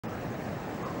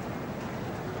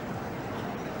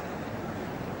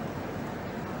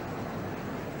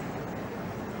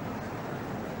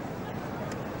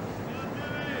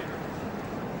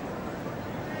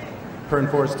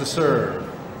Pernfors to serve.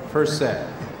 First set.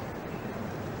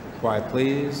 Quiet,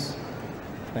 please.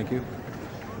 Thank you.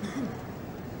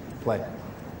 Play.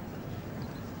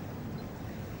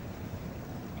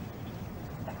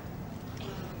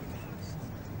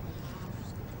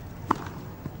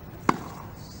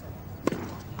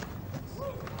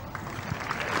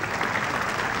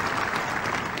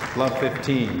 Love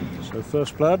 15. So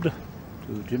first blood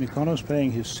to Jimmy Connors,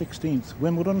 playing his 16th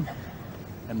Wimbledon,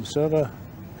 and the server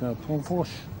Mikael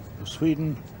Pernfors of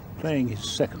Sweden, playing his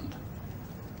second.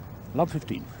 Love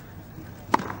 15.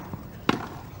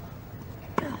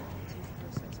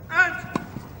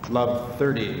 Love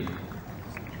 30.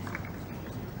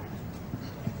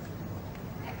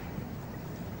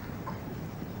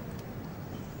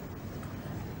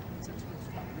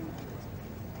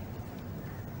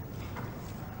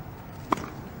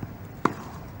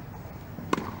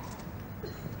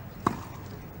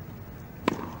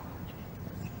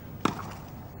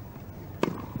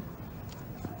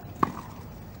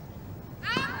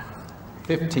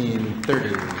 $15,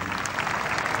 $30.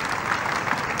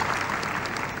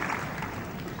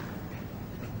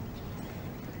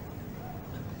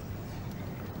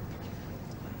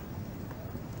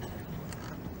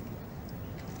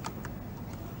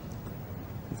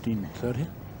 $15-30.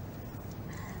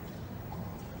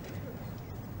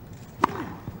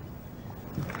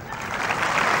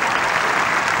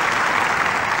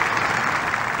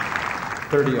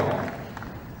 $30 all.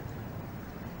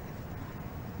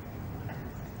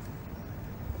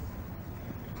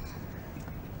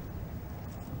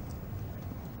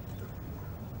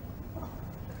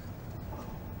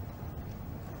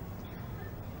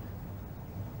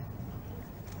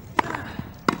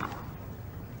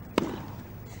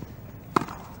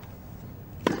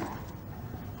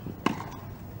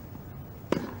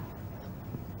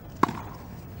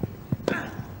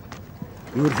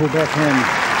 Beautiful backhand.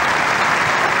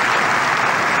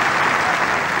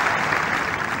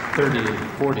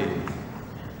 30-40.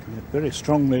 Very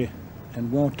strongly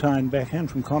and well-timed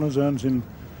backhand from Connors earns him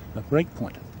a break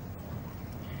point.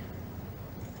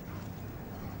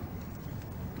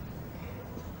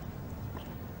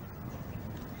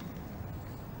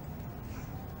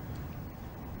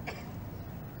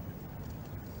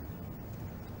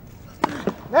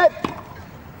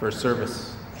 First service.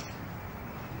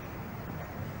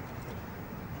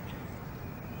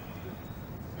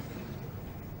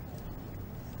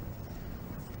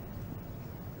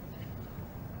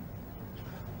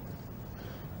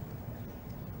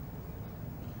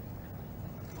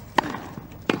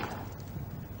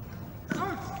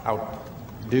 Out.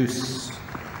 Deuce.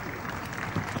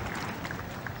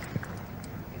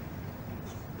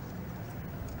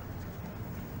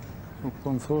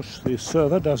 Pernfors, the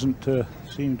server, doesn't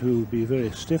seem to be very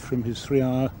stiff from his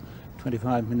 3-hour,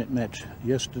 25-minute match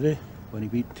yesterday when he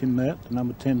beat Tim Mert, the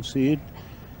number 10 seed.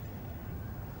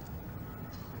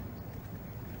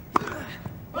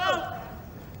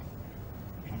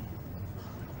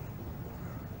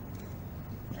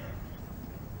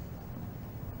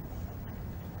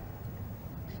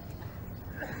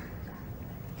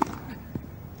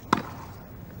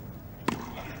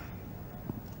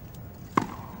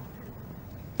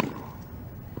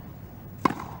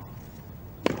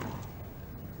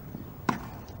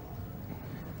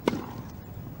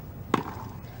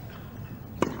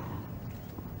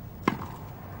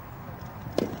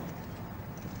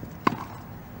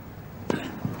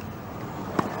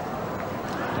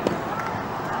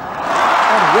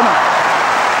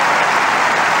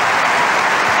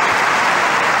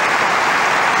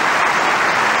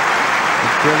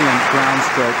 Brilliant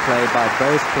groundstroke play by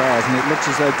both players, and it looks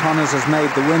as though Connors has made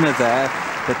the winner there,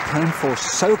 but Pernfors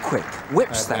so quick,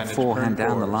 whips that forehand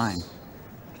down the line.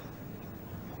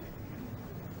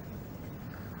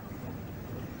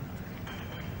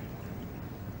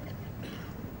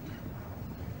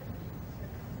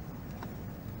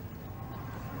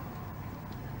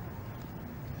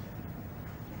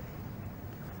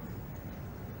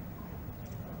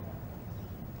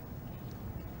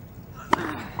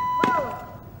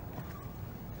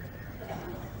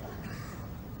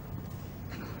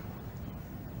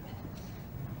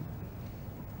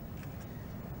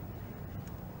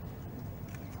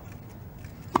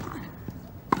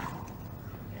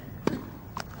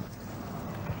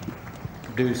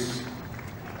 Deuce.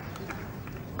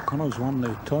 Connors won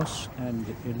the toss and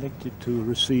elected to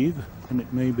receive, and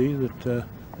it may be that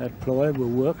that ploy will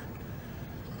work.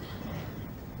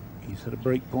 He's at a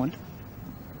break point.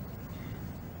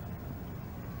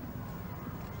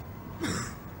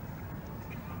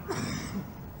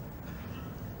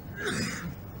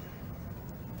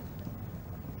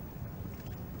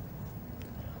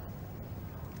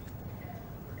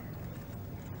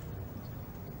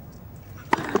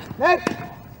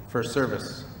 First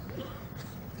service.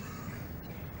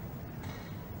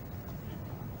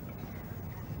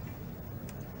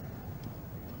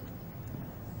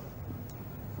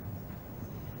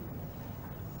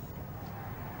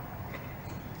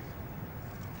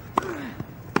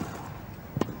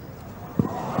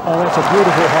 Oh, that's a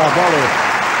beautiful high volley.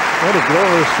 What a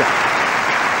glorious shot.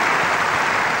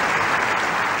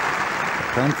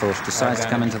 Pernfors decides to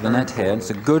come into the net here. It's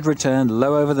a good return,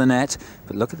 low over the net,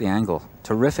 but look at the angle.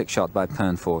 Terrific shot by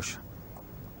Pernfors.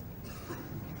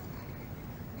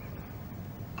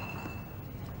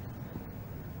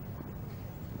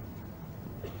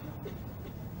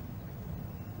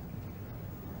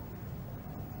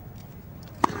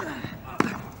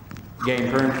 Game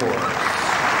Pernfors.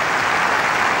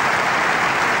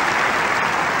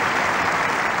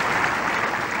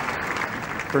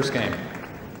 First game.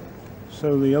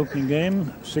 So the opening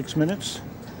game, 6 minutes.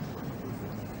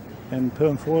 And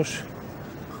Pernfors,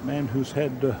 a man who's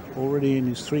had already in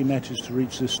his 3 matches to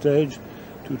reach this stage,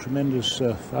 2 tremendous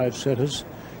 5-setters.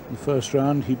 In the first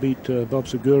round, he beat Bob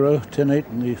Seguro 10-8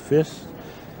 in the 5th.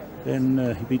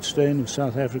 Then he beat Steyn of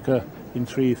South Africa in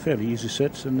 3 fairly easy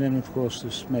sets. And then, of course,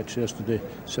 this match yesterday,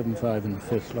 7-5 in the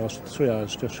 5th, lasted 3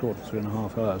 hours, just short of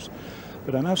 3.5 hours.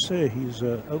 But I must say, he's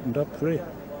opened up very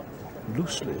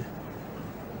loosely.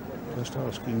 Just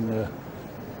asking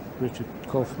Richard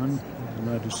Kaufman of the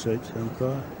United States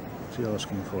umpire. What's he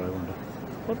asking for, I wonder?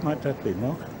 What might that be,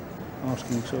 Mark?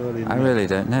 Asking so early in the I really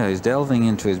don't know. He's delving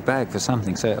into his bag for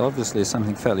something, so obviously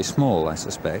something fairly small, I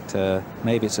suspect.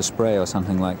 Maybe it's a spray or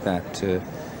something like that to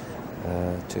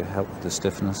help with the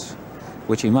stiffness,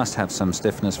 which he must have some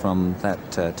stiffness from that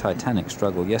titanic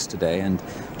struggle yesterday, and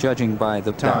judging by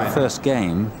that first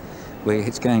game,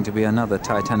 it's going to be another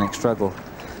titanic struggle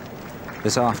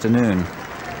this afternoon.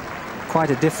 Quite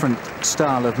a different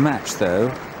style of match, though.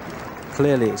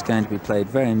 Clearly it's going to be played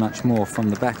very much more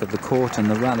from the back of the court, and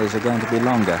the rallies are going to be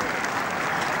longer.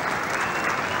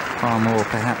 Far more,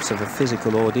 perhaps, of a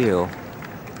physical ordeal.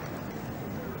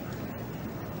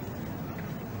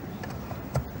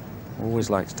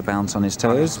 Always likes to bounce on his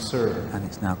toes. And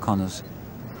it's now Connors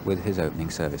with his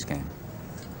opening service game.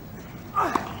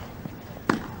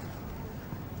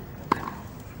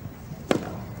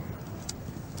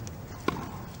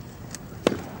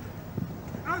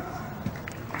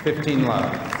 $15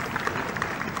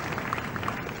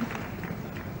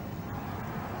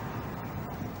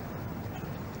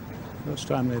 First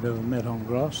time they've ever met on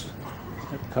grass.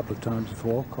 A couple of times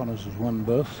before. Connors has won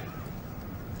both.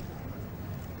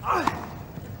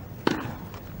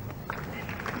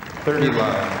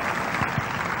 $30.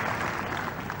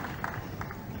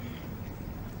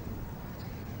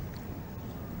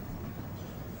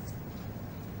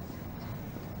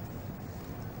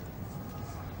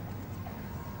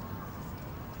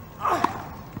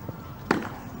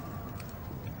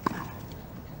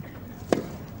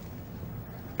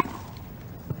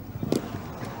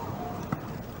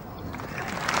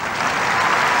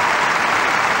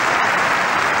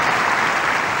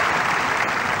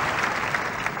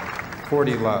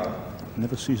 $40.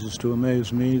 Never ceases to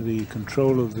amaze me the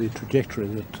control of the trajectory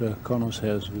that Connors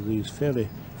has with these fairly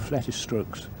flattish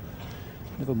strokes.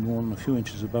 Never more than a few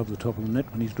inches above the top of the net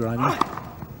when he's driving.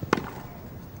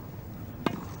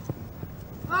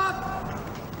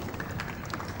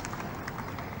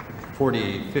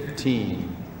 $40-15.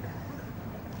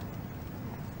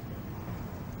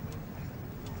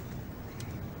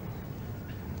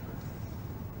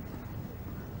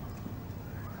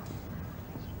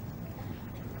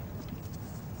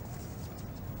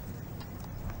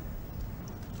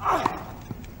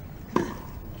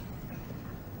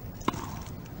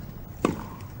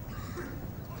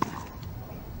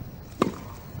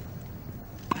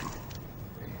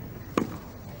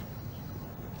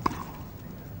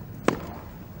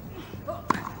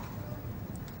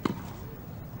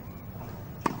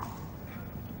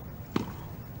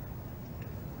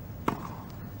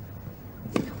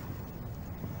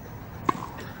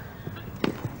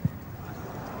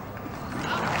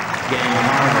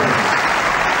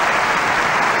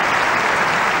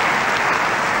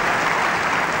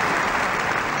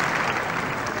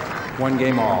 One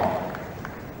game all.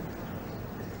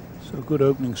 So good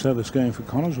opening service game for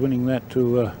Connors, winning that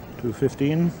to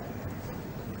 15.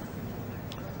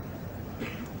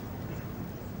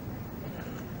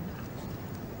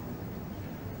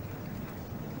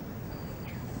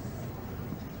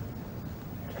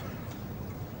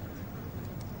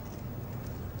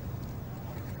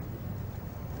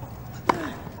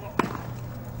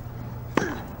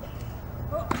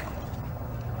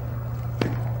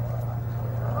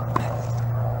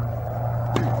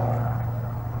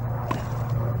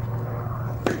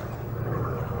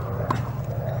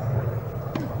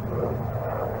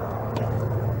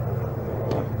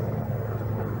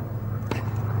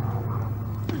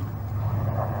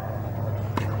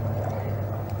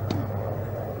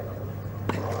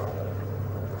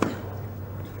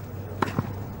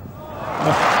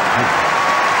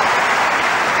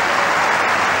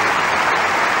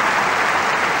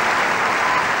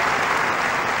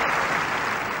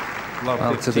 Love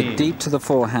Well, 15. to the deep to the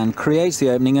forehand, creates the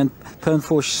opening, and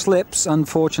Pernfors slips,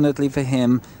 unfortunately for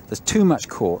him. There's too much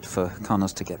court for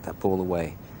Connors to get that ball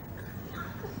away.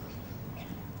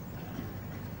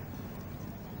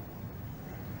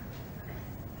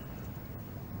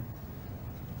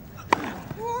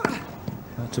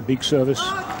 That's a big service.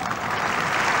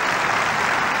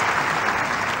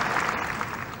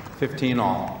 15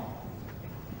 all.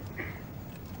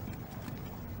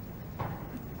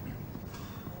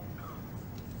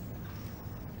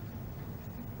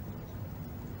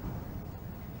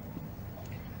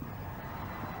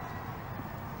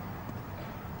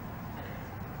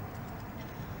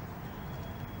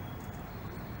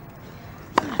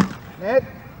 Net.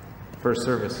 First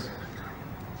service.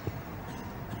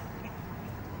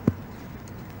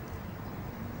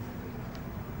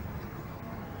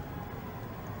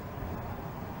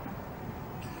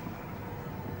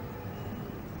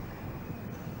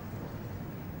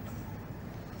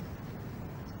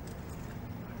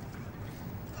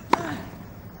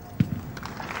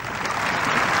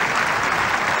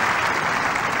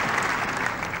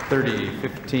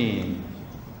 $30-15.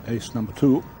 Ace number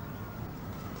 2.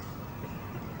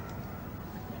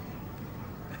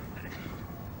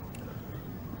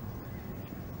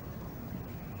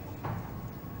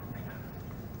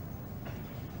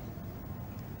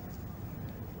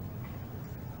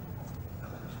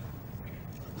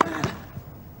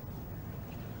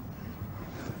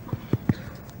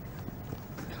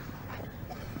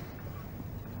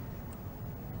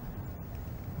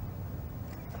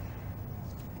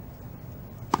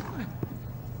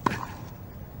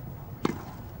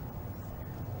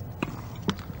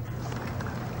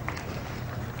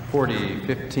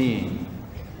 $40-15.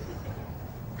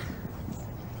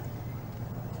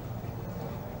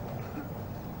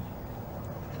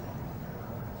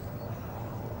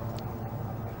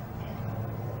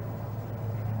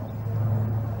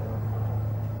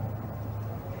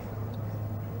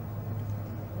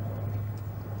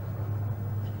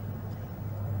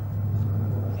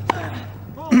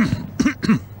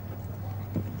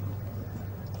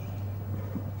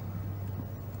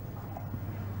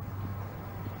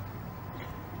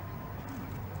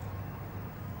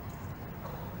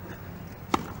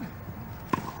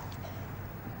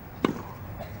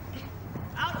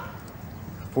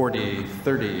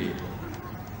 $40-30.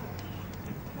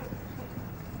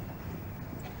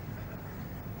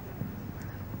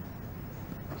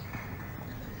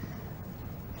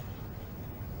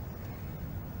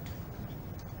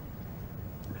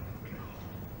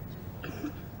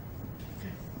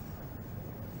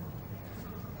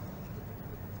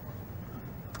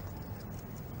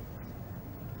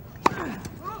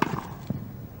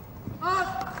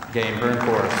 Game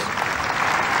Pernfors.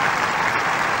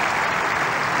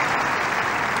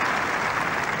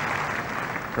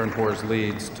 Pernfors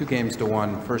leads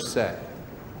 2-1, first set.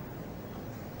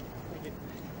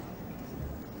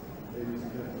 Ladies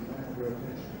and gentlemen, may I have your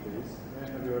attention, please? May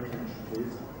I have your attention,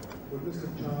 please? Would Mr.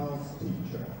 Charles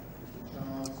Teacher,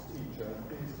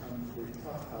 please come to the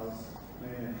clubhouse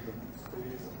main entrance,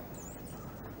 please?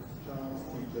 Mr. Charles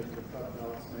Teacher to the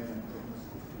clubhouse main entrance.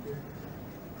 Thank you.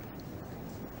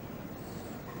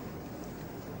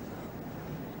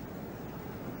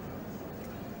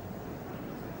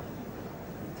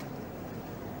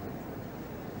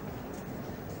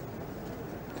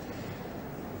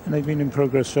 And they've been in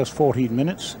progress just 14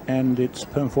 minutes, and it's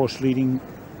Pernfors leading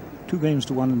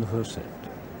 2-1 in the first set.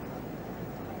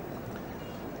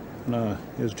 Now,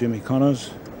 here's Jimmy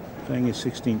Connors playing his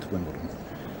 16th Wimbledon.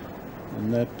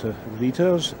 And that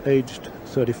details, aged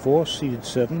 34, seeded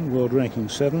 7, world ranking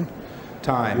 7.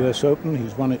 Time. US Open,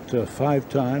 he's won it 5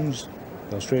 times.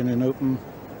 The Australian Open,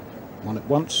 won it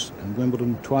once, and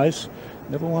Wimbledon twice.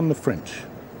 Never won the French.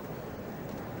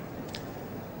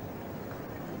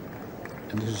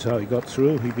 And this is how he got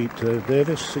through. He beat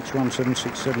Davis 6-1,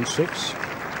 7-6,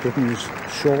 7-6. Britain's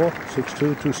Shaw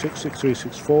 6-2, 2-6, 6-3,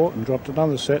 6-4, and dropped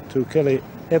another set to Kelly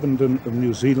Evenden of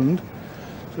New Zealand.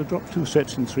 So dropped 2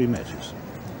 sets in 3 matches.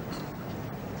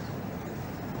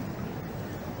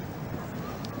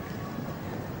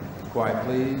 Quiet,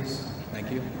 please.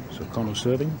 Thank you. So Connor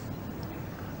serving.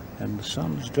 And the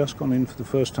sun's just gone in for the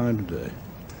first time today.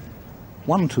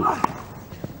 1-2.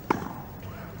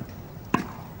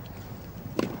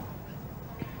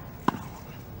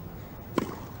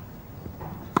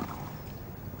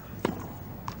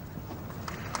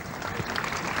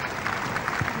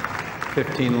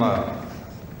 $15 love.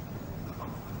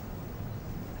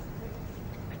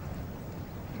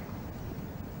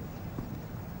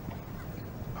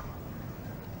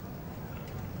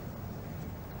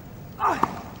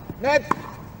 Net.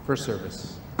 First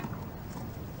service.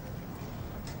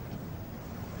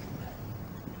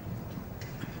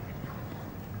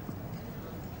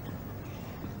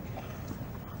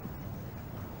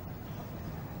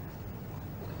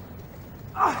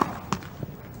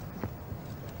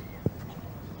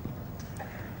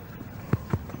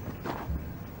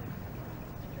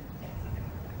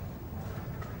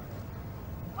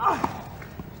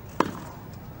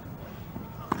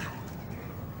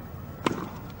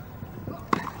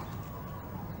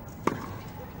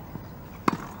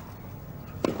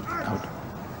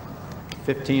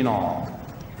 15 all.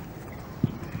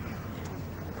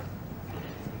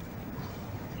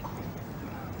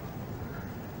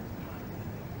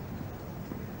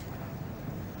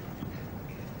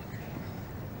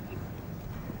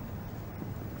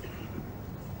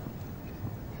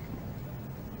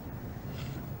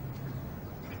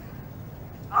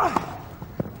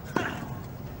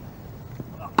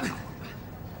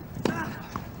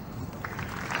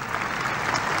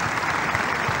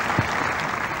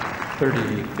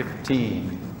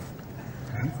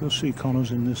 I think we'll see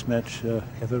Connors in this match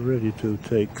ever ready to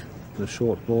take the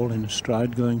short ball in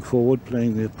stride going forward,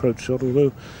 playing the approach shot,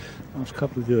 although last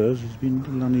couple of years he's been a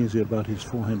little uneasy about his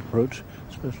forehand approach,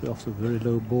 especially off the very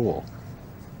low ball.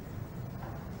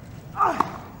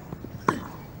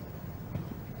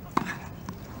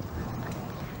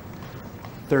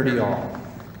 All.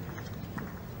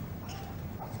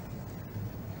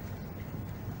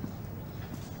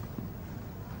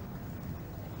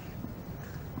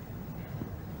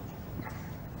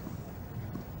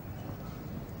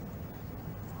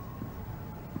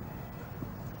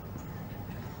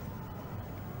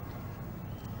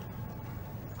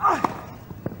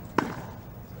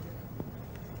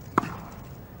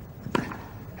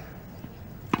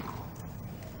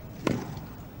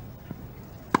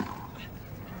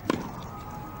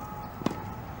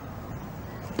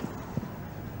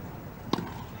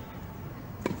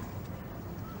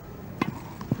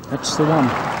 That's the one.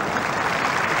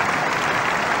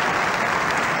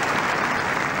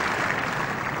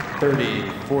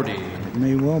 30-40. It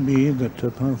may well be that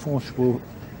Pernfors will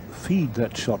feed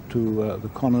that shot to the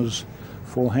Connors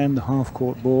forehand, the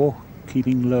half-court ball,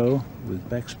 keeping low with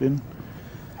backspin.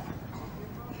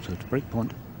 So it's break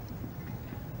point.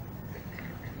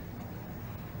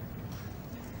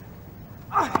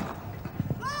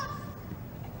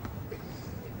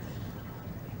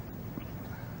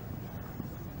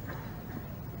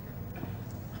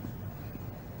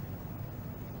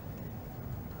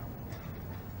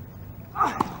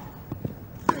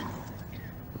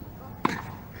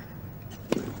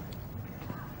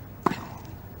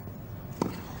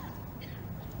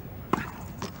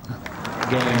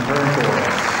 Game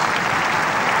Pernfors.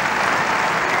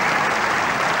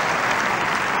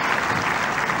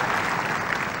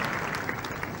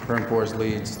 Pernfors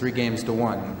leads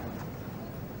 3-1.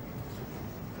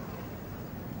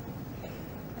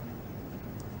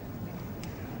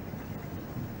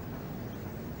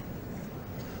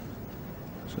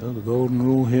 So the golden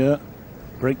rule here,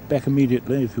 break back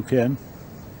immediately if you can.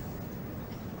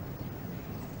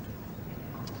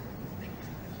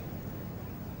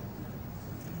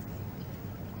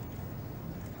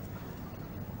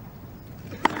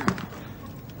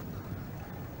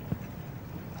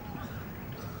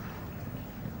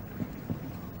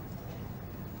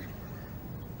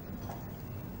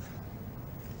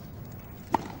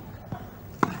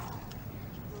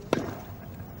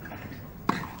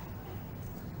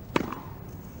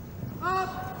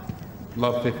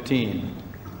 Love 15.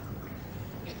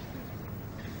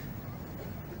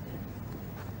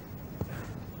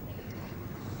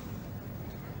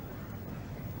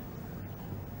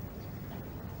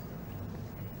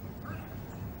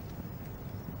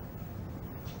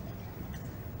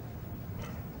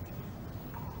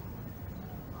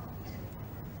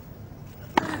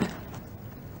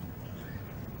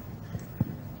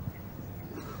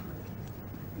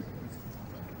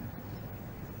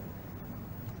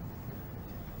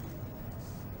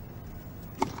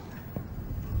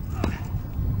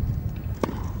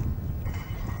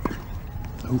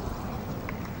 Oh.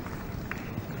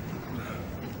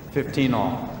 15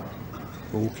 all.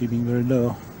 Ball keeping very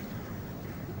low.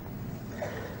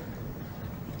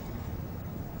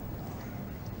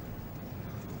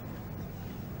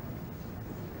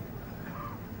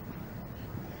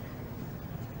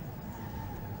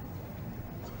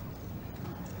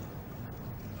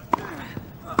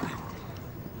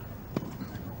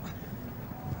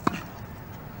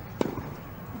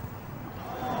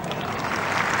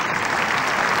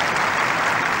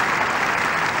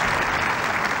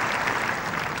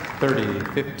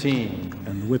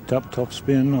 And whipped up top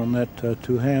spin on that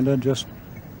two-hander, just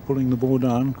pulling the ball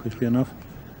down quickly enough.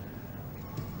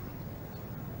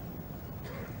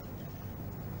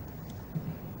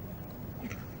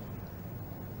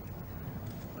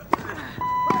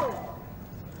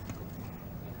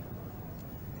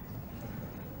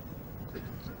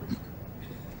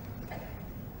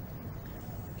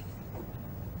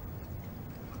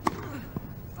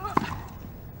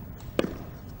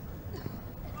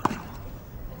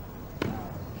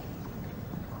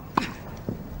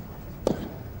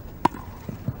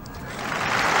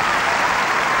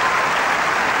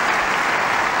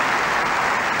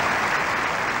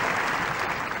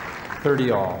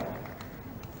 30 all.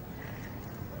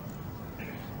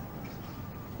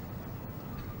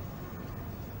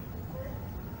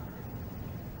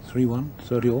 (3-1),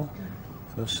 30 all.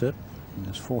 First set in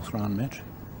this fourth round match.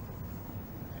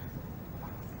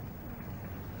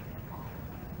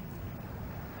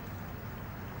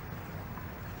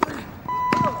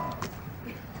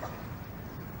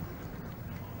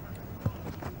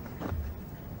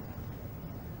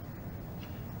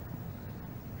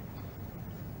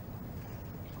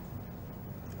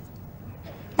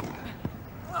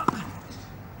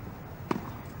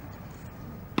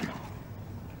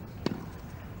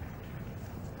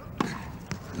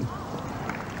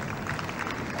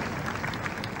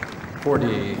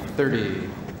 Forty, 30.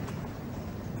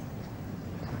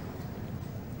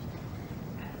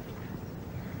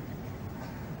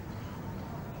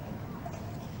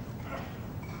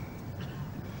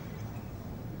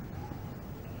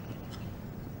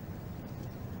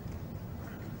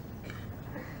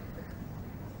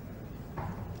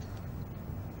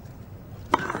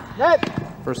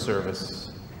 First service.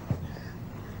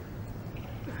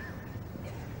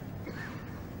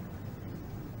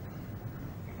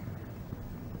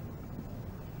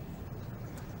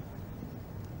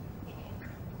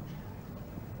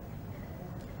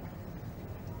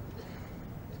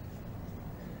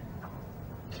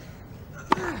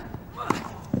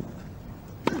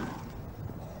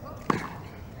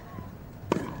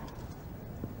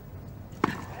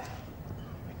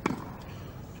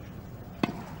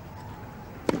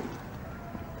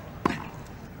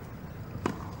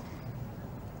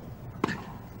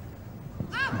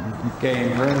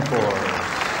 Game Pernfors.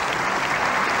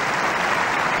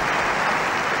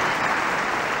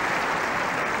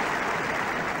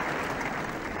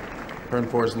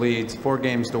 Pernfors leads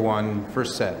 4-1,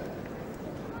 first set.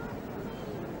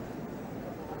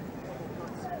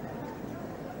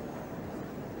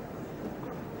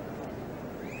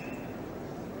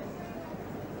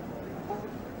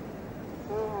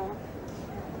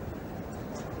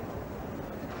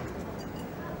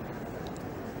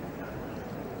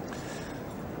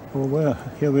 Well,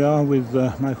 here we are with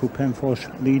Mikael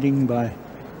Pernfors leading by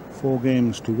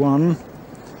 4-1.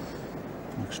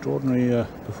 Extraordinary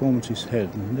performance he's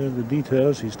had. And there are the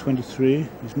details. He's 23.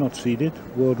 He's not seeded.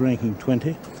 World ranking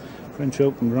 20. French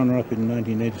Open runner-up in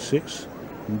 1986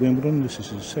 in Wimbledon. This is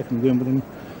his second Wimbledon.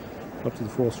 Got to the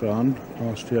fourth round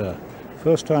last year.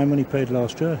 First time when he played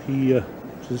last year, it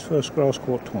was his first grass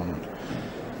court tournament.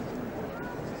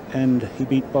 And he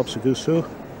beat Bob Seguso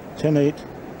 10-8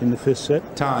 in the fifth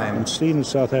set. Time. And Steen of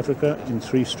South Africa in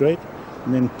 3 straight.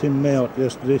 And then Tim Mayotte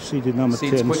yesterday seeded number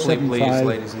 10, 7-5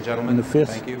 ladies and gentlemen. in the fifth.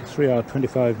 Thank you. 3-hour,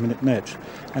 25-minute match.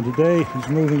 And today he's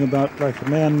moving about like a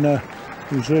man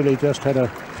who's really just had a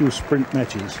few sprint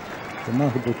matches.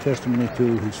 Remarkable testimony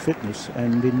to his fitness.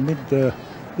 And in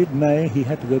mid-May he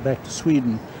had to go back to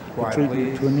Sweden for Quiet, treatment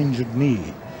please. to an injured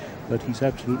knee. But he's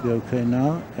absolutely okay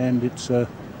now. And it's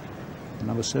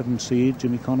number 7 seed,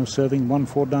 Jimmy Connor, serving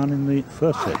 1-4 down in the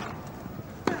first set.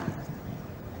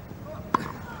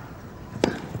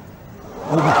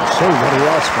 Oh, so what a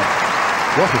last one.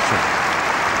 What a shot.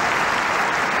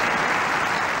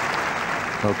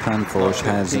 Well, Pernfors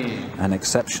has an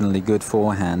exceptionally good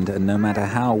forehand, and no matter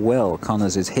how well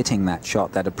Connors is hitting that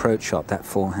shot, that approach shot, that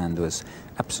forehand was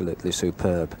absolutely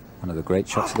superb. One of the great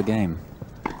shots of the game.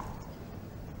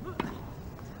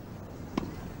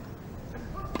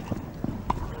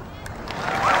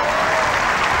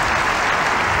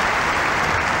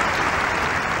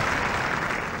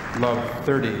 Love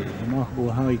 30.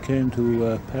 Remarkable how he came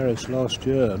to Paris last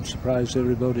year and surprised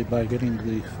everybody by getting to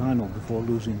the final before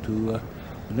losing to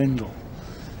Lendl.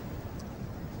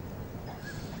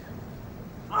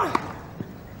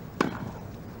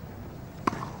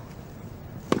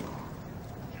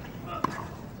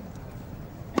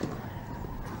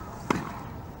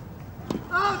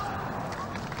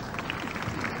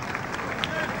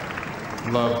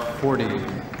 Love 40.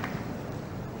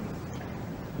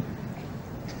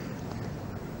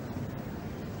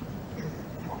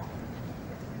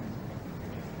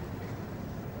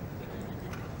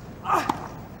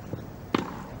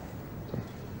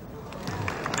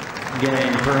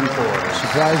 Game Pernfors.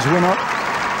 Surprise winner.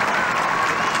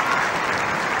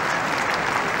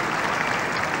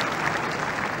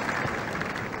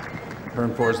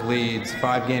 Pernfors leads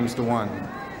 5-1.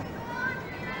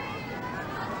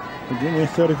 Virginia,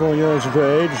 34 years of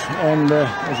age, and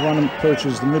as one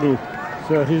approaches the middle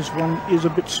 30s, one is a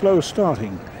bit slow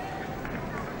starting.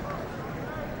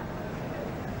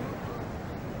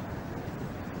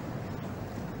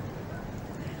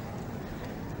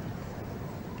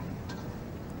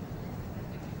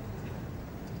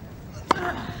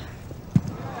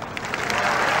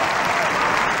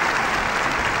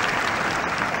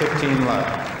 15 love.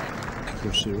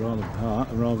 Accuracy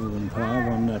rather than power,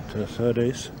 won that third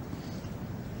ace.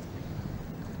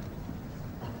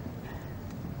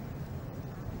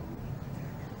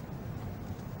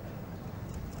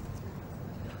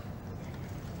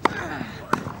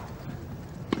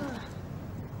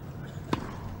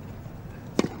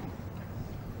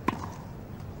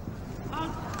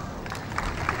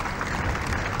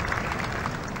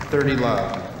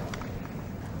 Love.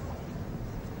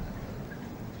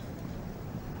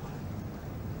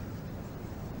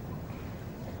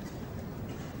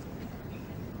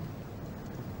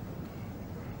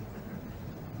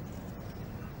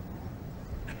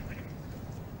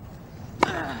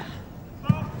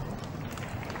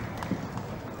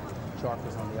 Chalk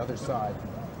was on the other side.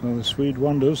 Well, the Swede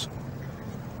wonders.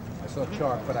 I saw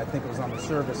chalk, but I think it was on the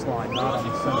service line, not on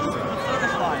the center line.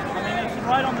 Service line. I mean, it's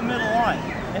right on the middle line.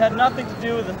 It had nothing to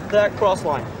do with that cross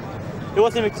line. It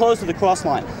wasn't even close to the cross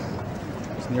line.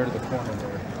 It was near to the corner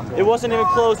there. It wasn't even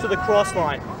close to the cross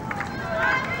line.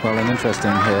 Well, and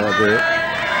interesting here.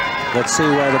 Let's see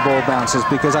where the ball bounces,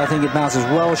 because I think it bounces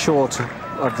well short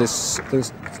of this.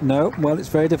 No, well, it's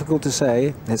very difficult to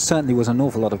say. There certainly was an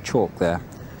awful lot of chalk there.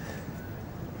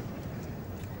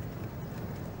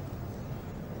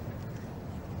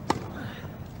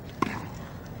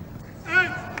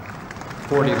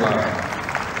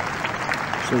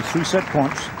 Love. So 3 set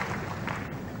points.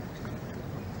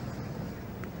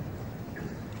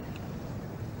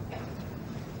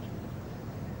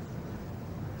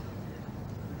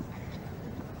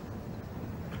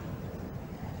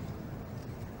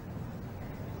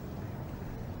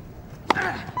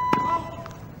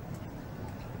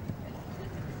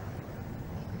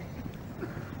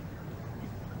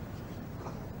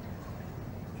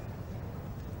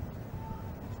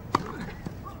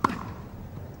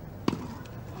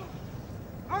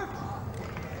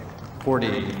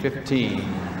 $40-15.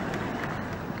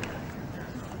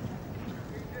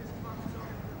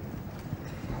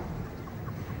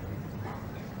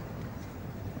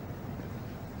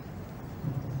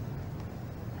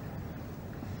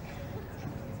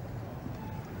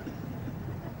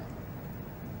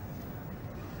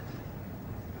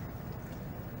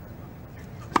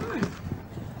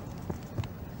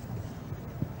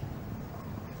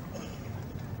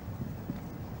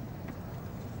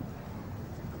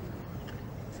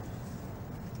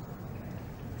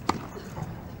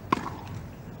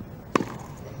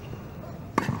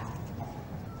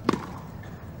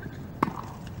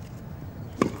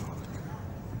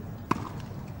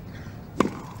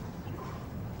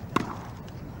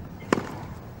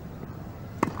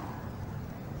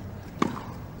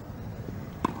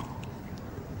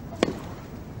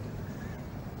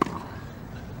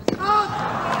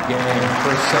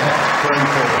 First set,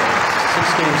 Pernfors.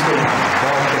 6 games to 1.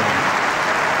 Ball game.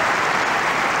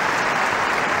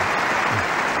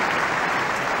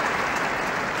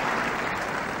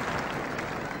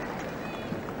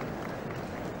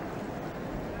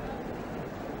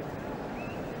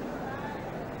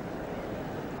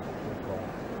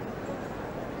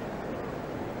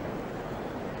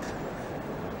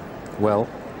 Well,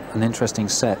 an interesting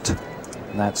set.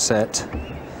 That set,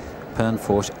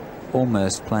 Pernfors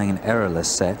almost playing an errorless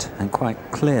set and quite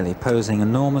clearly posing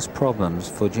enormous problems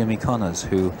for Jimmy Connors,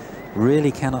 who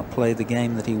really cannot play the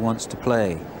game that he wants to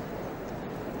play.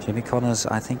 Jimmy Connors,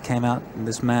 I think, came out in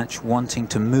this match wanting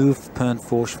to move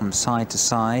Pernfors from side to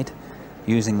side,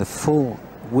 using the full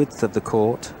width of the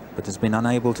court, but has been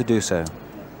unable to do so.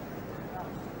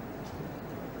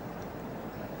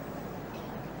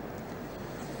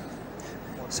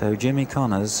 So Jimmy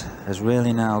Connors has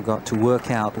really now got to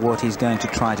work out what he's going to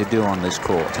try to do on this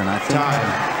court, and I think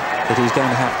that he's going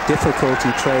to have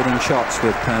difficulty trading shots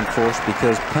with Pernfors,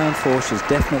 because Pernfors has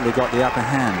definitely got the upper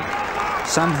hand.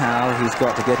 Somehow he's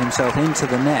got to get himself into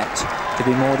the net to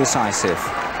be more decisive.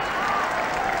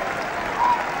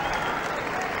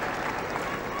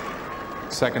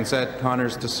 Second set,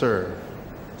 Connors to serve.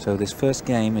 So this first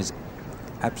game is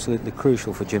absolutely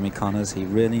crucial for Jimmy Connors. He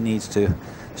really needs to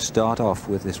start off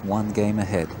with this 1 game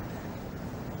ahead.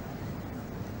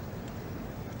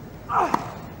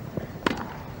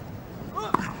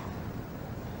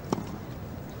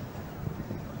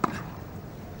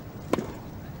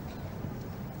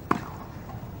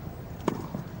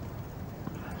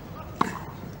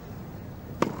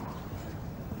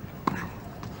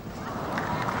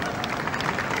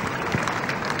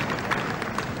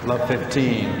 Love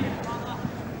 15.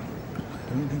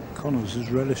 I don't think Connors is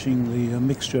relishing the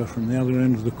mixture from the other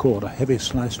end of the court. A heavy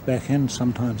sliced backhand,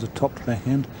 sometimes a topped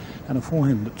backhand, and a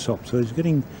forehand at top. So he's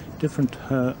getting different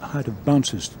height of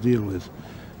bounces to deal with.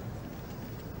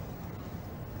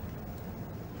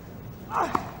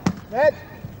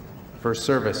 First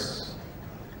service.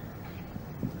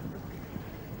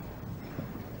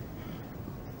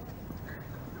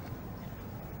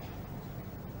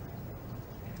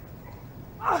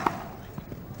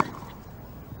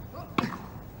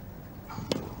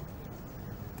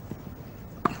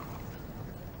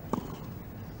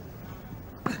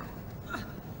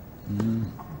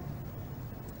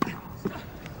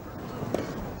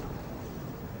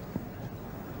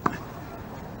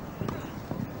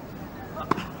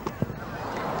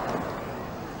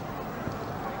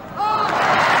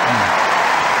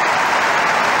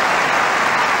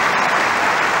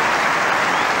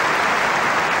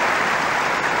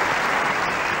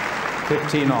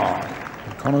 All.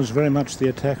 Connors very much the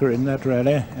attacker in that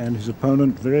rally, and his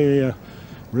opponent very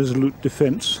resolute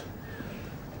defense.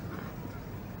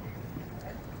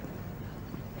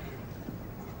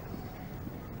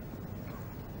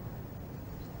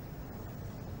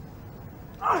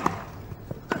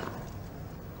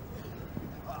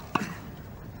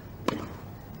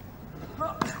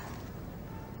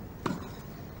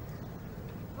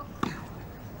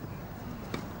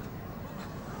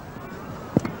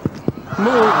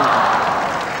 Move.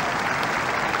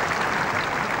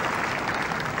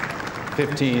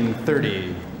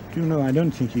 15-30. Do you know, I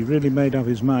don't think he really made up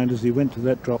his mind as he went to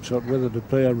that drop shot whether to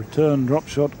play a return drop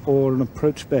shot or an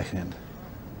approach backhand.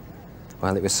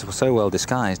 Well, it was so well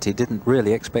disguised, he didn't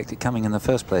really expect it coming in the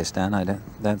first place, Dan, I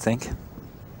don't think.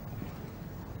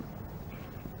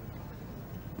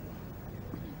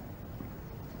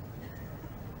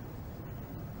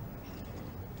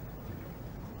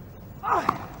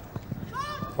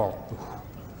 Fault.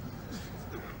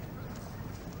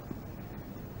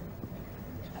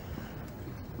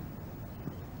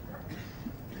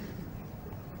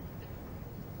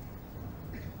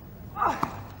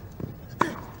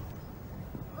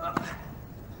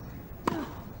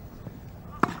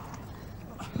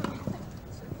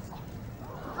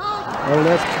 Well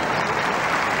left.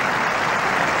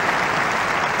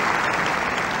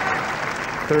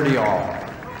 30 all.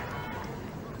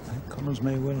 Connors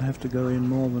may well have to go in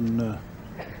more than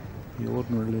he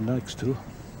ordinarily likes to.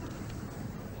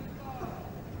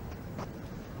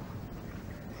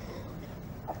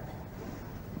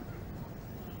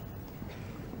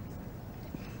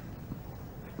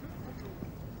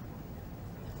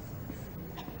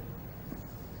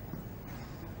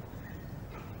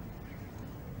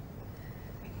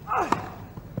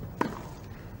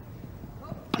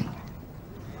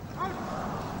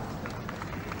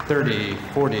 Thirty,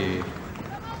 40.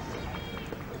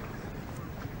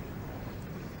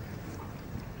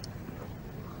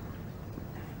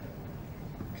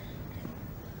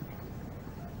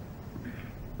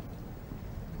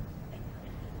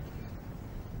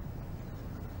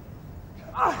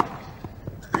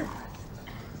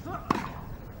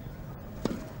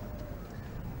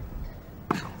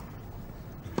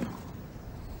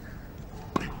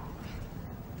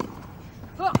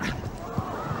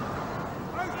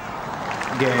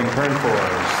 Game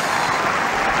Pernfors.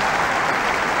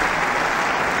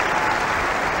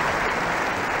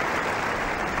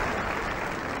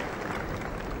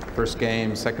 First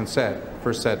game, second set.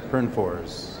 First set,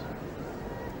 Pernfors.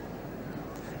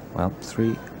 Well,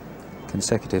 3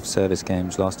 consecutive service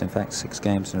games lost, in fact 6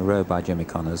 games in a row by Jimmy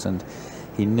Connors, and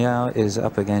he now is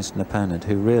up against an opponent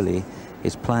who really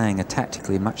is playing a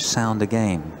tactically much sounder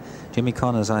game. Jimmy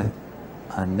Connors,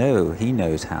 I know he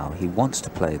knows how. He wants to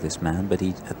play this man, but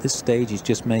at this stage he's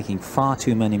just making far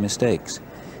too many mistakes.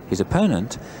 His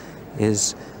opponent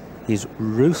he's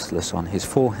ruthless on his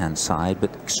forehand side,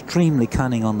 but extremely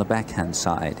cunning on the backhand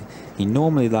side. He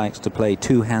normally likes to play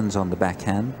 2 hands on the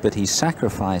backhand, but he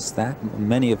sacrificed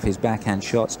many of his backhand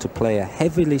shots to play a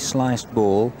heavily sliced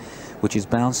ball, which is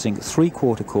bouncing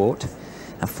 3/4 court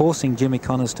and forcing Jimmy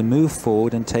Connors to move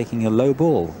forward and taking a low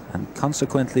ball, and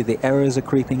consequently the errors are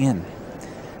creeping in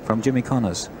from Jimmy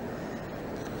Connors.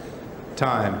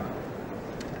 Time.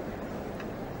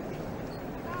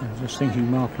 I was just thinking,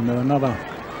 Mark, you know,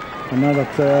 another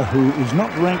player who is not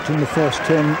ranked in the first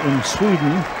 10 in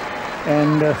Sweden,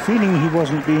 and feeling he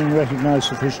wasn't being recognized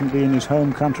sufficiently in his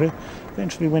home country,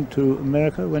 eventually went to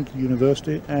America, went to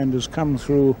university, and has come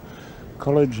through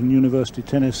college and university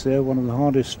tennis there, one of the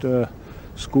hardest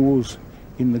schools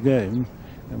in the game,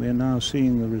 and we are now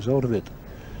seeing the result of it.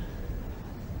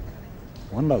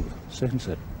 1-love, second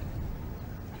set.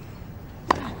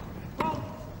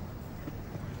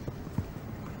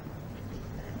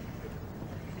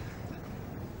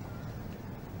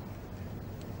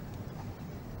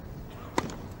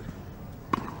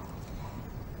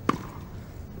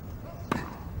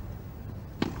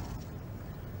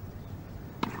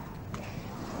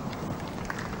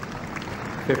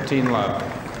 15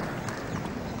 love.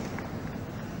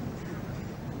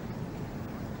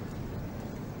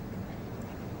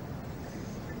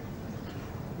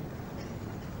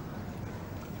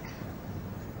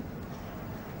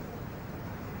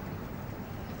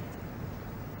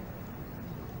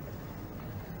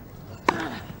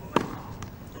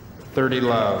 $30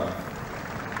 love.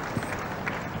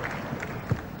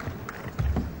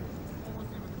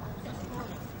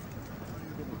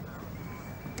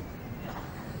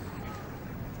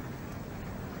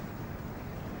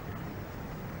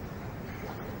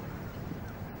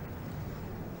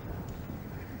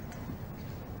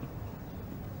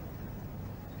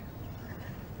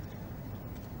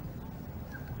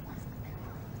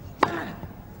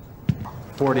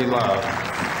 $40 love.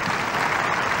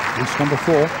 It's number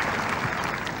 4.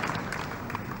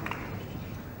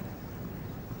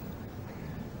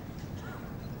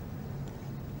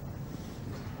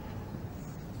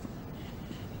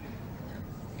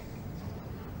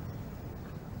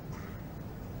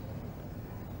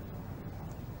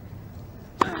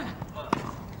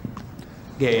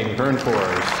 Game,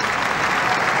 Pernfors.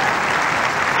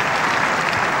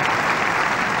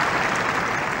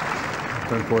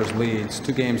 Pernfors leads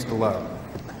 2 games to love.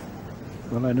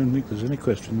 Well, I don't think there's any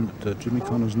question that Jimmy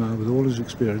Connors now, with all his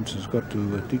experience, has got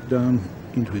to dig down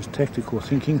into his tactical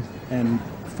thinking and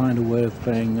find a way of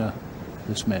playing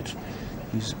this match.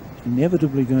 He's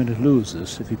inevitably going to lose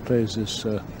this if he plays this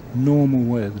normal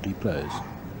way that he plays.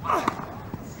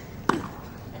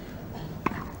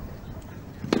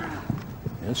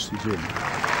 Yes, he's in.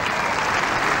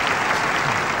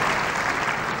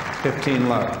 15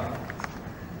 love.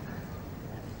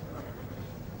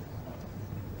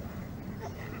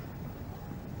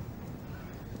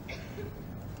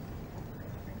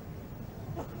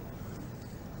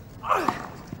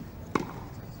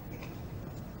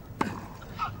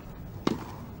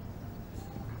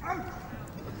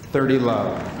 $30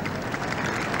 love.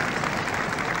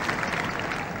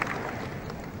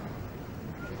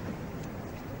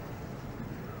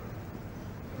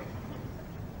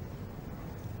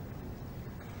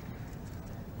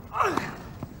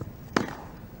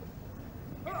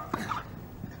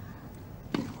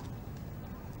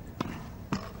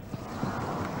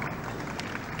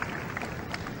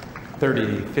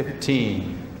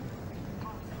 $30-15.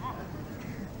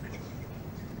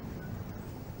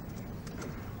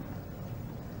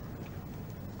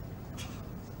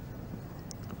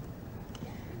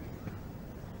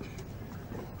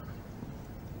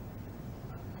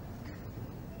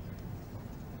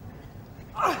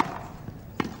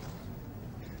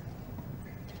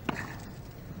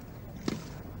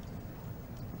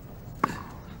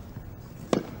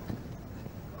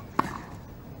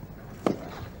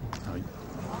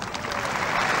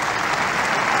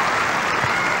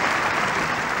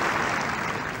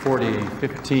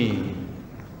 $40-15.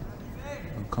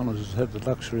 Connors has had the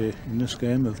luxury in this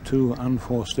game of 2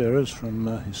 unforced errors from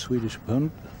his Swedish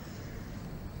opponent.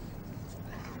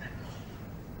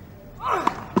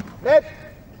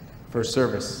 First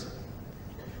service.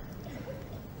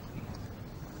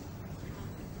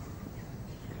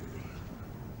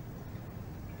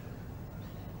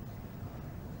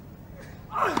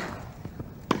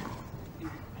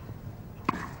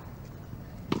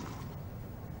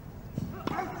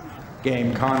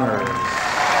 Game, Connors.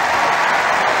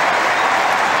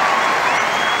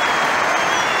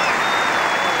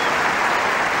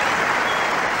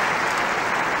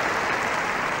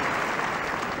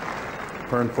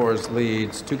 Pernfors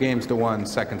leads 2 games to 1,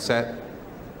 second set.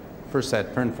 First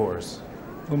set, Pernfors.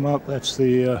 Well, Mark, that's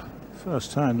the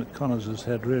first time that Connors has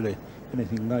had really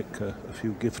anything like a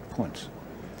few gift points.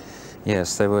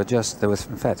 Yes, there was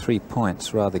in fact 3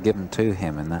 points rather given to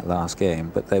him in that last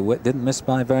game, but they didn't miss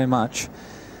by very much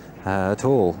at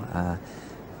all.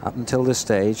 Up until this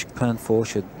stage,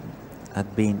 Pernfors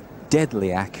had been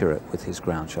deadly accurate with his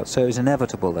ground shot, so it was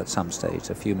inevitable at some stage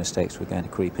a few mistakes were going to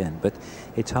creep in, but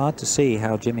it's hard to see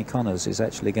how Jimmy Connors is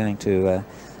actually going to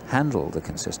handle the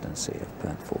consistency of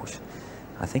Pernfors.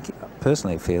 I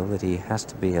personally feel that he has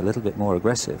to be a little bit more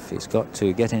aggressive. He's got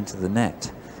to get into the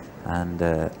net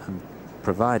and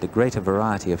provide a greater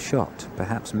variety of shot,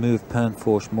 perhaps move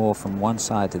Pernfors more from one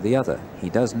side to the other.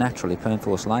 He does naturally,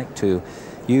 Pernfors, like to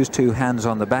use 2 hands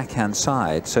on the backhand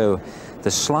side, so the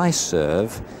slice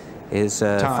serve is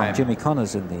from Jimmy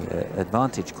Connors in the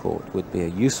advantage court would be a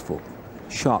useful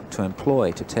shot to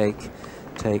employ to take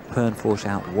Pernfors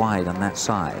out wide on that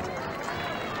side.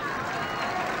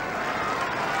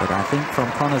 But I think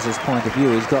from Connors' point of view,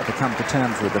 he's got to come to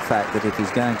terms with the fact that if he's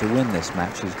going to win this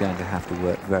match, he's going to have to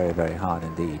work very, very hard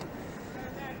indeed.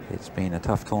 It's been a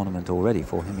tough tournament already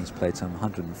for him. He's played some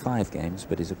 105 games,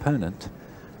 but his opponent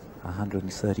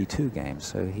 132 games,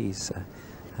 so he's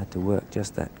had to work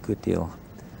just that good deal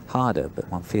harder, but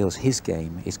one feels his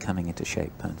game is coming into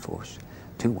shape. Pernfors,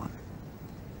 2-1.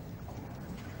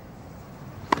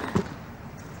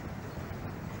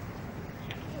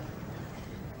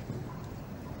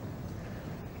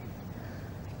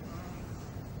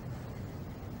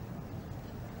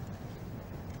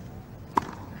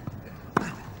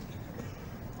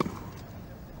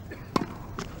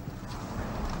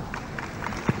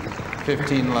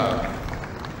 Love.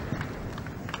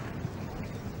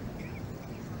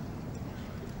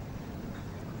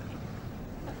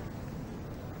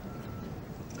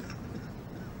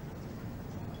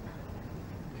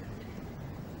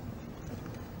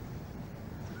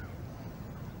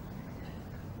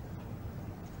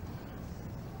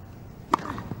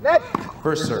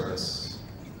 First service.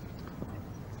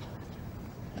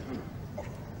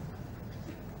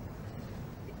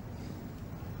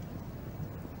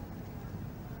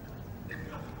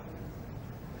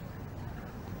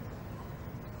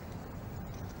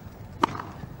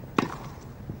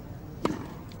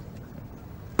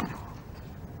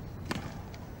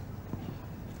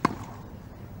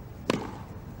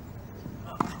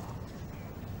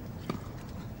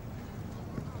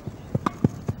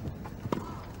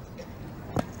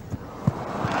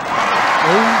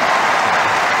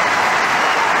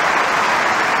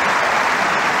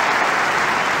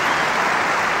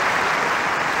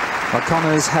 Well,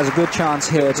 Connors has a good chance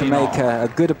here to make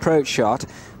a good approach shot,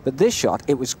 but this shot,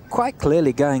 it was quite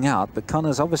clearly going out, but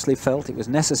Connors obviously felt it was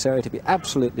necessary to be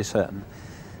absolutely certain,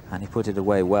 and he put it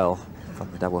away well from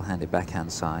the double-handed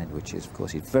backhand side, which is, of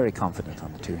course, he's very confident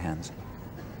on the two hands.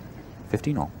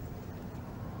 15-all.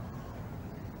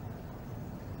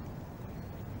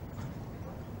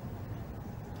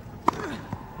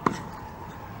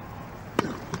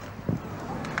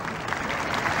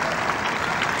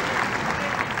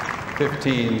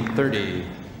 $15-30.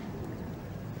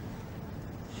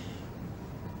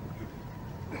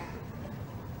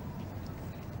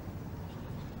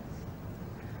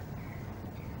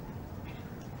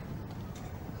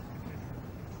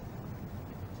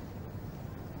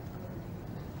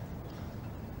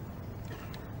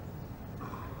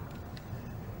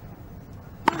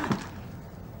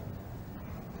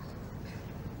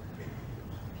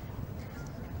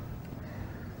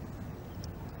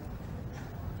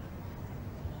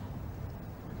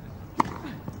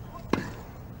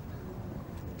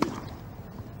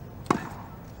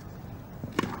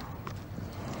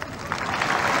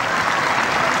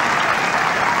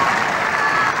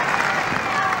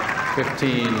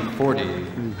 $15-40. You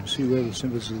can see where the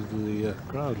sympathy of the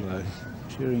crowd lie,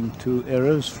 cheering two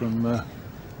errors from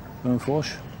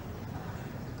Pernfors.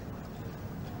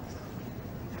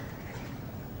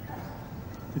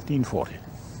 $15-40.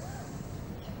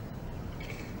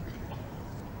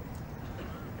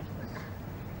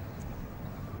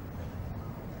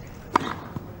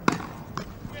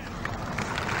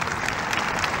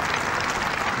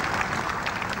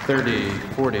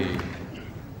 $30-40.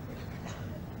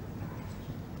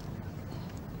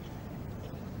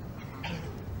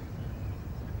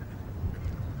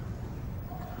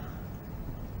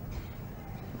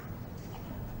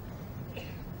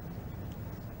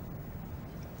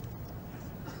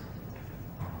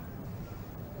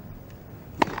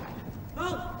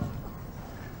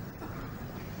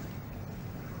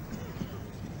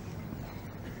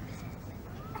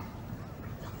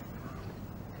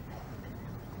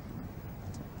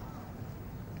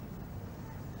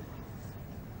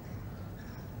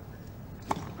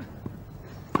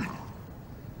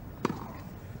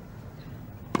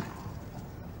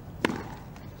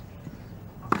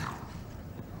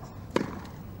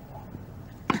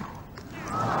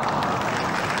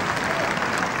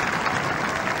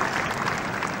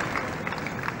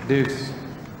 Deuce.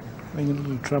 Having a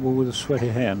little trouble with a sweaty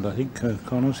hand, I think,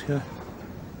 Connors here.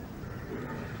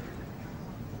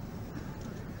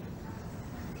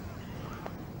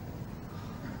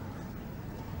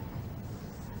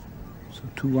 So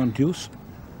 2-1 deuce,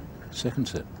 second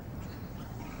set.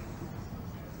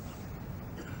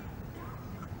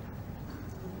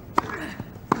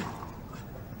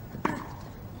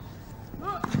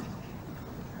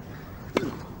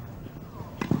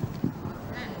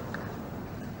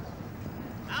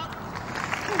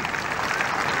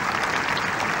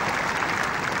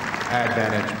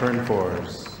 Advantage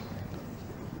Pernfors.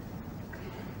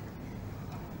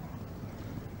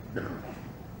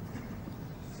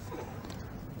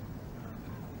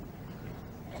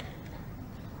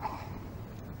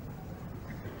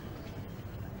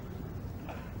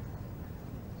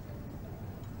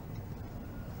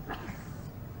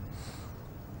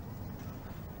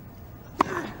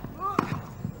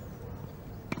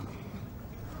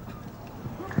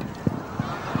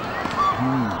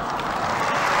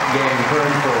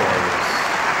 Pernfors.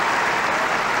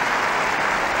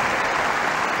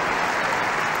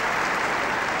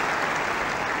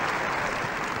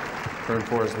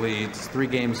 Pernfors leads 3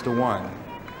 games to 1.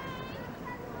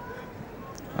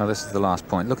 Oh, this is the last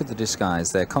point. Look at the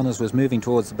disguise there. Connors was moving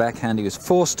towards the backhand. He was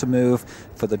forced to move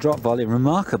for the drop volley.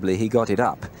 Remarkably, he got it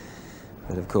up.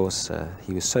 But of course,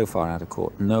 he was so far out of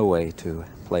court, no way to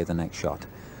play the next shot.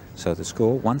 So the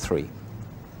score, 1-3.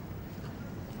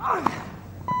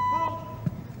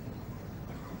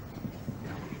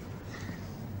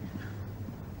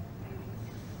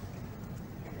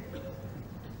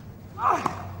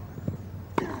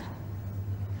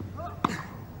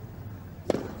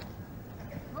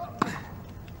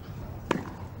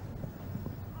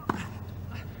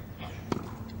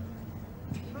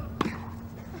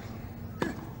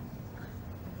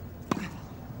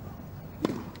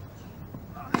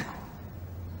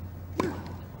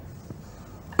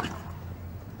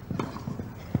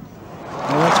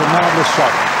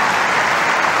 Shot.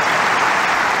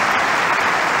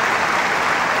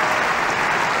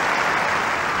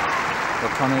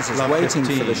 Well, Connors is Love waiting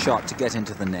 15. for the shot to get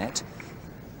into the net.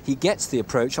 He gets the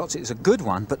approach shot. It's a good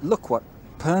one, but look what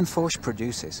Pernfors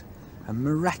produces. A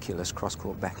miraculous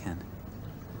cross-court backhand.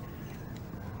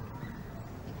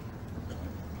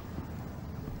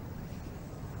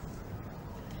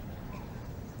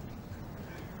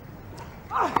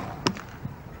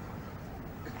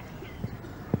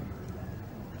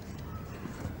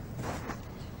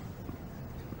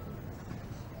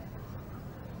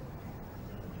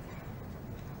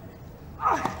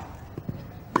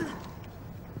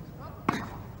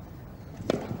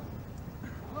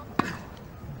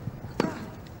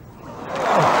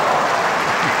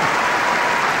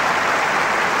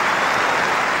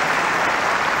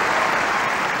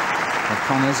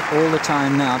 Connors all the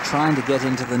time now trying to get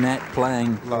into the net,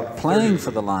 playing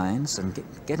for the lines and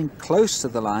getting close to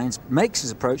the lines, makes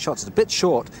his approach shots. It's a bit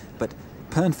short, but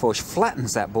Pernfors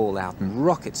flattens that ball out and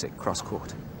rockets it cross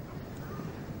court.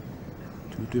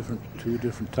 Two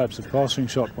different types of passing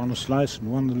shot, one a slice and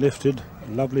one the lifted.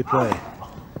 Lovely play.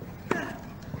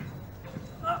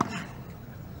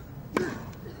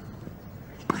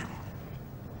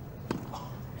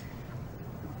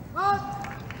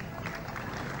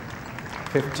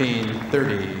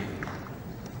 (15-30).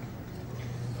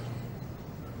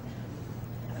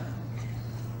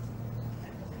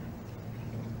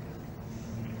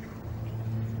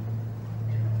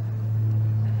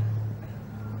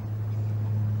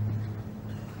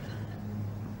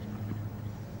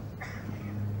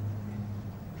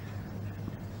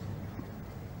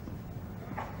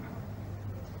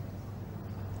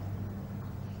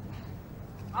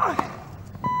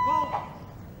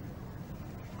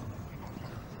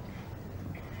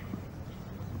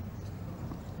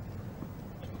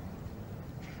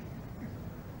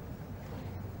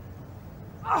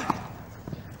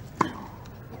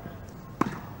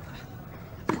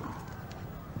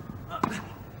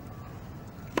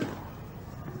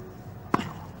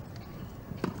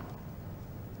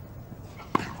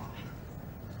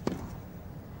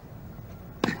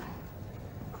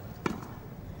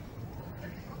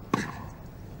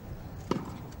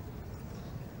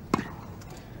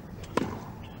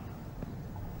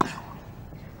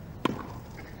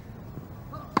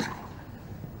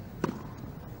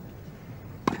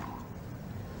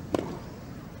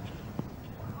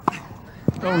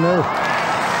 Oh no.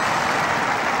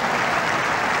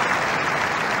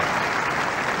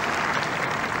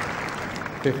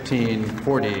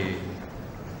 (15-40).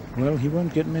 Well, he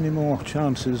won't get many more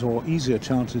chances or easier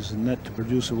chances than that to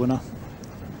produce a winner.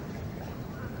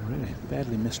 Really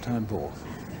badly mistimed ball.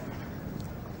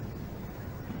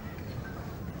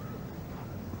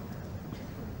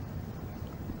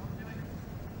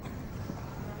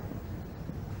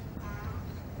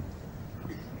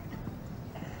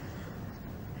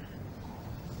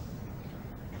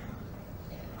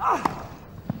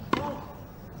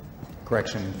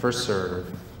 Correction, first serve.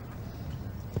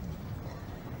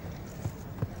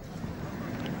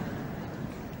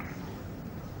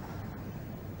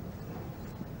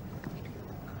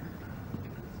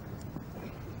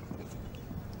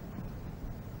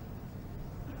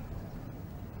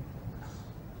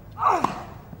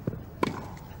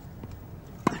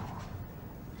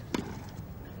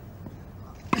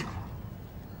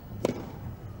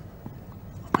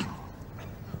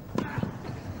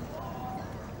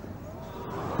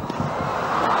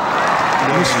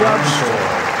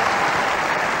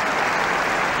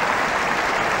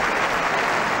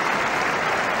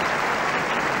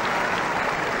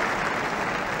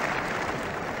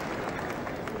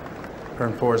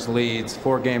 Pernfors leads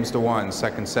 4 games to 1,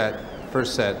 second set,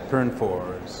 first set,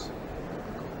 Pernfors.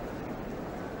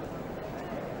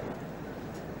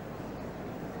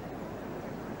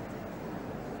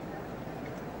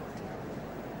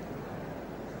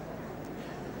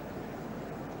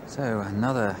 So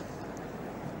another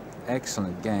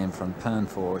excellent game from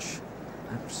Pernfors.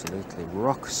 Absolutely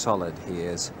rock solid he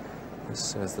is.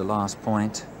 This is the last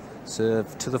point.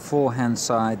 Serve to the forehand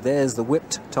side. There's the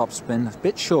whipped topspin, a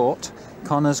bit short.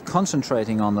 Connors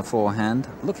concentrating on the forehand.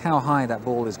 Look how high that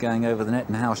ball is going over the net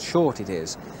and how short it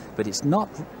is. But it's not,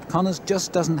 Connors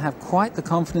just doesn't have quite the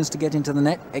confidence to get into the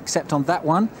net, except on that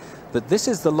one. But this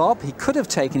is the lob. He could have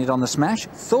taken it on the smash,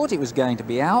 thought it was going to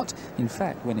be out. In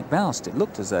fact, when it bounced, it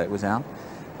looked as though it was out,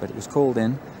 but it was called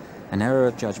in. An error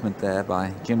of judgment there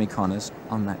by Jimmy Connors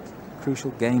on that crucial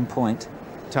game point.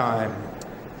 Time.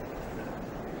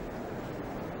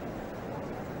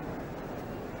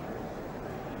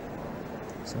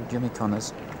 So Jimmy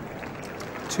Connors,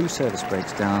 2 service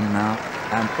breaks down now,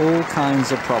 and all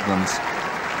kinds of problems.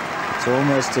 It's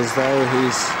almost as though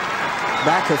he's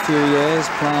back a few years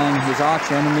playing his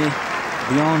arch enemy,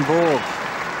 Bjorn Borg.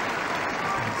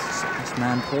 This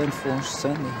man Pernfors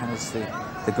certainly has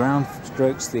the ground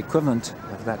strokes, the equivalent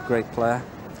of that great player.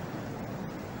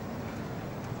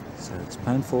 So it's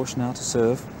Pernfors now to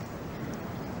serve.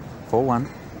 4-1.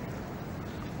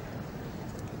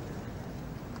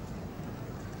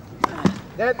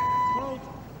 Dead.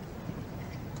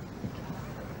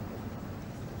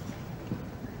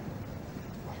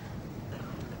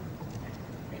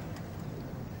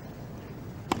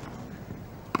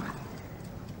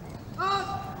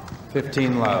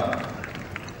 15 love.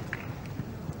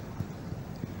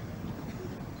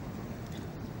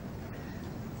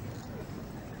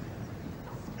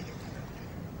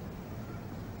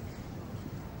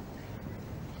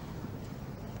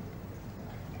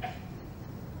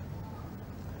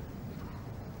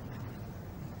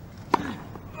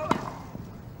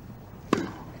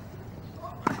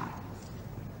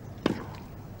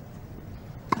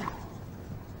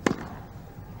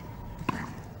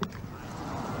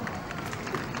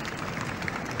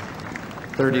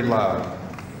 $30 love.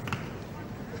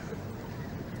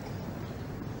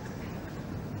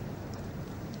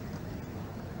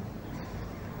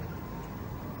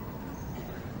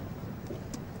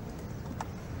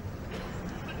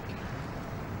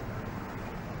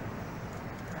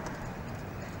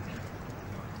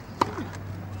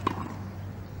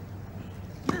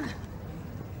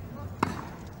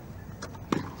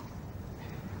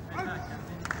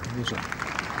 Here's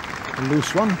a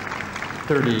loose one.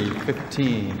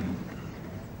 30-15.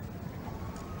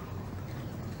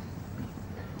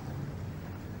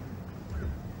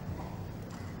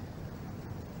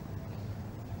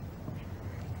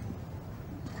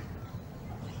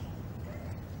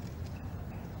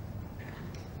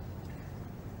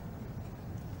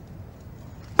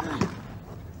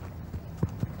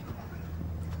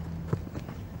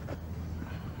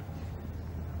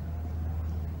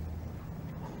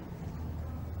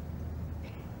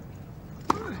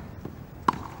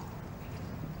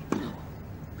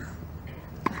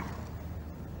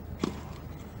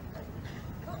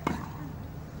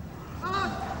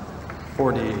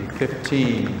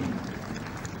 $40-15.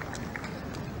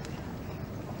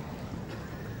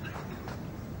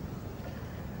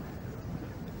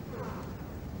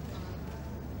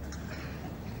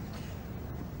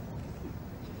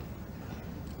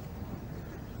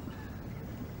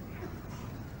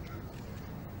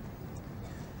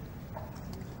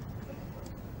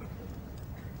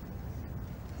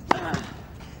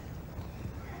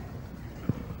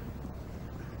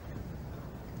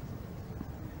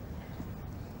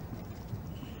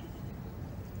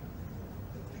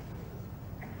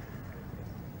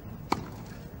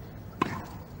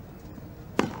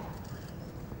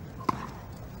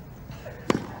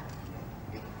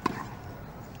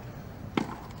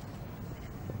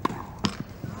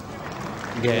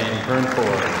 Game,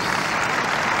 Pernfors.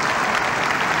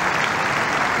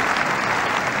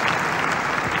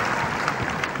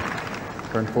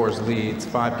 Pernfors leads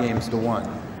 5-1.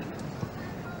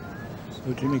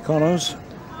 So Jimmy Connors,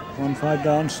 1-5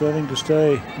 down, serving to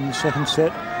stay in the second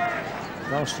set.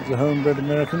 Last of the homebred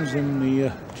Americans in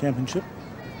the championship.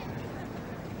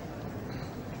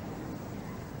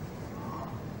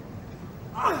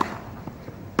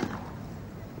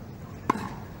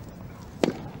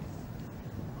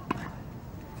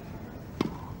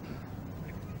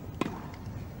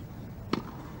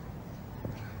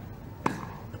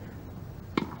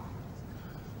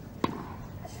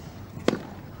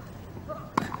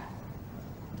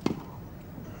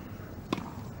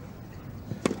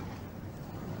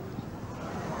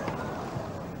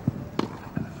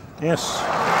 Yes.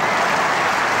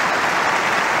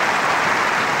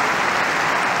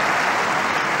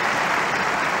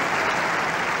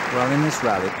 Well, in this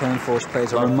rally, Pernfors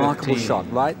plays a Love remarkable 15.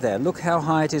 shot right there. Look how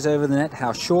high it is over the net,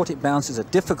 how short it bounces. A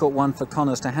difficult one for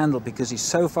Connors to handle because he's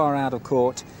so far out of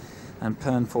court. And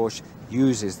Pernfors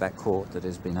uses that court that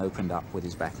has been opened up with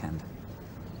his backhand.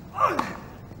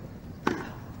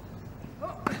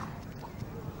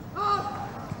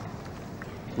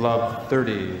 Love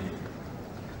 30.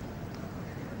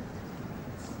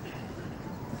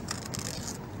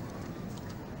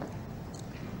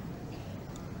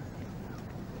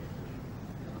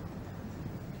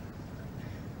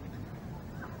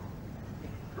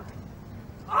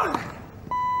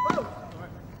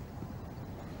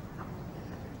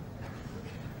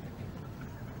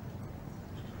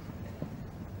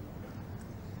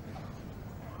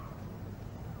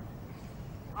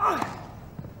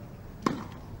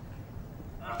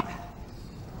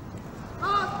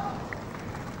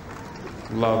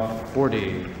 Love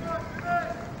 40.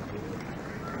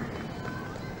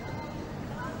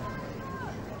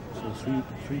 So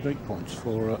three break points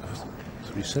for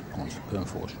 3 set points for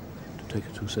Pernfors to take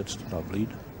a 2 sets to love lead.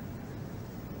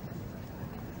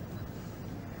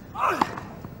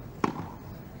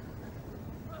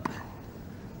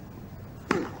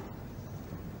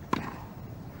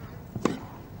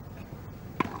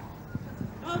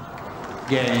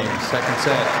 Game, second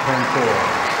set,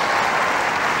 Pernfors.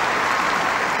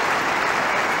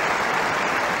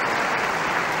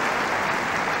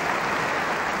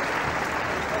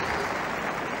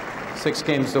 Six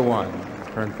games to 1.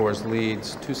 Pernfors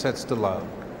leads 2 sets to love.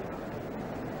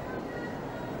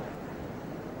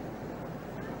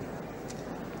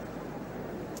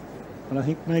 And I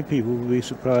think many people will be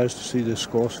surprised to see this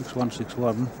score, 6-1,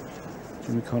 6-1.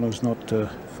 Jimmy Connors not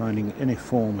finding any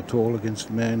form at all against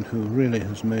a man who really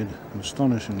has made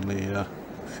astonishingly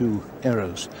few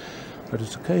errors. But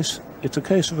it's a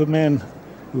case of a man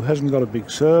who hasn't got a big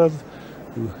serve,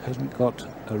 who hasn't got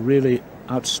a really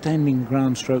outstanding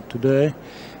ground stroke today,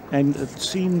 and it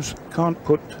seems can't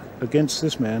put against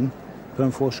this man,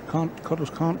 Pernfors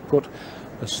can't put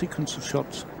a sequence of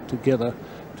shots together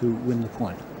to win the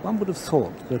point. One would have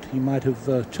thought that he might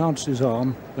have chanced his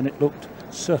arm when it looked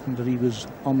certain that he was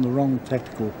on the wrong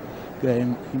tactical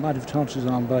game. He might have chanced his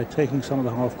arm by taking some of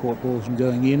the half-court balls and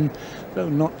going in, though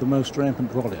not the most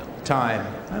rampant volleyer. Time.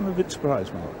 I'm a bit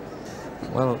surprised, Mark.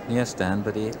 Well, yes, Dan,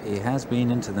 but he has been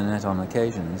into the net on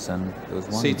occasions, and there was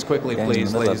one Seats quickly, game please, in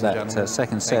the middle ladies of and that gentlemen.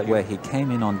 second set Thank you. where he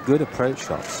came in on good approach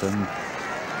shots and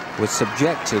was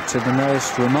subjected to the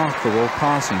most remarkable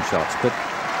passing shots. But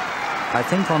I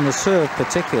think on the serve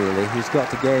particularly, he's got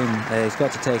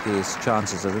to take his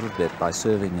chances a little bit by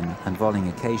serving and volleying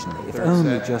occasionally, if Third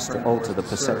only set, just to Pernfors alter the to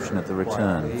perception serve, of the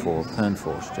return quietly. for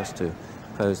Pernfors, just to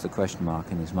pose the question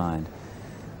mark in his mind.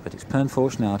 But it's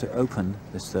Pernfors now to open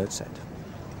this third set.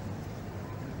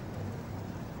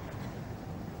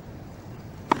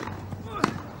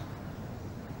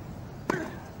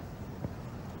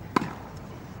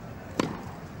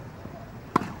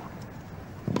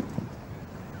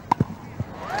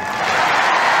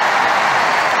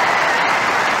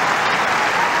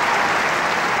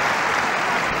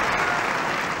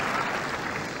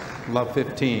 Love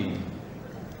 15.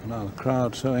 Now the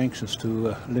crowd so anxious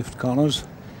to lift Connors,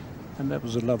 and that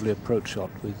was a lovely approach shot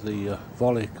with the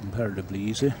volley comparatively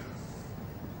easy.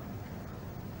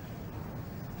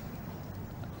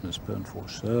 And as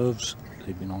Pernfors serves,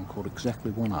 they've been on court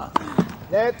exactly 1 hour.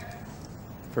 Net.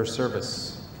 First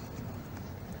service.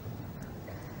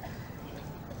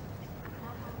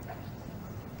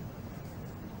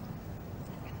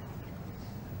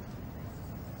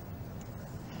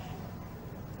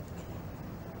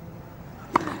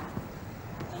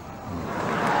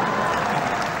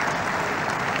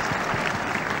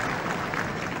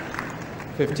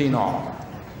 $15 all.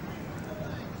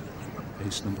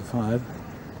 Ace number 5.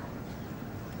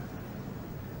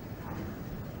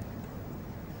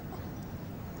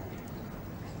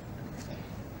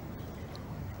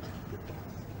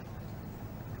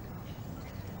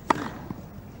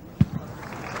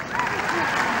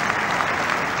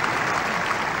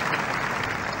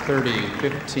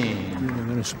 $30-15. Really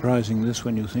very surprising this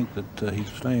when you think that he's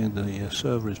playing, the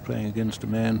server is playing against a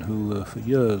man who for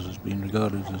years has been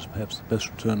regarded as perhaps the best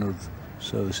returner of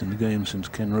service in the game since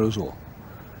Ken Rosewall.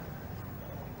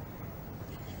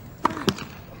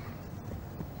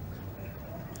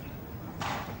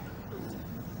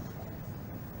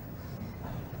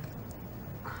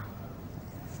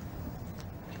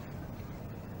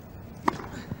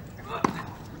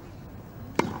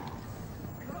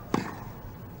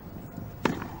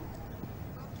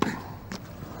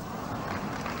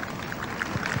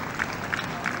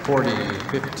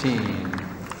 40-15.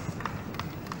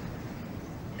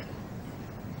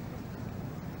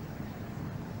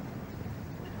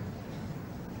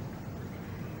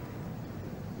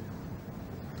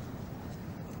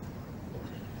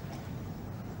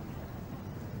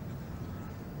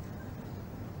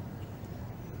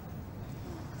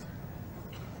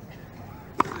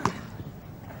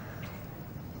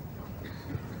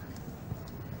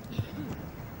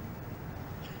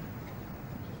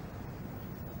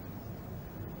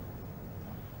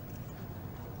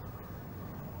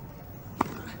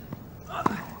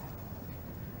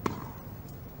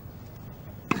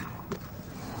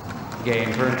 Game,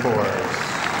 Pernfors.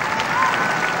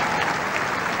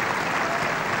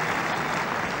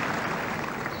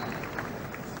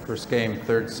 First game,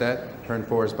 third set.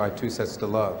 Pernfors by 2 sets to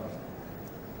love.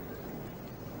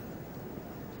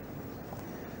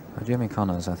 Well, Jimmy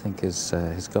Connors, I think, has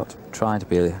got to try to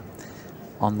be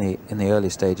in the early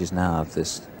stages now of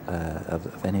this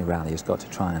of any rally. He's got to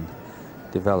try and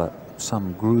develop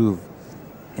some groove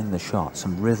in the shot,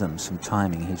 some rhythm, some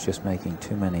timing. He's just making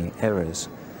too many errors,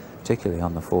 particularly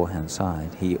on the forehand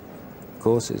side. He, of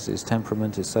course, his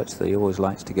temperament is such that he always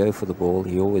likes to go for the ball.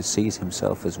 He always sees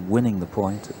himself as winning the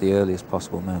point at the earliest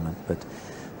possible moment. But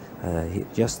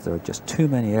there are just too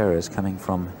many errors coming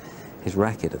from his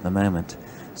racket at the moment.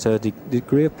 So a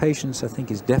degree of patience, I think,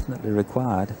 is definitely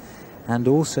required, and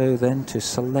also then to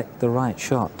select the right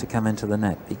shot to come into the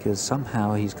net, because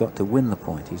somehow he's got to win the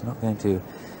point. He's not going to,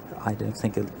 I don't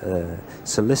think,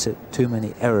 solicit too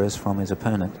many errors from his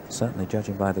opponent, certainly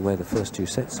judging by the way the first 2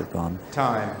 sets have gone.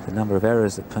 Time. The number of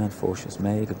errors that Pernfors has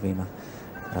made have been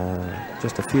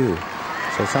just a few.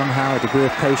 So somehow a degree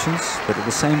of patience, but at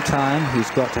the same time he's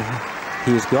got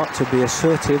to be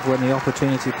assertive when the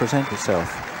opportunity presents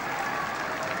itself.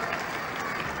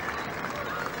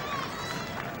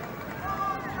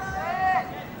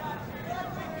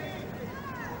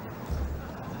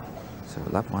 So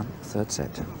love 1, third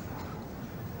set.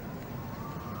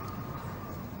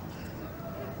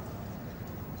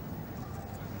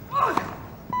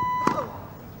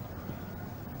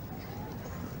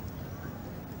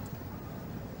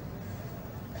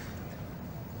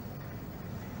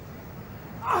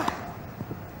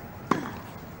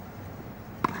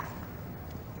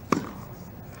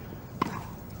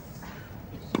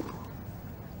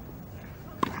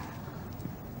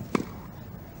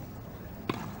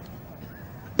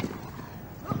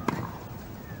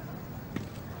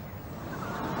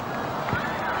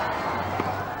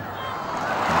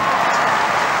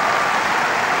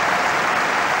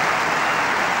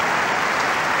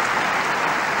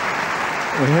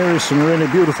 Well, here is some really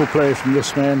beautiful play from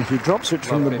this man. He drops it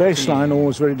from the baseline,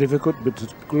 always very difficult, but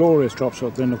it's a glorious drop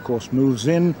shot. Then, of course, moves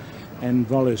in and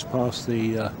volleys past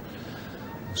the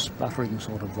sputtering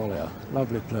sort of volleyer.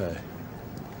 Lovely play.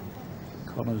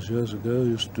 Connors years ago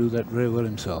used to do that very well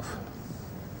himself.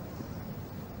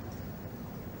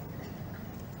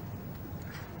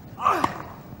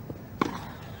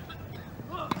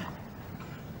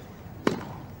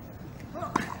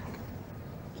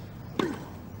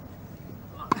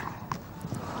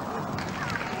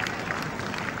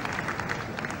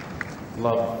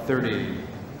 Love 30.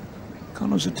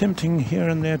 Connors attempting here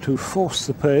and there to force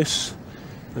the pace,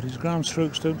 but his ground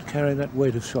strokes don't carry that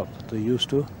weight of shot that they used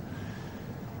to.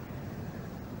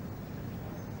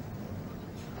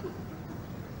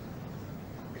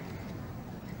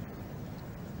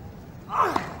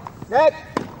 Net.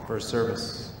 First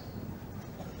service.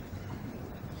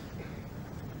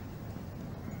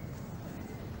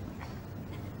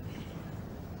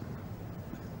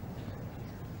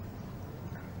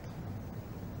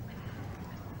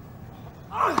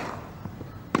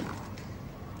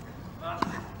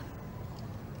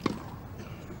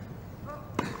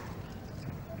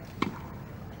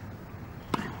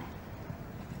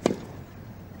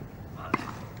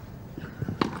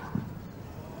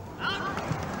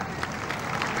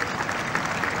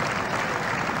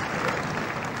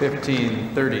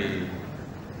 $15-30.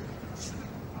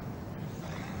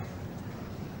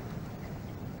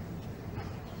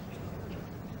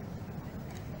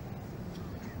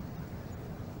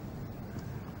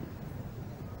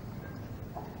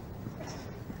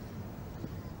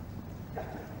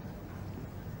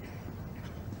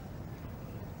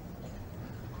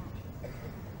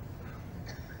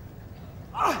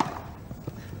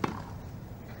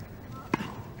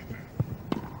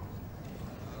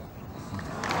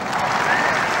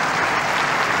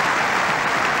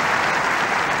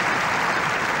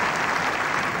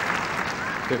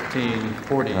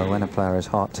 When a player is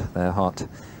hot, they're hot,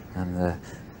 and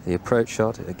the approach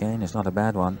shot again is not a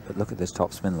bad one. But look at this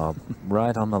top spin lob,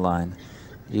 right on the line.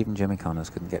 Even Jimmy Connors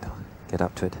couldn't get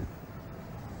up to it.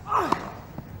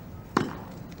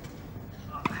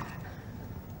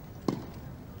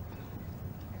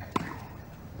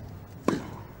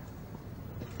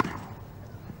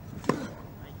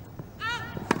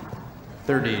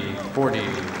 $30,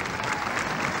 $40.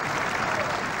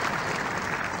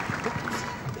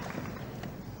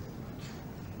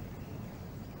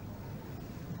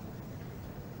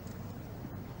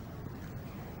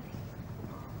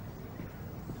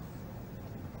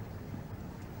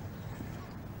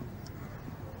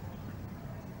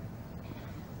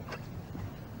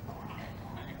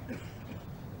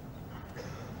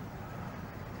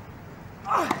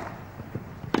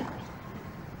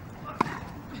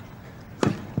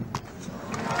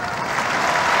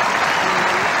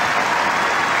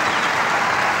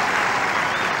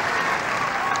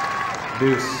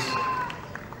 Deuce.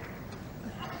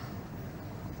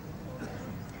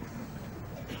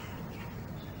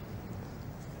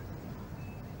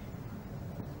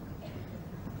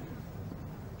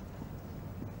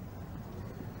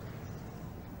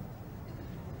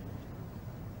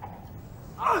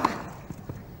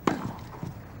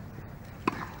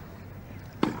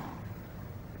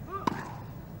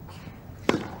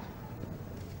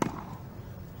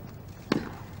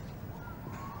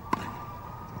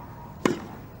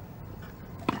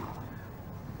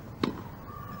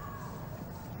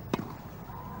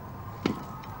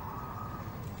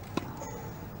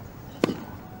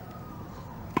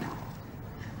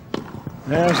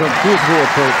 There's a beautiful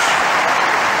approach.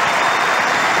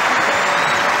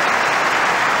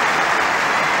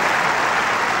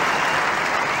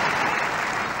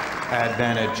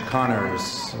 Advantage Connors.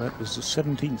 So that was the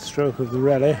 17th stroke of the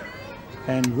rally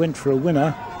and went for a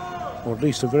winner, or at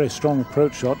least a very strong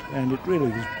approach shot, and it really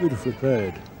was beautifully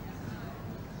played.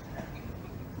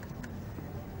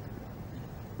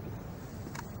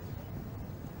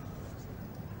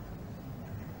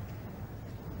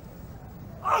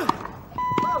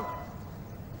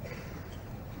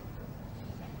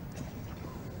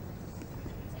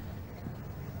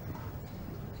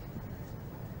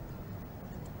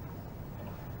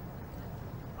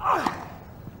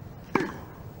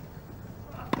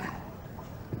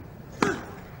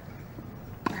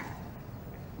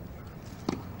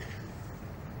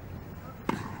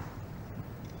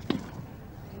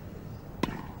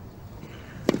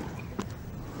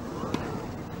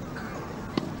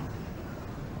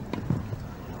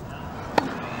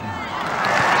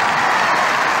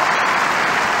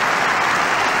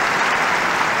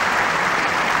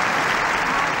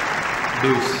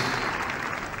 Deuce.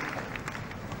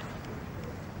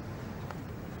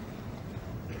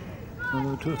 Well, there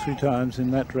were 2 or 3 times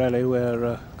in that rally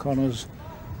where Connors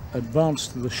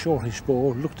advanced to the shortish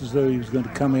ball, looked as though he was going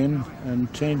to come in,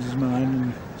 and changed his mind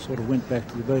and sort of went back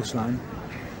to the baseline.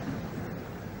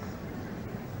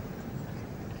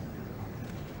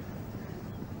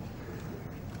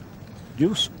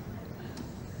 Deuce.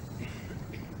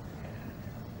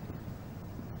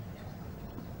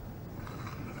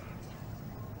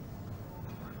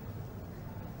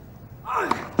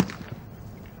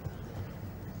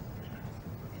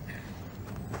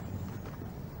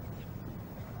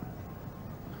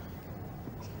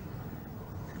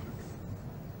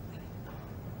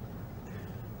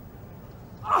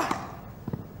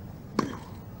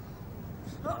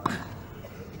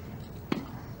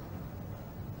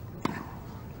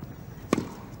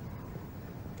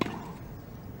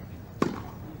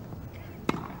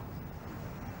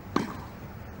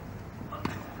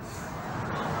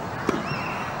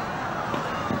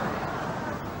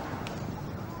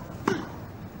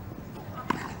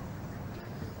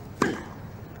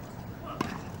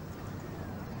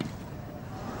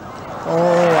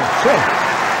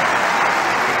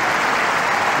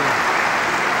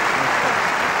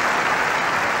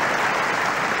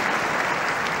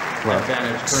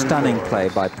 Well, stunning play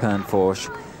by Pernfors,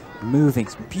 moving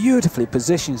beautifully,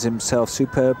 positions himself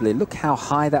superbly. Look how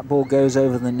high that ball goes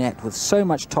over the net with so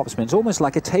much topspin. It's almost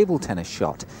like a table tennis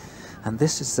shot. And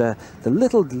this is the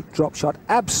little drop shot,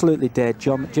 absolutely dead.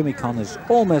 Jimmy Connors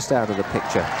almost out of the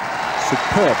picture.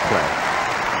 Superb play.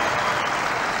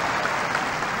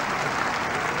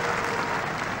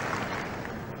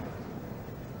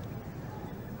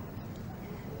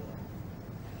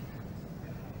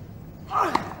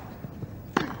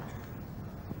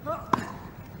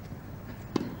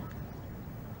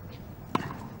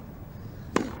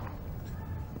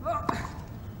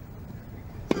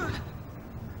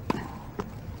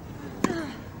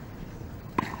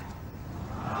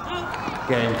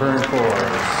 Game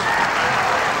Pernfors.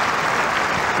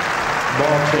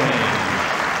 Ball change.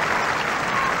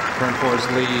 Pernfors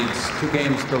leads 2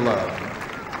 games to love.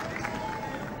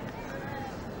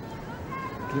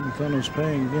 Jim Connors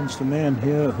playing against a man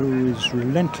here who is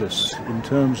relentless in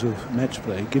terms of match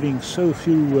play, giving so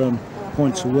few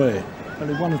points away.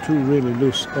 Only 1 or 2 really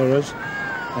loose errors,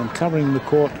 and covering the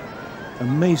court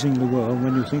amazingly well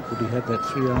when you think that he had that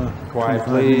 3-hour,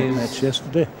 25-minute match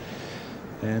yesterday.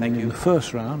 And in the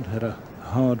first round had a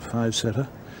hard 5-setter.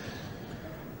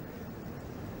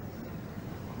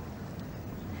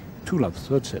 2-love,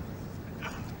 third set.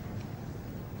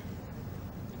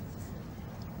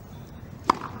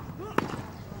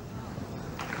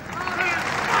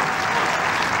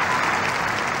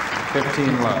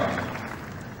 love.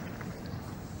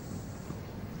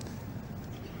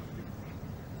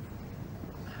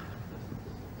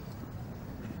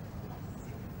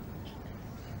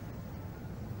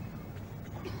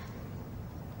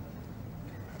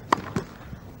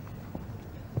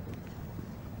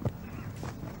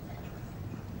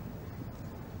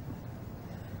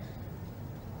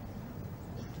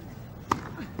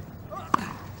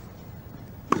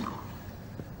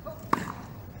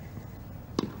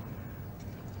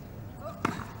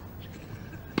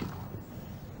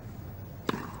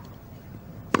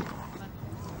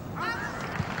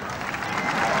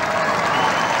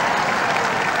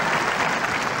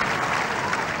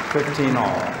 All.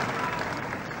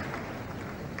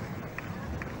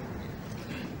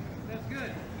 That's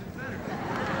good. That's better.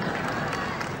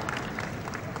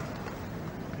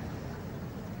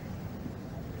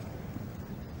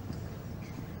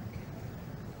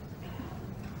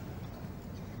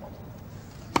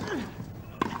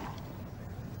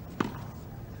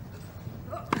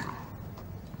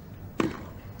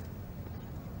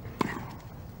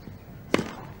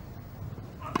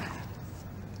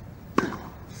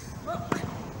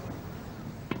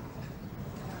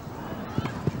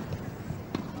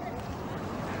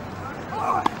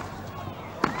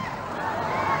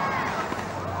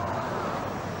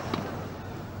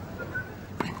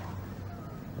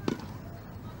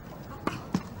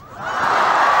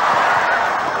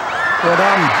 Well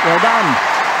done, well done.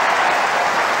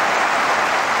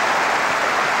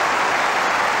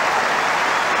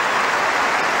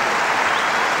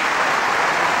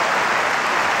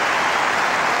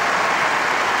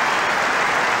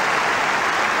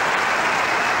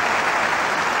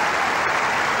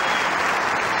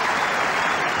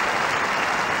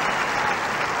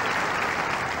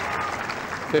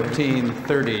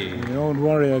 The old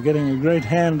warrior getting a great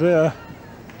hand there.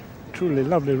 Truly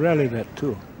lovely rally that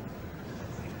too.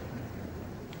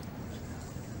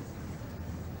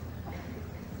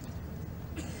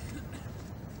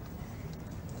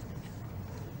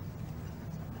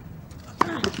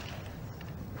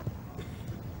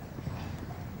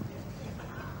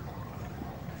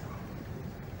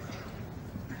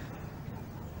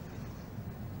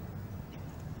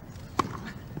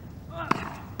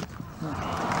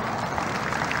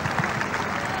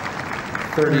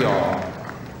 All.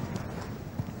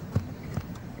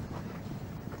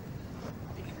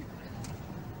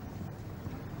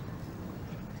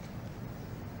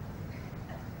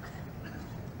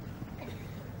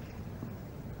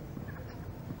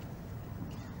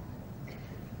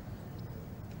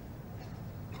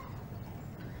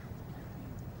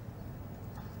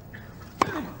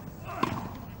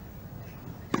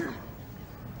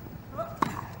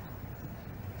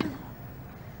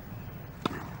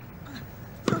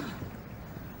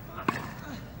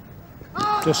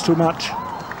 Just too much.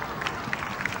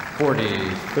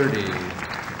 40-30.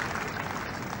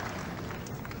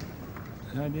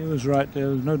 The idea was right there,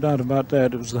 there's no doubt about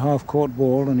that. It was the half-court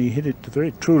ball and he hit it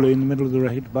very truly in the middle of the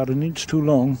racket, about an inch too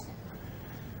long.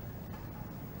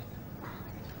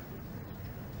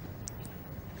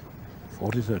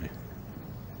 (40-30).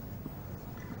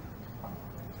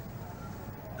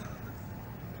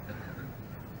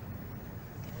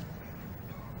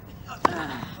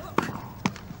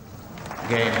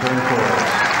 Game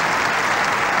Pernfors.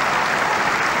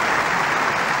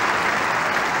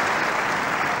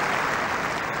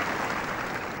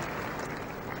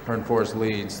 Pernfors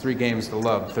leads 3 games to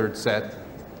love, third set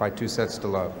by 2 sets to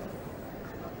love.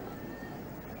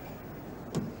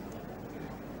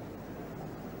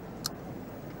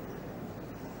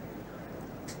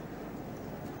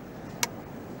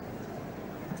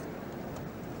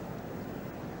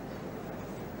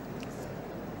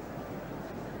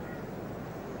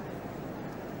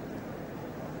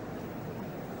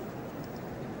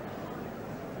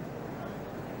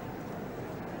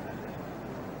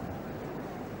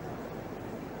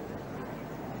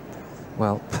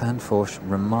 Well, Pernfors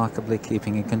remarkably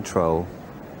keeping in control.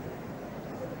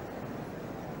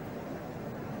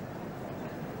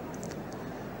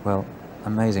 Well,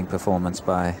 amazing performance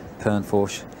by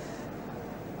Pernfors.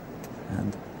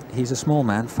 And he's a small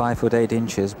man,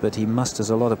 5'8", but he musters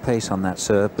a lot of pace on that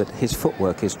serve, but his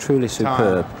footwork is truly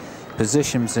superb.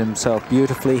 Positions himself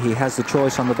beautifully. He has the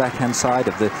choice on the backhand side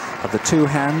of the two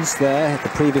hands there. The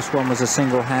previous one was a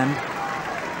single hand.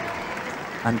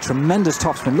 And tremendous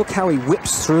topspin. Look how he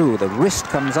whips through. The wrist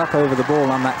comes up over the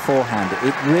ball on that forehand.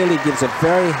 It really gives a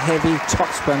very heavy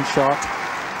topspin shot,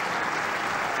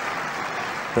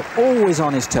 but always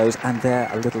on his toes. And there,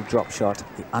 a little drop shot,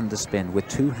 the underspin with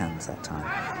two hands that time.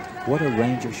 What a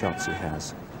range of shots he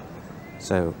has.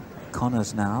 So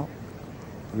Connors now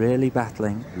really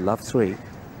battling love 3.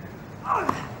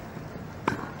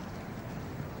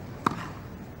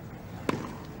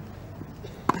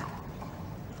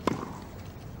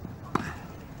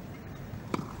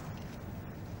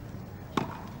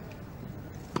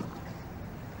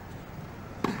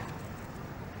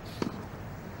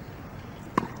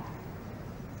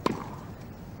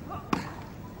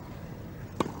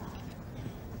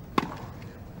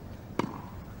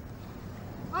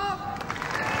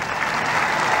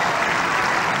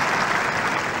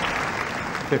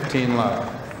 Love.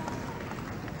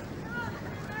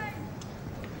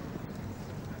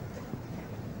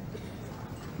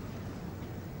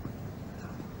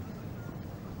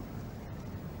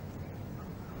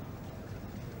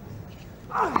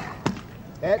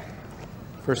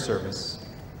 First service.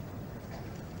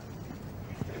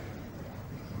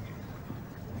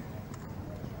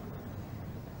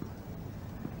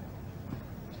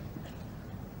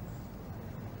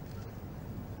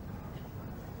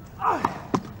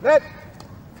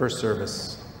 First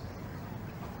service.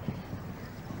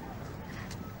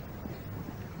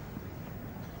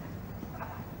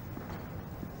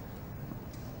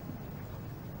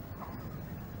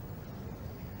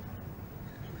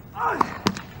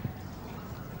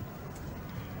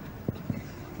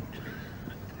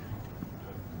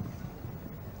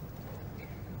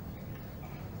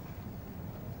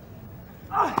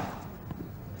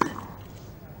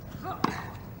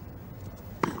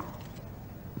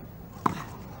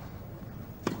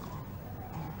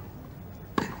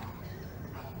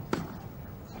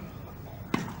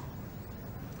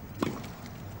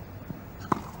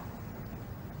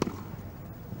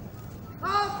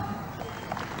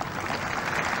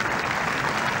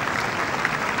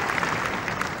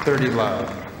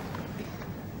 Love.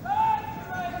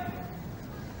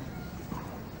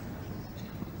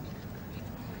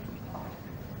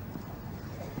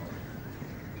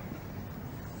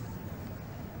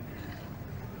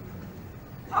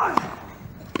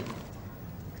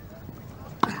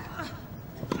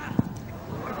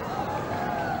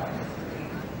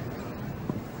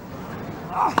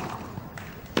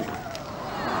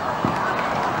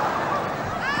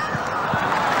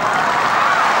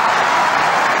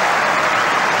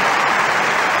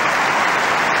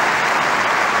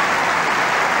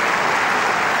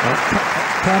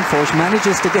 Pernfors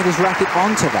manages to get his racket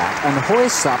onto that and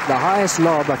hoists up the highest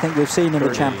lob I think we've seen in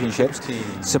the championships.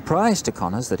 15. Surprised to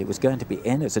Connors that it was going to be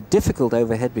in. It's a difficult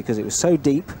overhead because it was so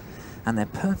deep, and then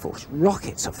Pernfors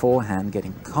rockets a forehand,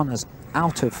 getting Connors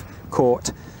out of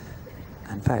court.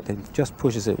 In fact, it just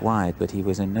pushes it wide, but he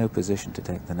was in no position to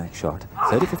take the next shot.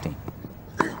 30-15.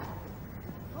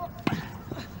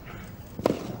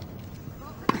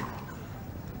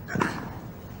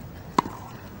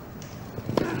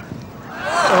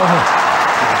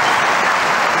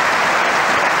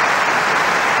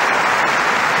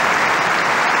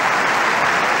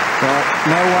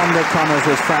 Connors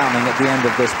was frowning at the end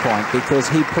of this point because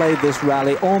he played this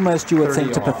rally almost, you would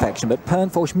think, to perfection. But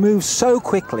Pernfors moves so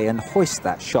quickly and hoists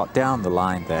that shot down the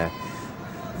line there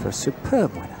for a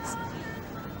superb winner.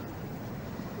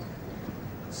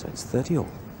 So it's 30 all.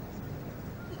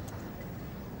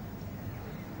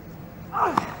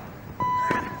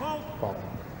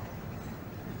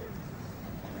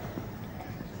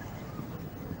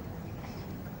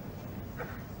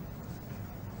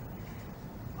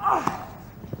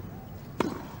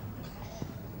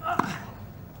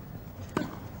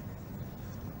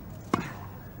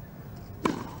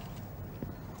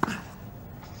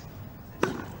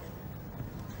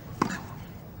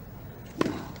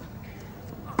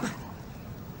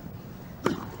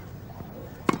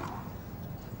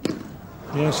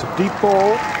 Yes, a deep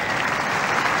ball.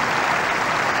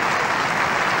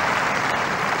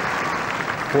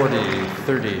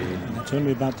 And it's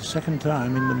only about the second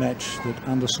time in the match that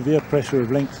under severe pressure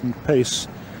of length and pace,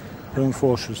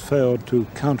 Pernfors has failed to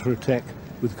counter-attack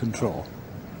with control.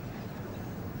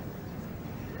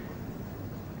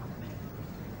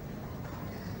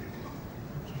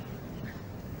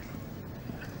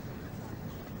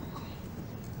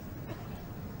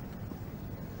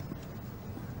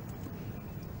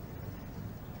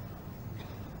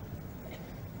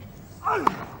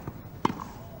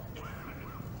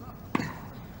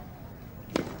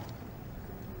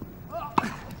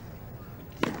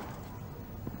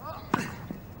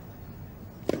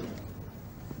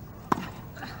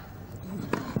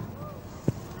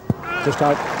 Just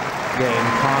out. Game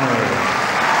Connors.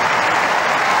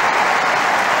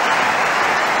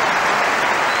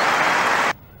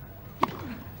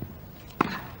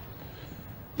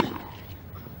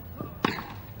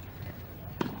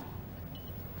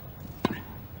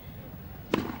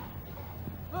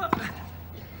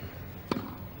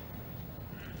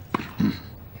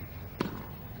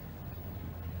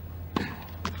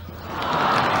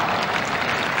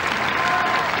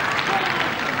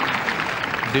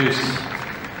 Deuce.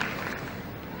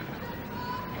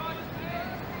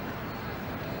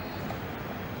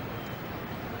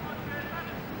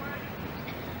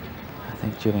 I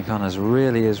think Jimmy Connors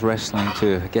really is wrestling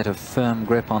to get a firm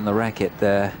grip on the racket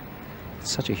there.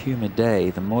 It's such a humid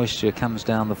day. The moisture comes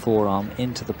down the forearm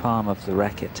into the palm of the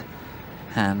racket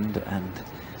hand, and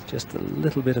just a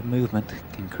little bit of movement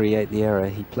can create the error.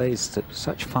 He plays at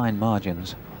such fine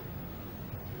margins.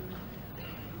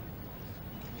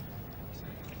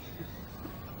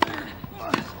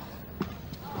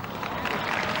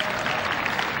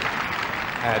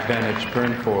 Advantage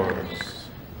Pernfors.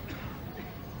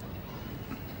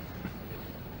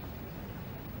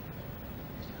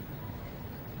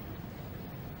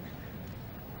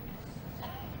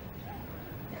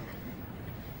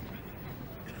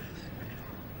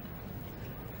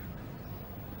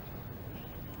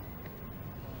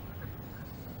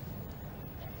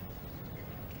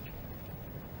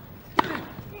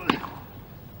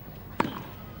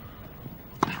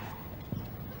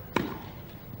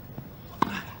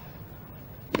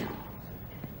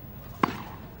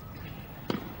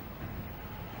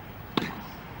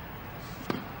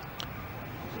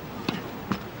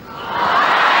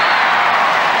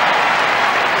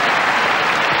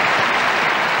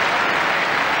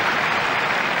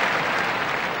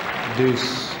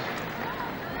 Deuce.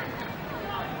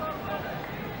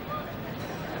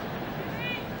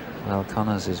 Well,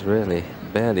 Connors is really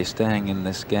barely staying in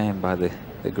this game by the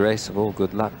grace of all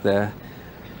good luck there.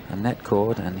 A net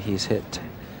cord, and he's hit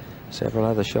several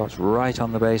other shots right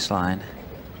on the baseline.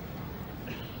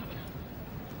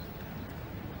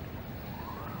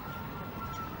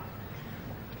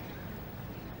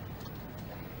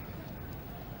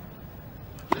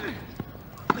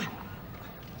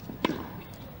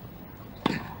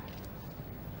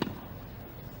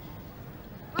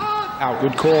 Out.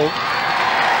 Good call.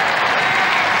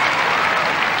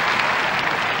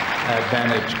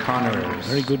 Advantage Connors.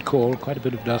 Very good call. Quite a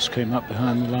bit of dust came up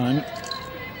behind the line.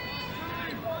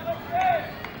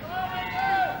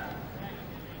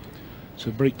 It's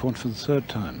a break point for the third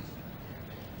time.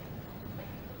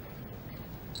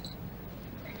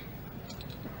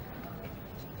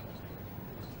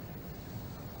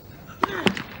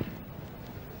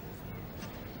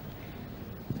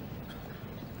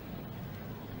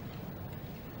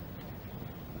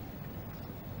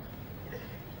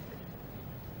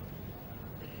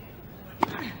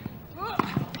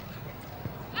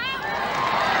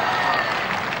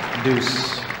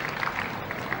 Deuce.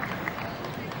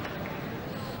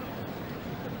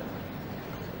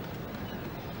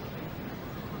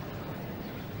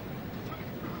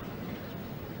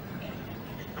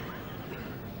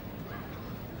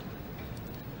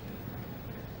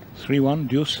 Three-one,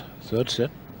 deuce, third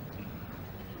set.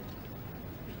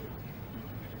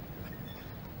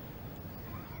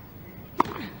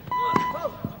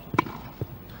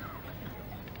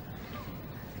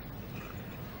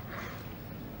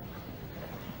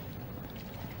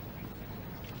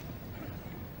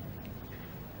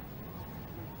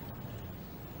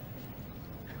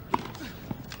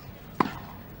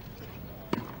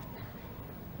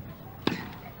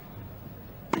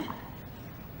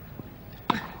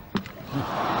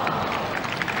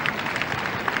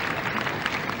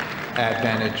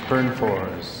 Advantage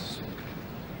Pernfors.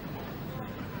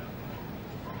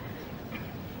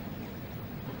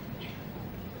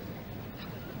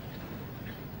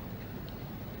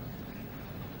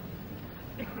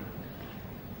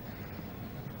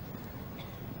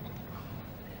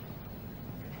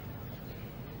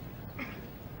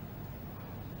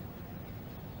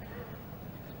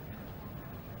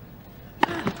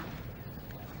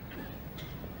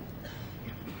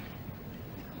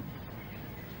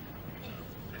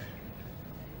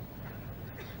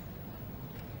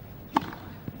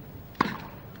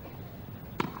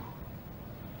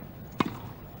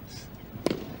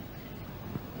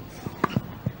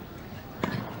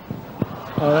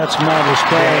 Oh, that's a marvelous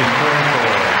play.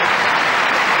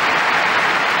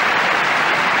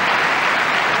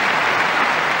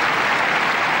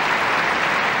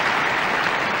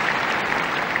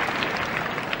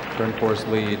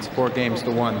 Pernfors leads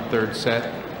 4-1, third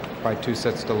set by 2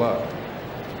 sets to love.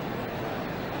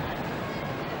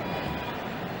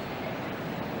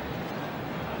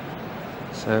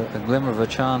 So a glimmer of a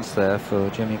chance there for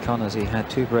Jimmy Connors. He had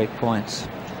 2 break points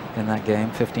in that game,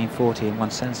 15-40. In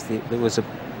one sense, there was a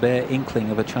bare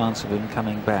inkling of a chance of him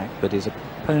coming back, but his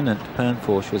opponent,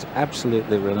 Pernfors, was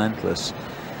absolutely relentless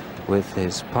with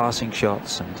his passing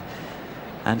shots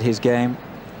and his game.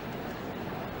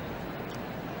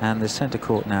 And the centre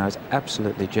court now is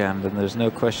absolutely jammed, and there's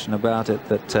no question about it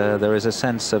that there is a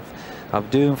sense of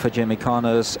doom for Jimmy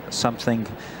Connors. Something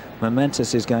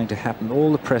momentous is going to happen.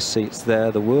 All the press seats there,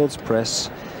 the world's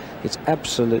press. It's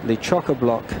absolutely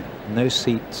chock-a-block, no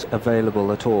seats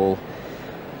available at all.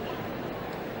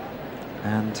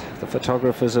 And the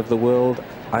photographers of the world,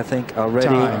 I think, are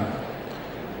ready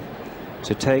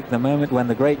to take the moment when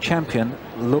the great champion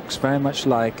looks very much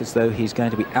like as though he's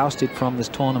going to be ousted from this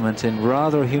tournament in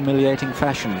rather a humiliating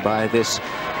fashion by this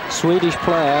Swedish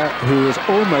player who is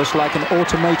almost like an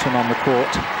automaton on the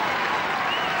court.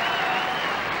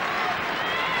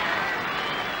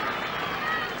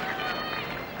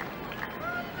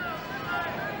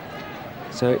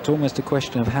 So it's almost a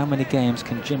question of how many games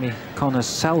can Jimmy Connors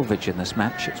salvage in this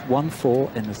match. It's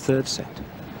 1-4 in the 3rd set.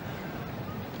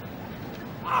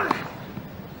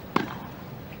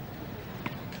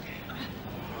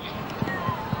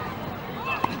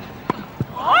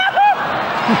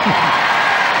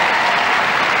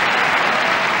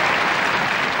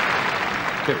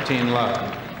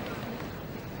 Love.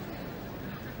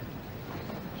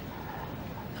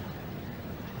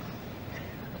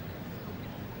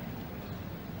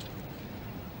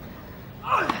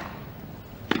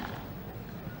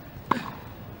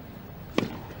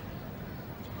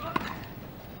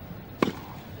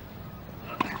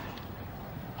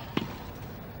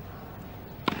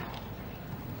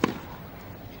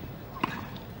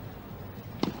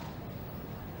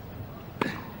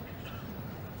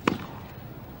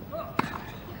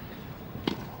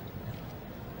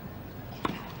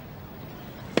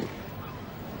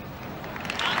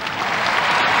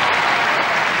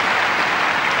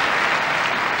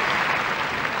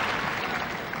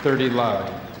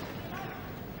 Love.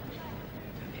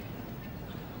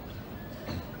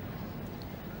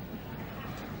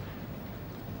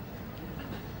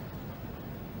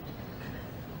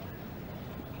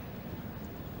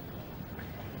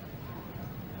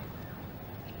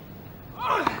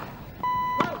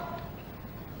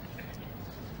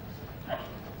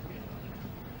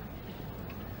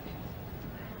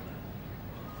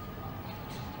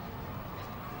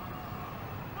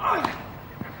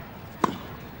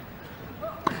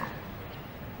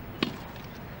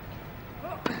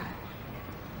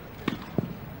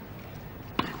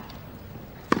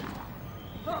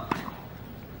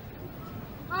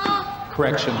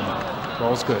 Correction.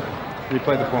 Ball's good.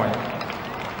 Replay the point.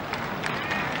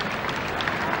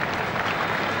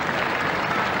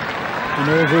 An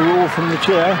overrule from the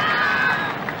chair.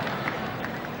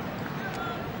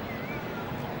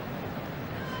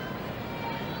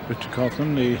 Richard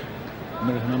Kaufman, the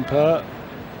American umpire,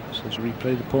 says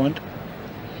replay the point.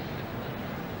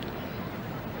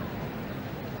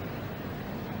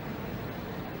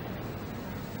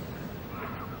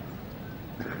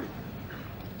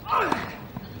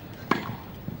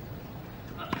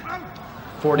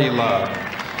 Love.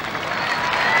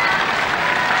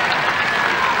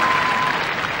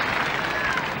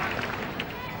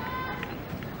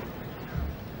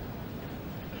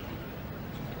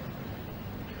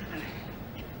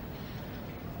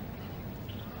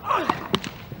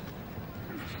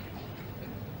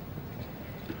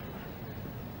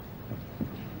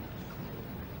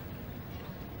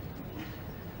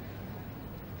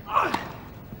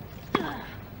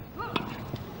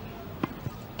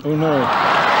 Oh no.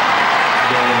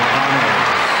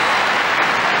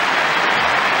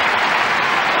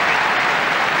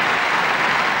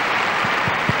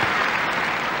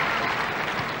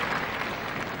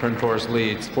 Pernfors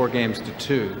leads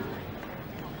 4-2.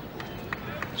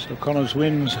 So Connors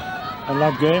wins a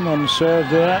love game on serve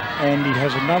there, and he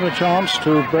has another chance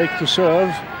to break the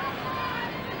serve.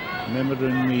 Remember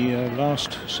in the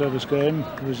last service game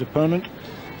with his opponent,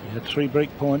 he had 3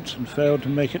 break points and failed to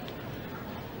make it.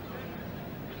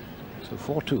 So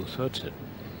 4-2, 3rd set.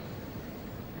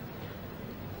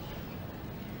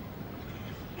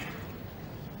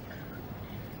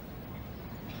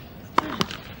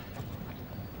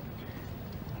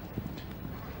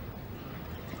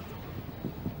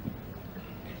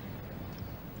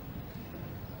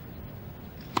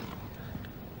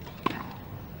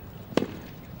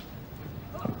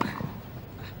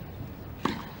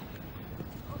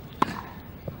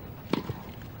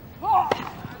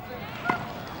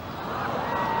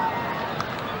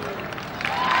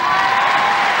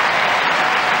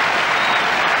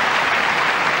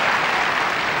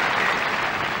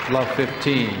 Love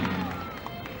 15.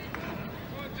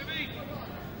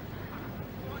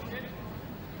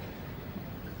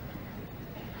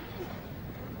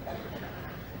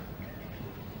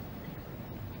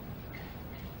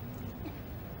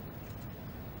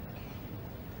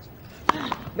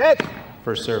 Net.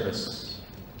 First service.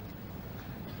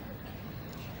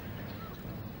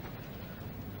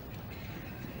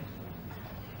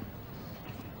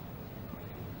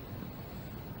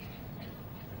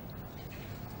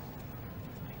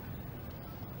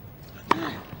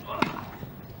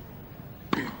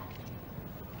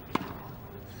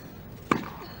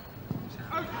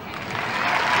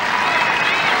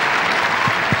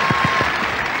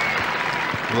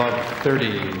 Love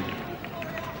 30.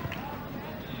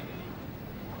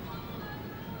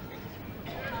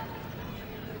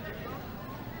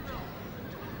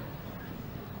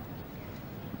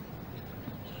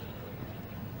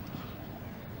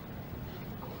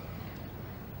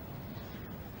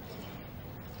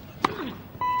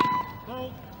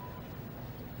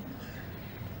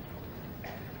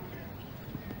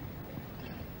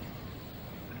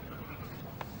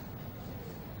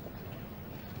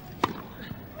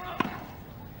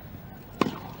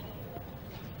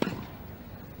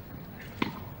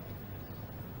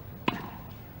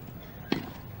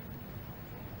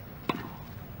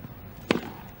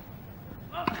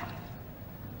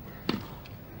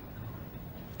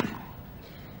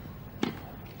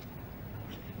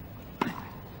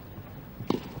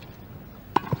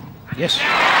 Yes.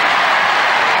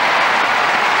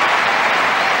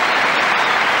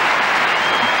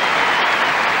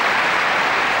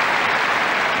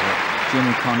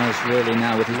 Jimmy Connors really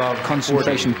now with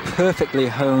concentration perfectly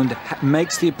honed,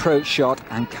 makes the approach shot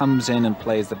and comes in and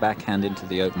plays the backhand into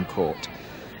the open court.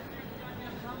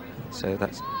 So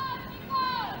that's...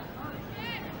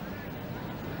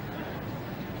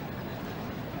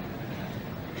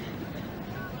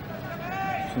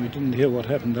 We didn't hear what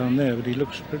happened down there, but he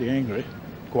looks pretty angry.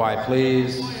 Quiet,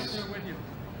 please.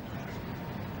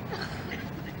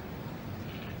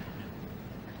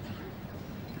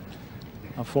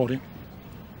 I've fought him.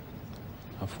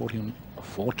 I've fought him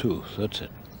 4-2, that's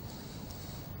it.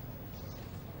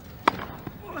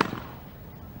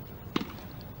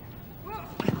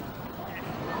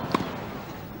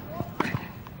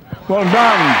 Well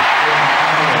done.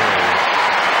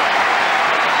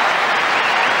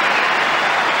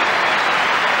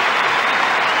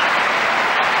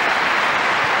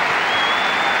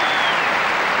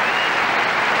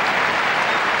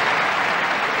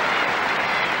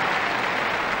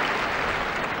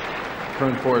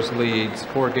 Pernfors leads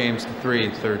 4 games to 3,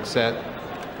 third set,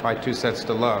 by 2 sets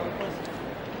to love.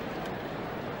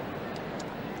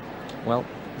 Well,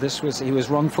 he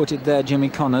was wrong-footed there, Jimmy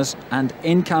Connors, and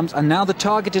in comes, and now the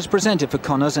target is presented for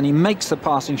Connors, and he makes the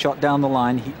passing shot down the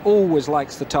line. He always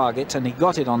likes the target, and he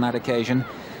got it on that occasion.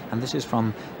 And this is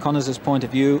from Connors' point of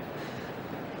view.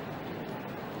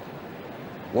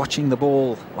 Watching the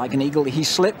ball like an eagle, he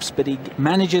slips, but he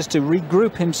manages to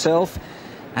regroup himself,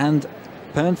 and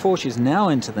Pernfors is now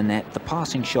into the net. The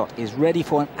passing shot is ready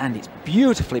for him, and it's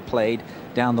beautifully played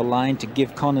down the line to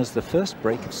give Connors the first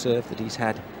break of serve that he's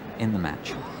had in the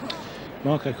match.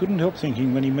 Mark, I couldn't help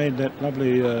thinking when he made that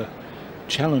lovely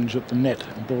challenge at the net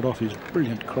and brought off his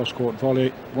brilliant cross-court volley,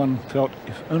 one felt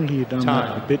if only he'd done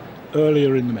that a bit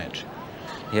earlier in the match.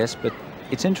 Yes, but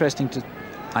it's interesting to,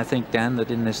 I think, Dan,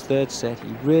 that in this third set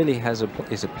he really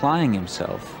is applying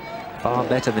himself far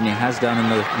better than he has done in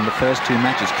the first 2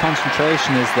 matches.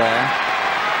 Concentration is there.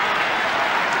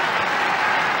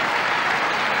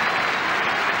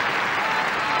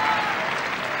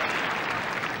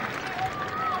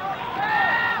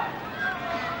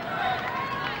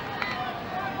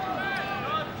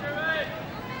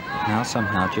 Now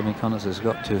somehow Jimmy Connors has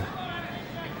got to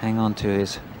hang on to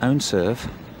his own serve.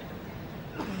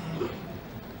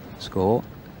 Score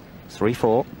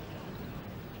 3-4.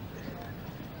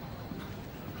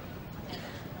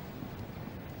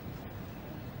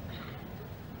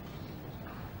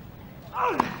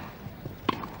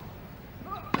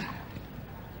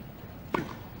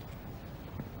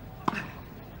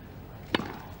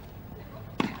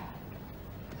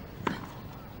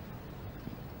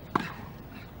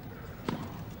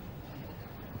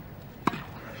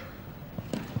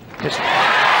 Yes.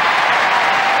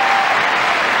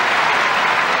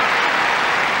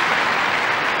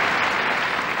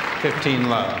 15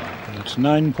 love. That's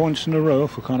 9 points in a row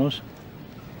for Connors.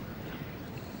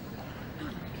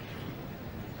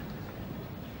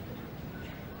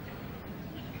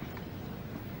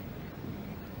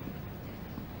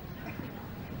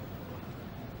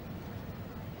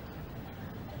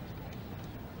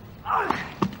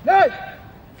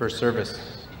 First service.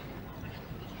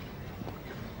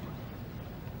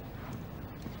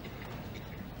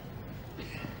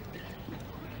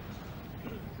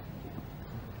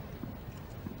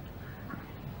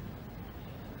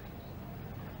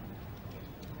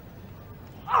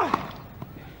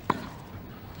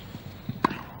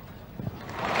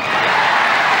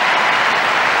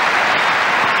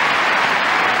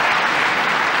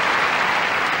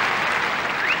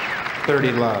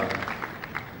 Love.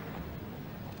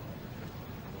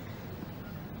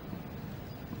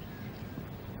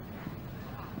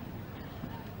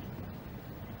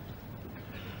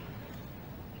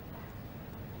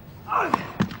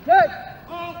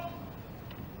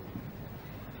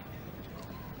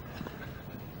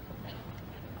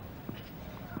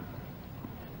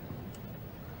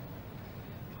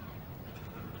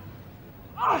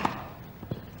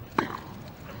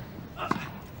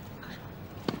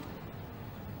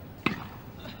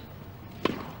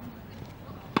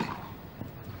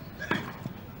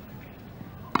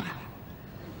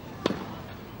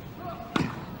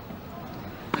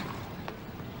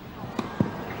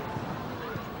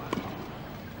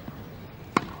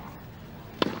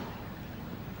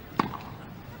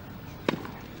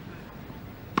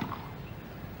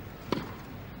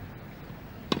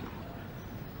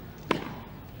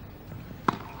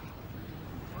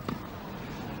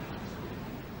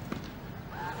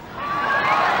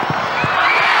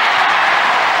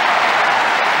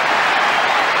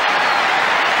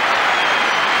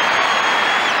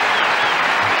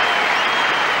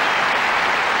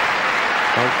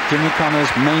 Jimmy Connors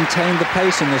maintained the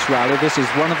pace in this rally. This is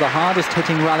one of the hardest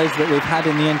hitting rallies that we've had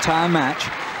in the entire match.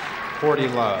 40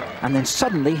 love. And then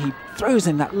suddenly he throws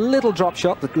in that little drop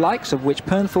shot, the likes of which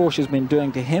Pernfors has been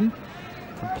doing to him,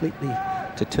 completely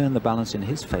to turn the balance in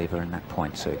his favor in that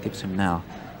point. So it gives him now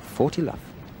 40 love.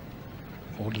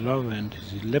 40 love and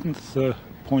his 11th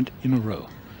point in a row.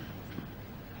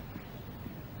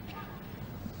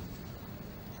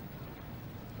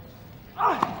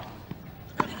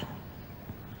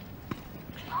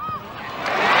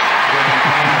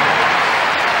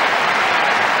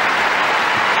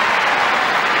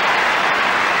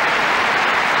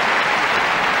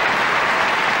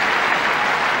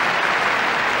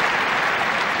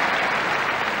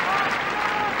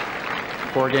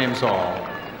 Four games all.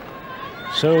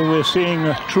 So we're seeing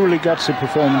a truly gutsy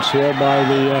performance here by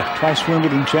the twice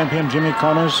Wimbledon champion, Jimmy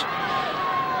Connors.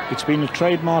 It's been a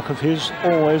trademark of his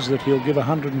always that he'll give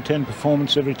 110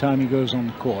 performance every time he goes on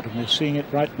the court, and we're seeing it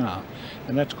right now.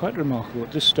 And that's quite remarkable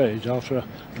at this stage. After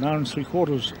an hour and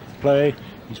 3/4 of play,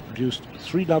 he's produced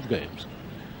 3 love games.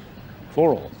 4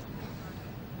 all.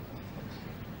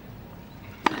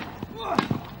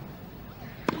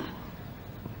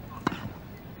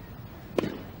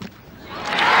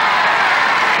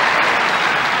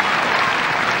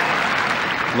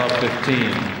 Love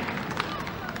 15.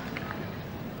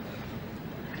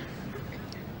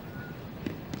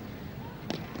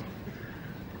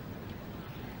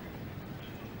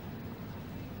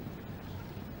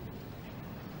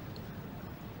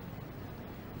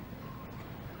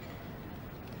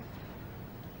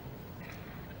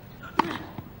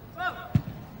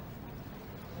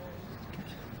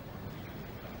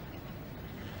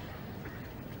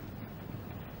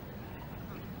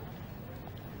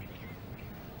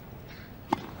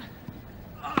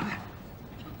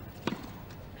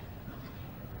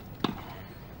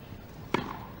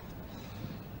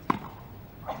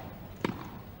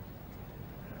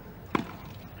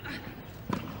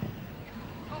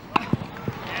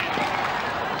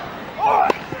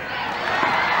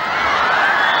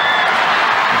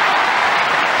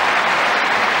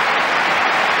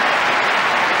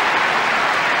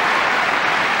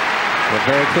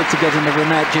 Very quick to get in the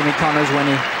net, Jimmy Connors, when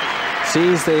he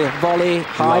sees the volley,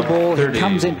 high ball, he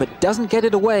comes in but doesn't get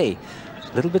it away. It's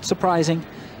a little bit surprising.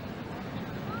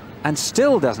 And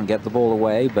still doesn't get the ball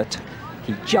away, but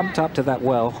he jumped up to that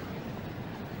well.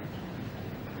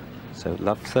 So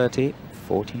love 30,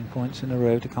 14 points in a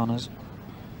row to Connors.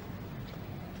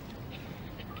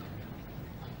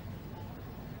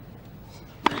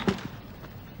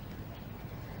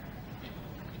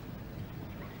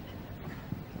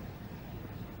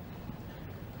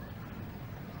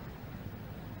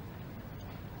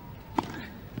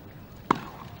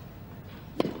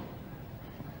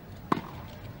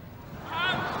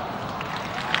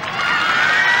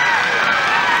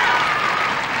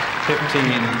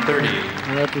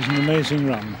 Well, that was an amazing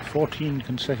run. 14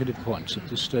 consecutive points at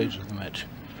this stage of the match.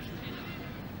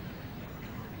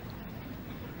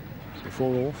 So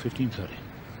 4 all, 15-30.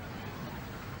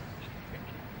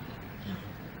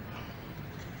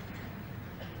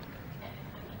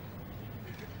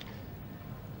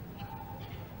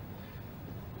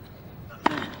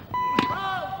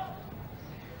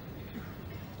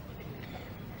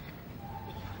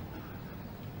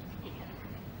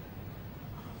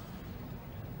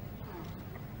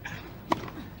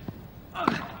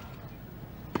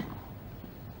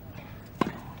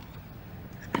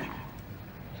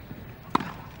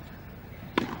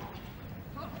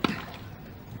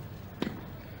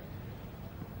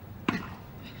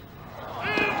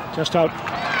 Just out.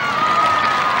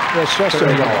 Yes, just a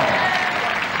little.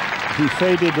 He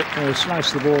faded,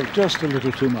 sliced the ball just a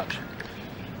little too much.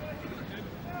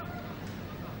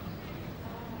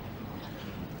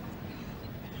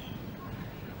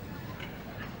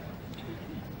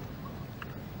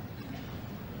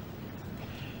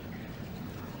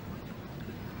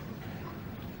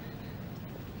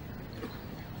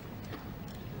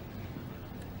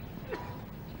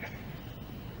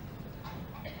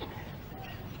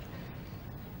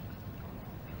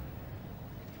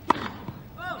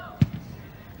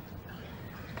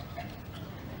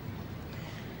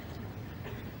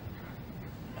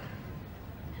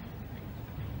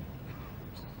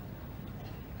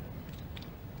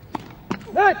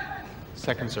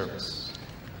 Second service.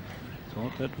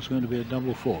 Thought that was going to be a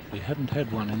double fault. We hadn't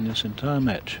had one in this entire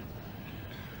match.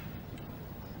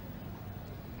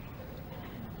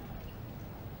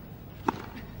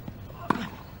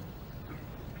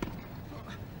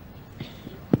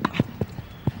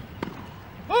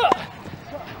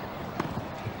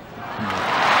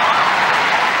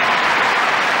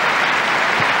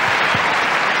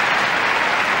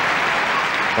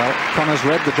 Connors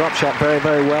read the drop shot very,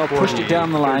 very well, pushed it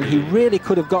down the line. He really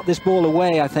could have got this ball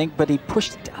away, I think, but he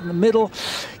pushed it down the middle,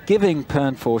 giving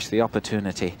Pernfors the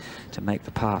opportunity to make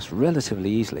the pass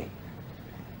relatively easily.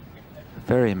 A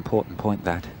very important point,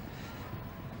 that.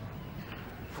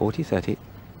 40-30.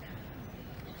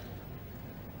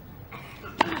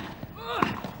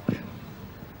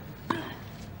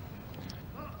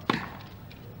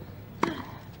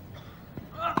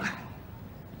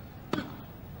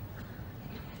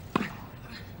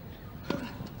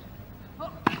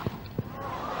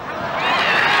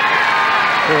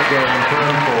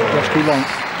 Just too long.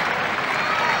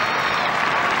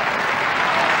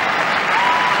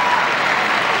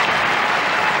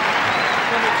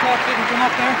 Didn't come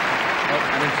up there? Nope,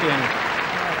 I didn't see any.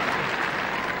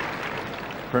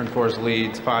 Pernfors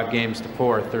leads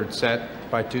 5-4, third set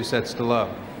by 2 sets to love.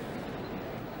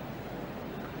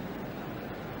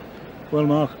 Well,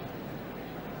 Mark,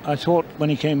 I thought when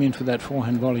he came in for that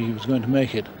forehand volley he was going to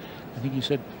make it. I think he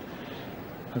said,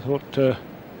 I thought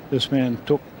this man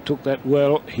took that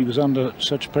well. He was under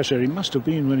such pressure. He must have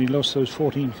been when he lost those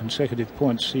 14 consecutive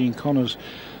points, seeing Connors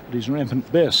at his rampant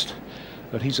best.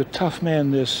 But he's a tough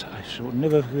man, this. I shall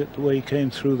never forget the way he came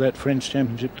through that French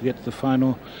Championship to get to the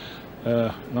final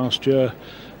last year.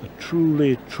 A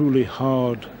truly, truly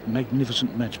hard,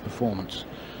 magnificent match performance.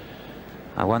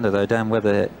 I wonder, though, Dan,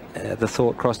 whether the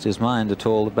thought crossed his mind at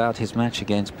all about his match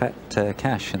against Pat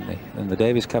Cash in the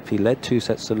Davis Cup. He led 2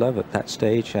 sets to love at that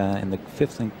stage in the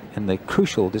fifth, in the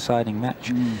crucial deciding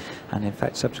match, and in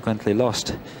fact subsequently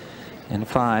lost in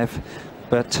 5.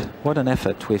 But what an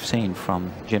effort we've seen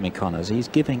from Jimmy Connors. He's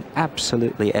giving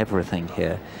absolutely everything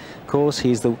here. Of course,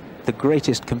 he's the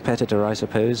greatest competitor, I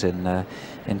suppose, in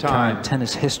current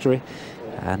tennis history.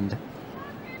 And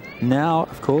now,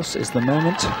 of course, is the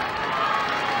moment,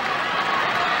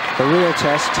 the real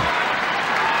test.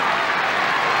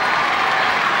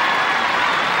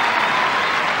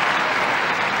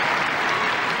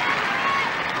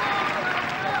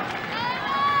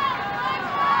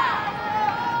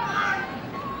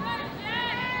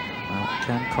 Well,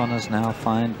 can Connors now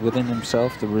find within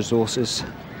himself the resources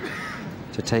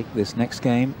to take this next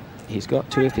game? He's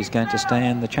got to, if he's going to stay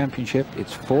in the championship.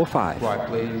 It's 4-5. Quiet,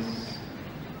 please.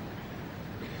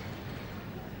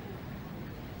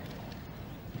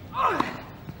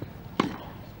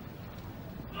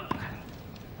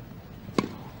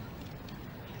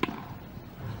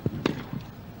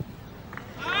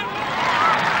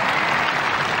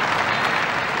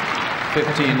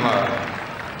 Love.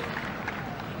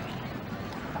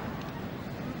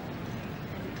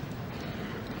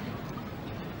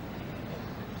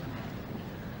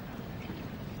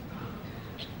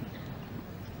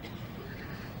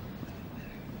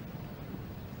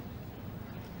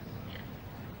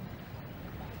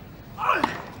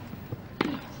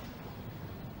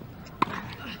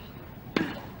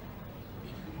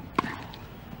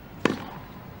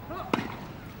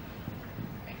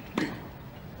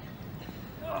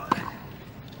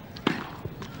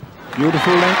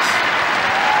 Beautiful links.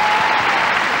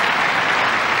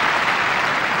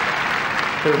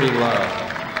 30 love.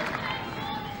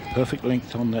 Perfect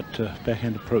length on that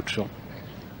backhand approach shot.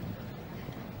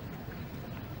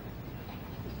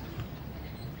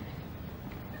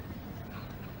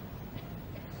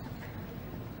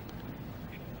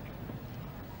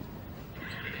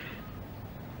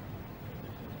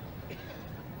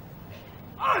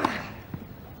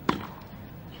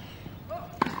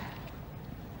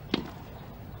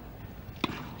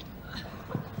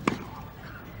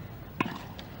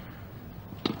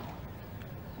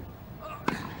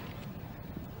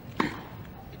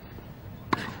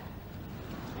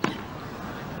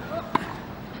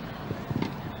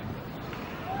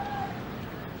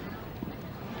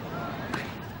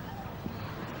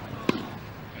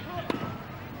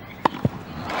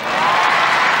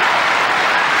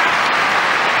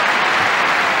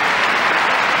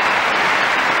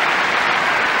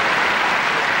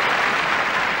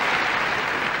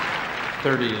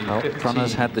 30, Well, 15.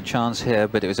 Connors had the chance here,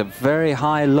 but it was a very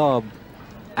high lob,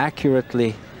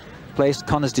 accurately placed.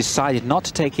 Connors decided not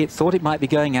to take it, thought it might be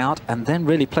going out, and then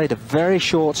really played a very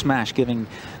short smash, giving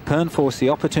Pernfors the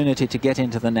opportunity to get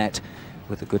into the net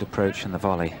with a good approach and the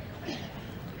volley.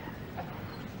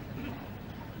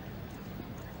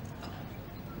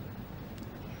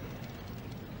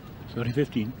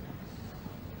 (30-15).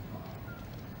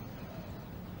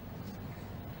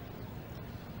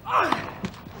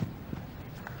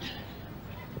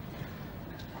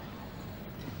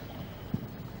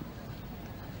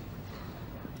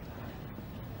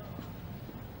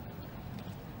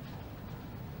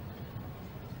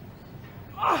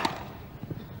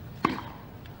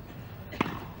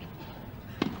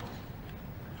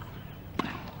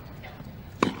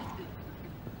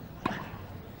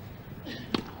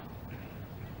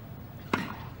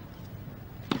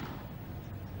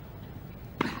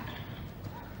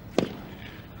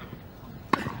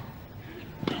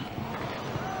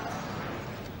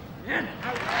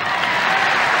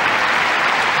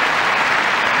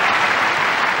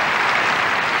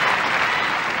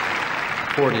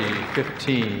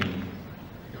 (15).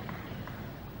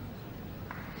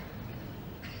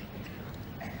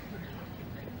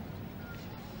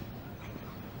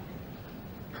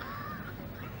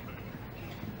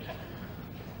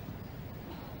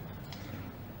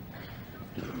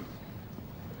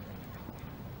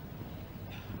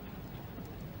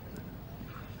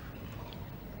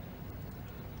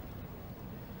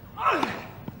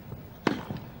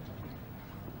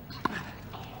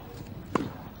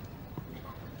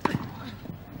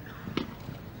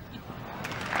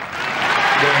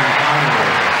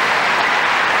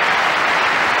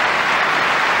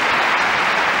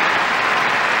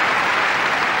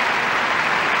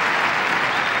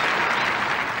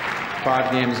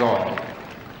 Five games all.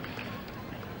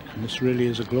 And this really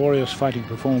is a glorious fighting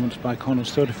performance by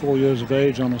Connors, 34 years of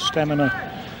age, on a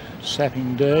stamina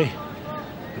sapping day.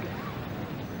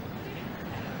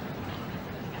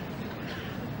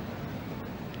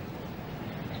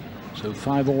 So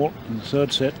 5-all in the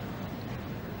third set.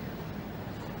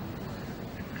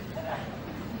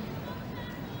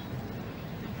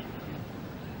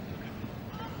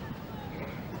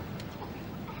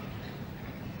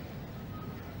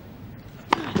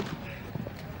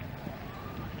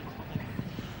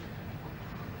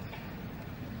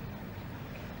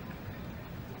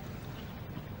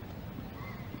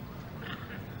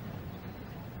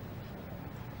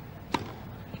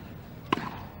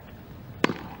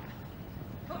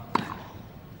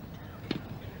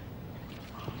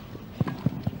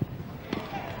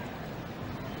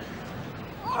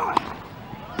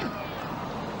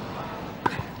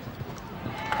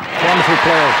 Wonderful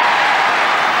play.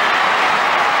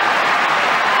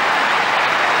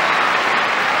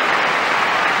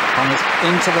 Connors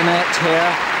into the net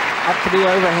here, up to the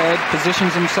overhead,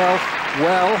 positions himself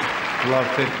well. Love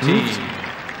 15.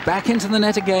 Back into the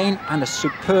net again, and a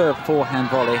superb forehand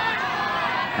volley.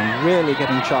 And really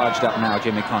getting charged up now,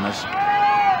 Jimmy Connors.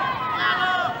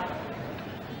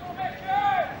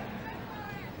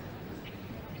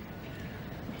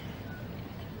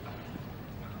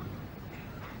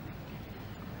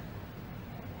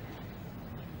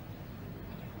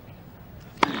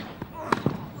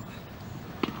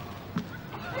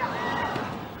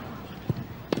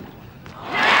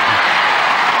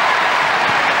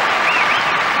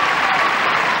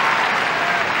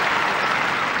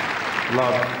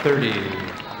 Love 30.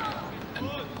 And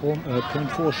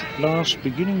Pernfors at last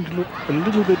beginning to look a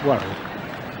little bit worried.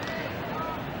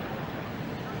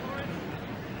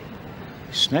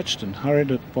 He snatched and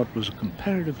hurried at what was a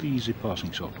comparatively easy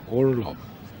passing shot, or a lob.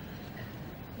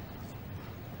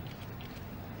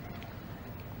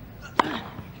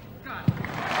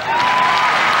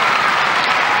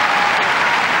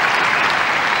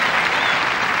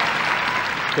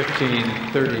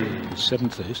 (15-30).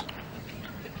 Seventh ace.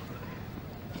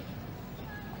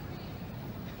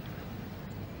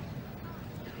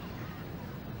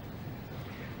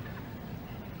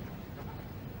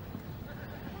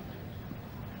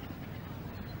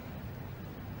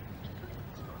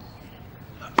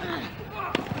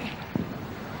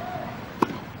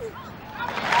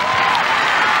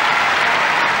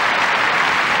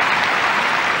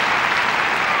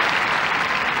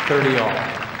 All.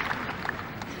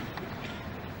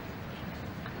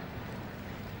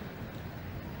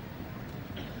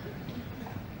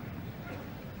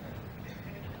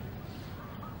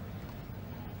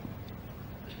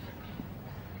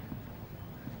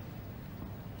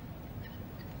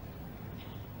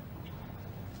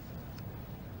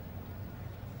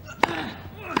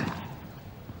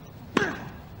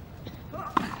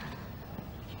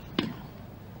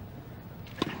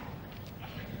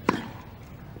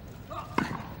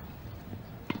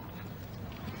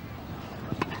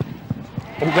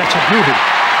 Oh, that's a beauty.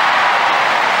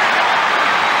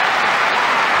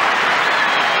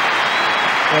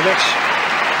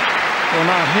 Well,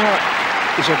 now here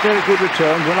is a very good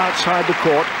return, well outside the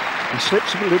court. He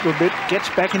slips a little bit, gets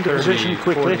back into 30, position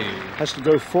quickly, 40. has to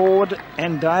go forward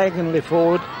and diagonally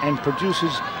forward and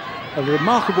produces a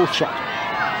remarkable shot.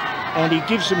 And he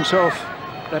gives himself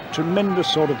that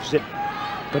tremendous sort of zip.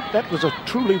 But that was a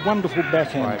truly wonderful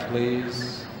backhand. Quiet,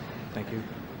 please. Thank you.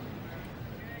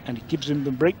 And he gives him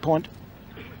the break point.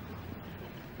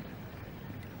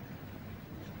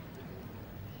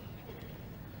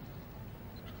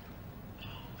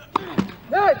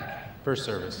 First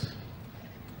service.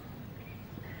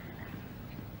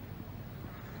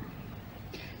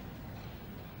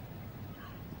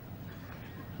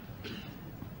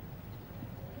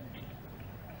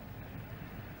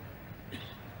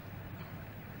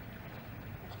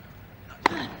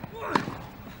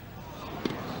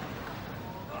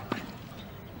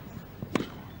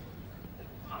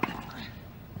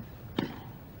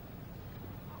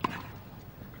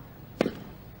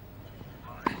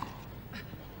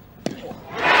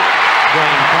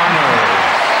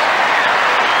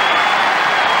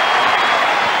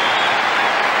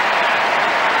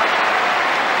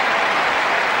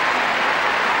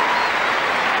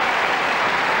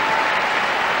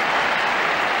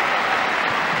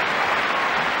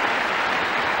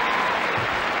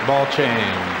 Ball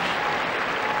change.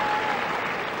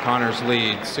 Connors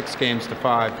leads 6 games to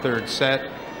 5, third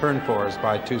set. Pernfors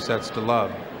by 2 sets to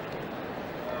love.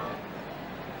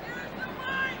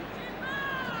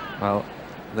 Well,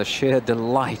 the sheer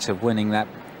delight of winning that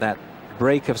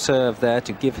break of serve there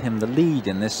to give him the lead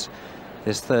in this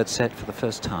third set for the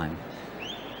first time.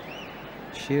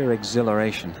 Sheer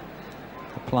exhilaration.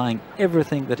 Applying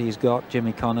everything that he's got,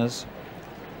 Jimmy Connors.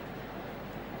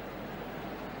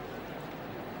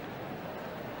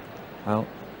 Well,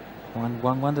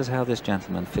 one wonders how this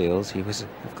gentleman feels. He was,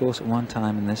 of course, at one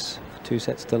time in this 2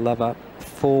 sets to love up,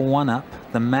 4-1 up.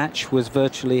 The match was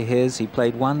virtually his. He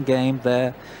played one game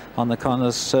there on the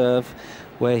Connors serve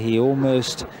where he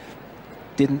almost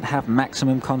didn't have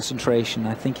maximum concentration.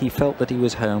 I think he felt that he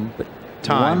was home, but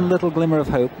one little glimmer of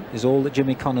hope is all that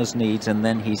Jimmy Connors needs, and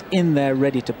then he's in there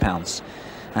ready to pounce.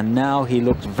 And now he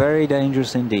looks very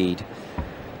dangerous indeed.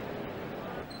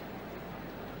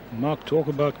 Mark, talk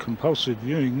about compulsive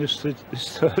viewing. This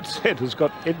third set has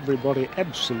got everybody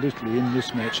absolutely in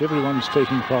this match. Everyone's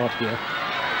taking part here.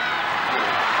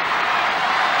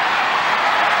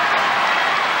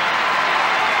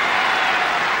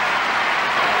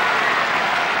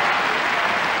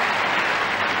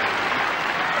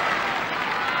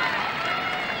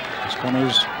 As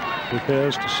Connors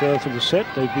prepares to serve for the set,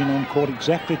 they've been on court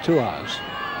exactly 2 hours.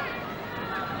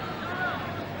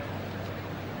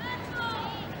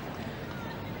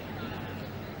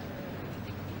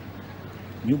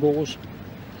 New balls.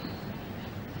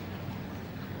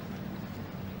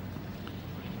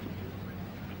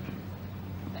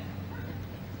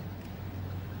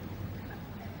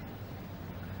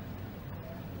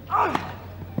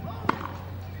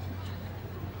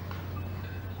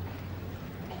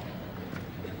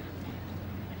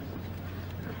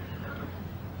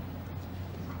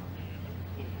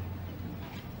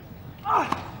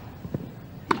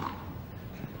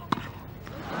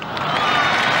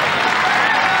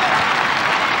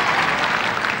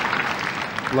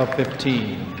 Love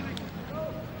 15.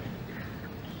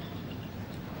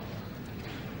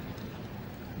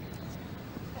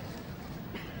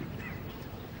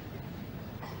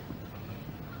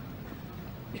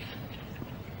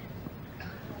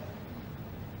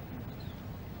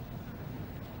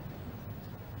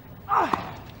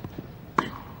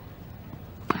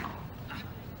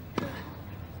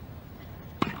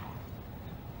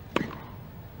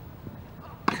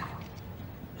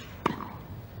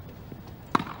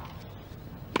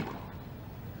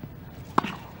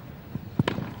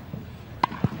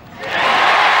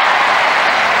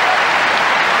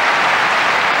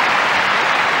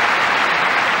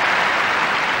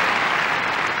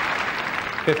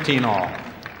 All.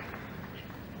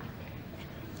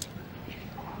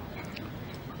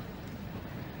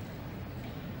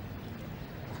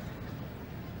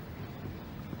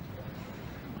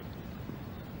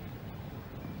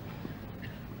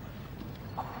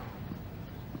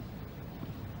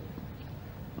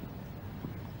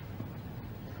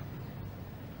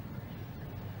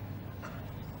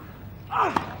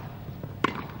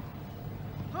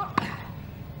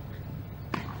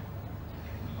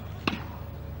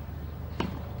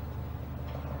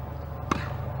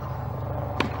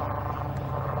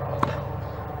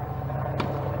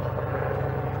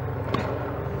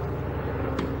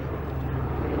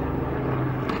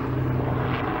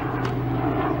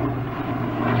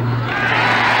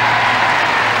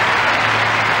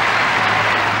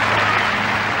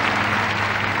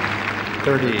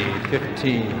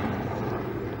 30-15.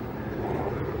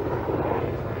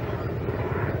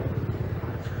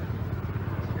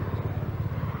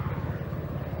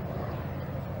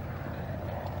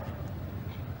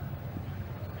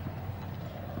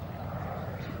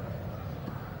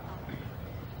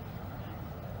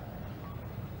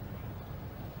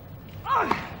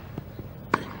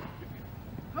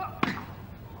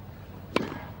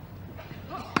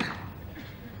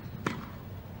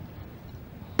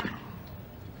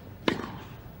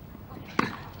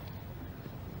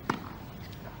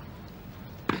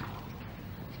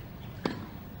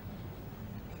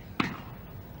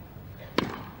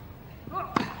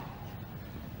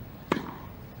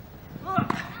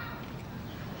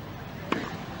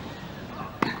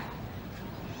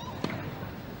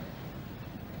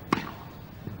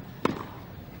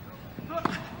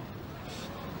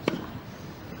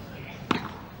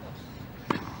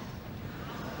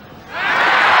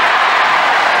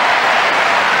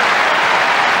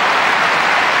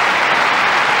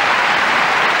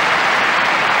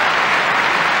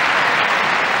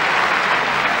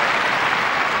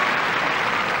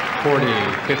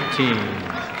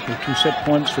 The 2 set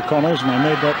points for Connors, and they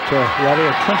made that rally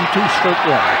a 22-stroke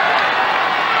rally.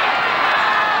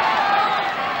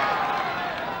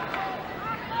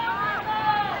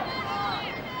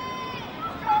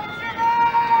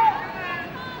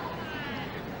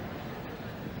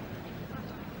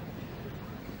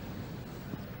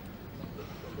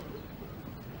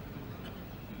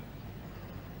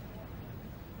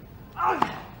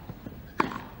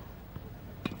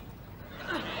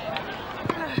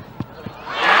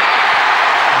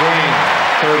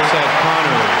 Third set,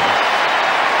 Connors.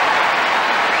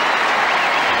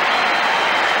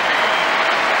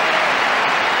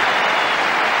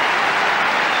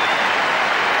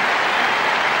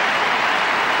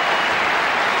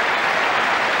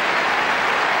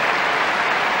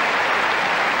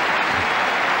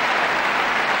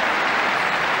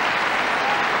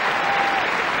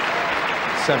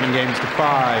 Seven games to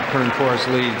 5. Pernfors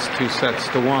leads 2 sets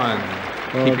to 1.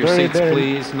 Keep your seats,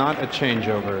 please. Not a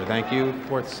changeover. Thank you.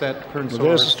 Fourth set, Pernfors. Well,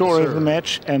 there's the story of the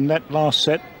match, and that last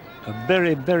set, a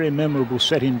very, very memorable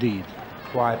set indeed.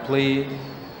 Quiet, please.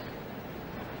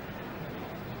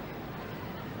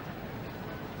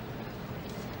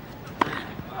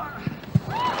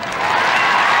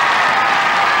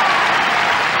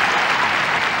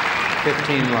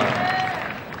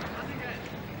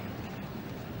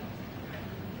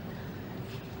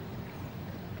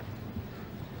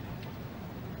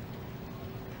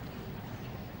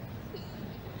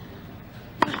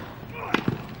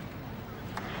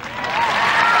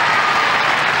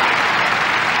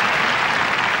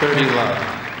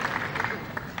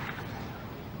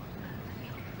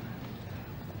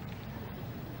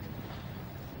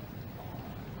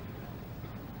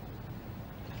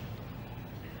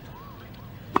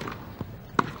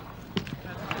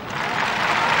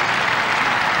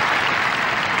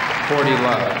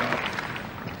 Love.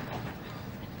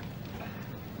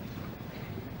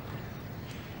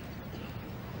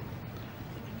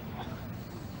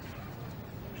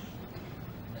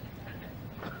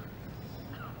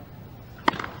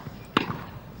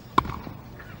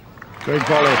 Great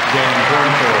volley. Game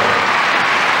Pernfors.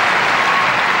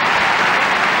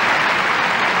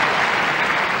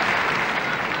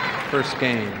 First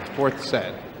game, fourth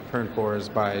set.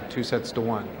 Pernfors by 2 sets to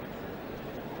 1.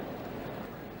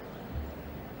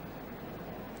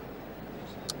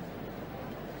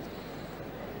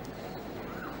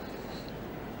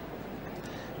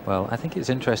 Well, I think it's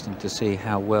interesting to see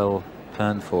how well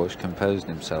Pernfors composed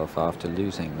himself after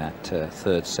losing that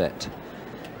third set.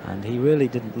 And he really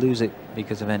didn't lose it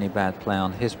because of any bad play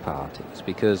on his part. It was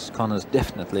because Connors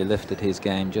definitely lifted his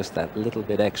game just that little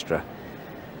bit extra.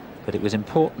 But it was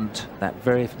important that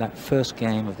first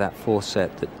game of that fourth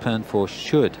set that Pernfors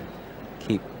should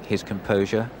keep his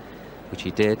composure, which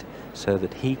he did, so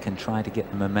that he can try to get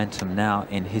the momentum now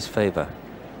in his favor.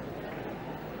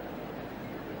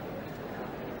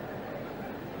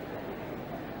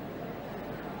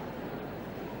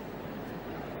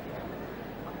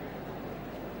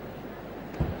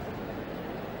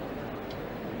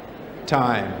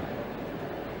 Time.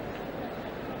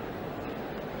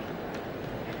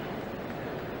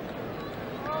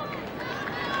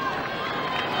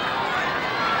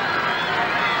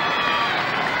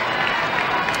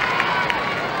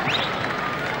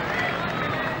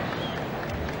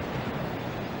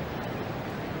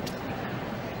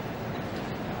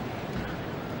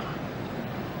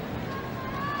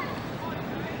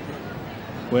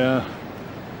 Where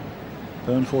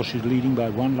Pernfors is leading by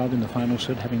 1 love in the final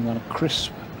set, having won a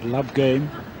crisp love game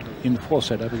in the fourth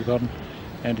set, I beg your pardon,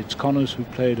 and it's Connors who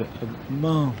played a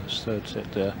marvellous third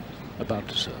set there, about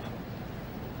to serve.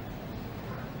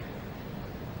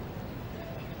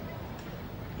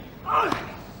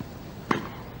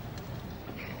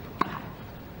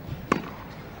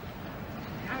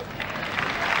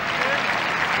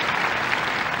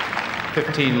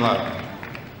 Love.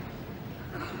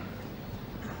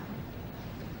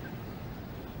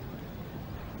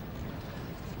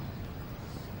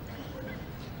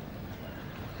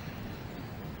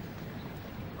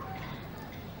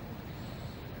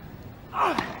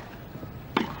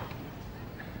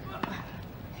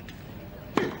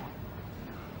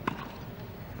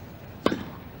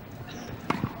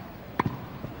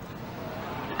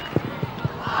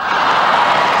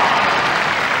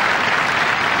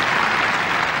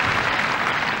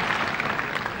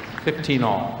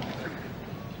 All.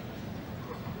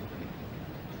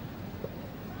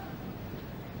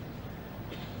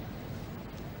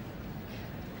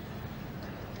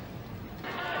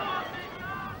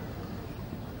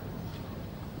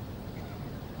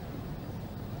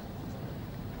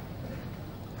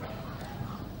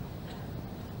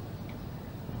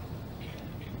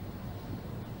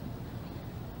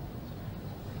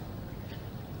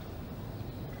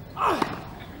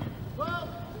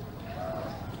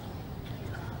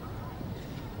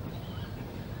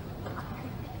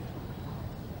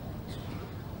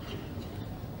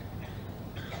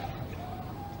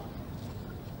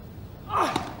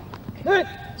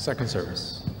 Second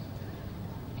service.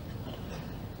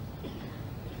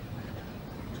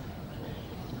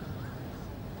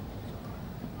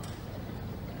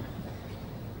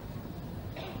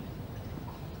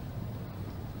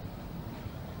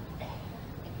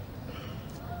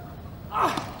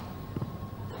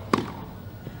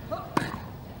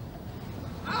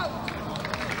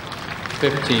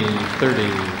 Fifteen,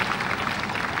 30.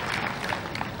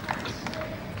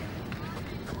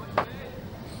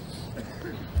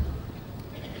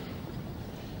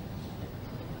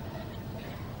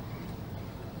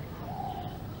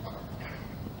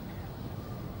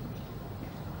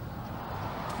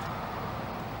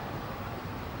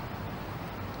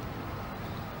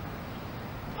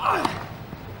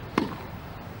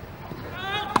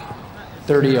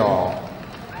 All.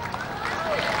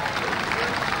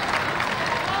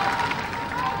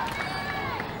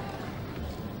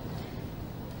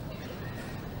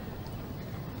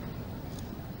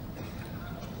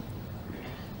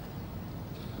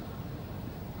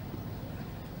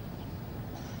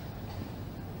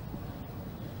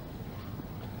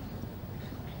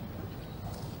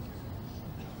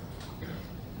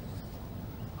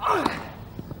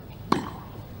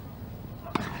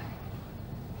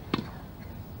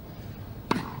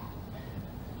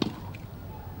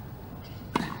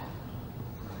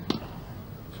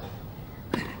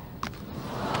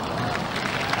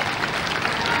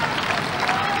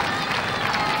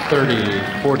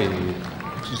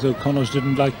 It's as though Connors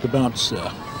didn't like the bounce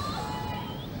there.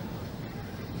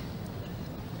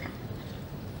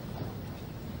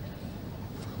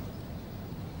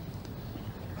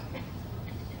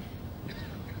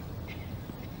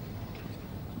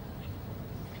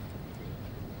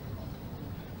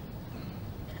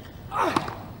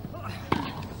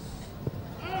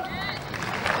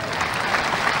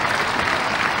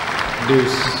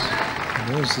 Deuce.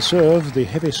 There's the serve, the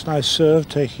heavy slice serve,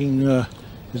 taking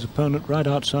his opponent right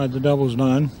outside the doubles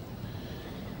line.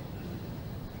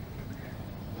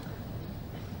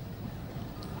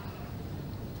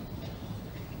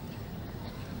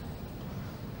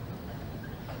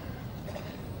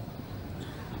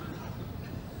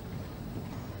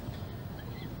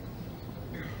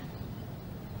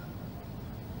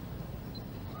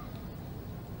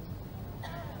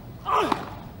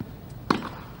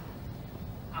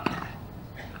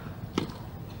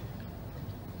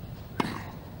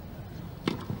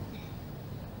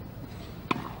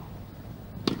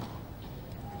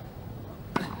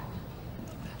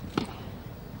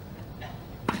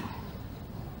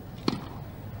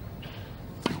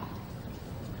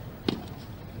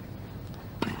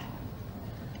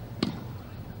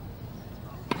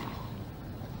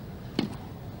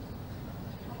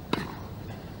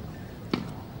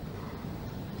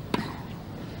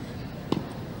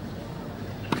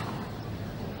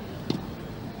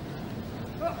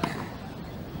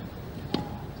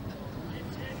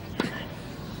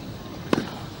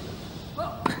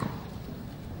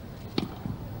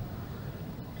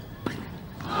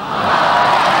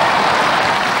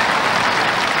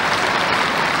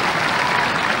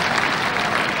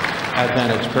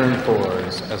 Advantage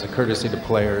Pernfors. As a courtesy to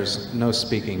players, no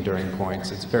speaking during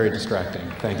points. It's very distracting.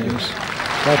 Thank you.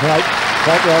 Quite right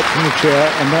from the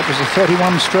chair, and that was a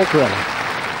 31-stroke rally.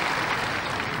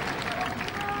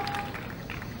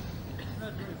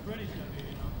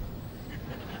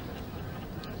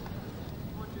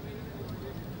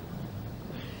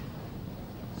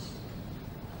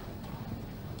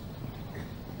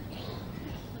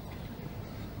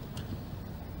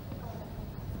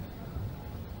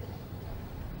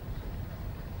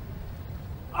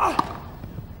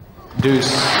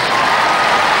 Deuce.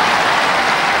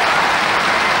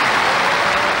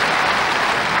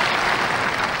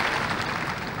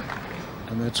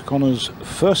 And that's Connor's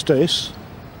first ace,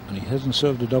 and he hasn't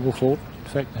served a double fault.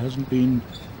 In fact, there hasn't been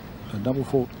a double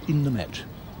fault in the match.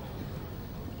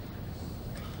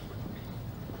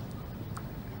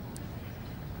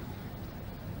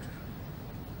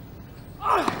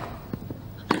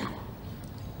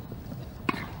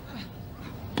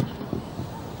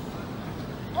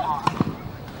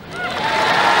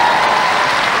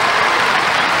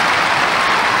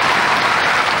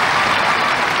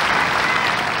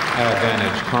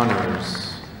 Advantage Connors.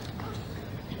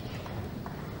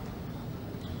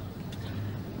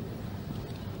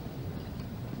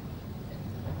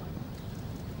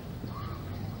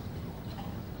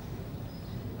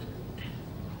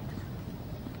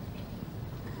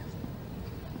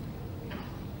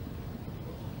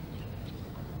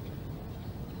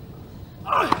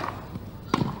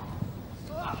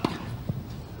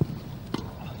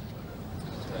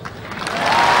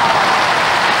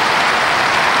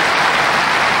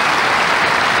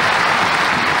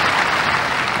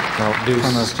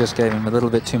 Connors just gave him a little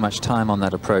bit too much time on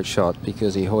that approach shot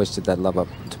because he hoisted that love up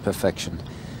to perfection.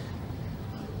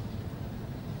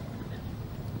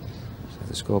 So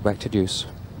the score back to deuce.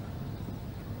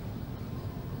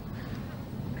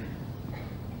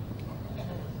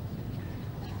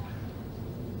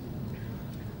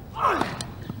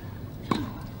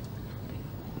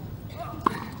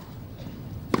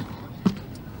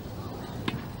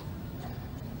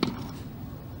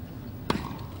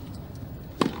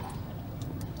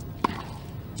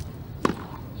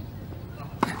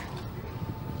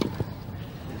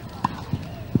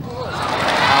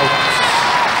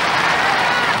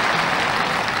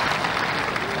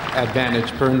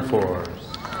 Advantage Pernfors.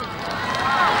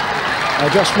 I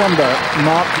just wonder,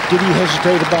 Mark, did he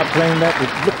hesitate about playing that?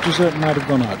 It looked as though it might have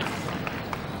gone out.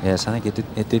 Yes, I think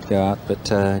it did go out,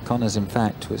 but Connors, in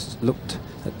fact, looked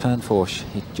at Pernfors.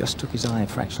 He just took his eye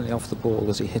fractionally off the ball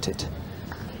as he hit it.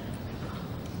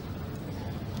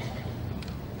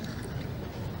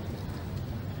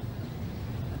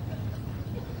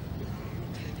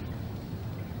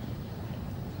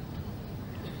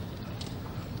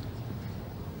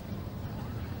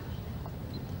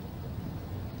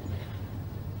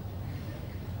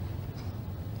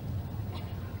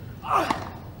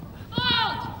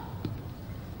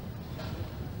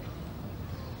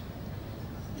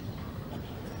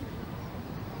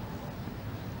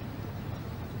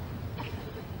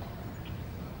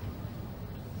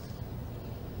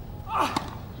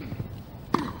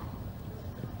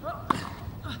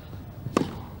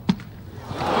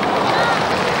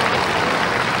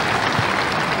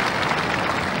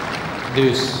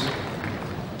 Deuce.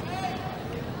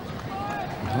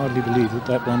 I hardly believe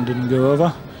that one didn't go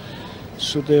over.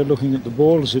 Stood there looking at the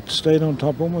ball as it stayed on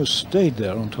top, almost stayed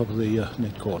there on top of the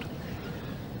net court.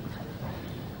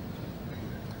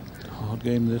 Hard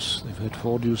game this. They've had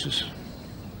 4 deuces.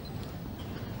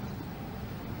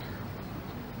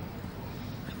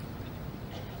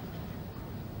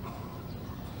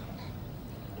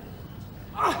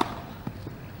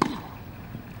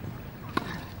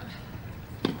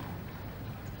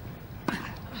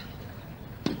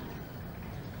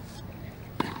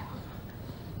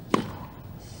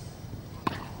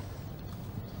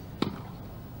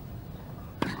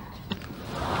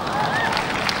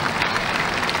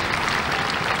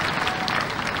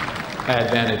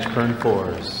 Advantage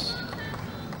Pernfors.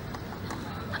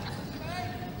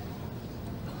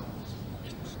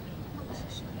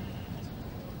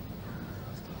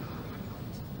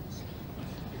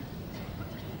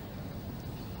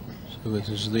 So this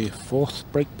is the 4th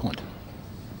break point.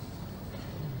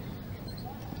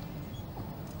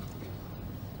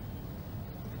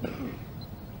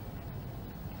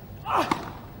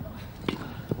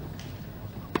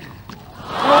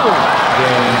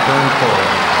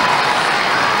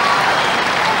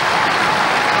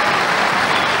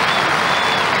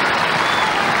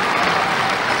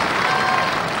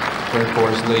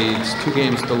 Pernfors leads 2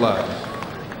 games to love.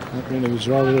 That really was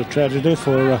rather a tragedy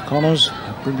for Connors.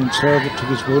 A brilliant serve that took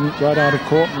his opponent right out of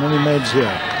court and then he made 0.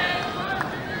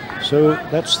 So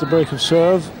that's the break of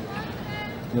serve.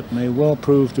 that may well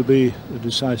prove to be a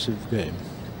decisive game.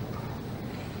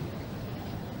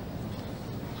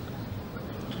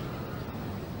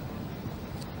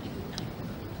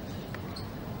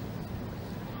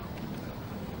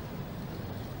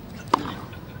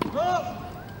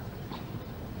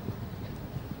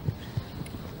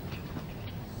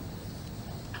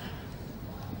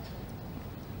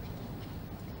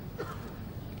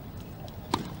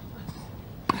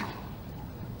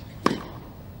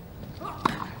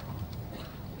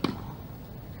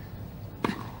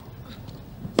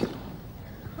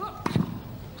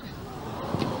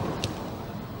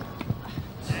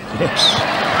 Yes.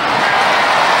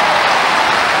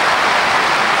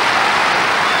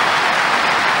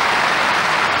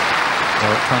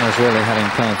 Well, Connor's really having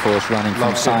Pernfors running from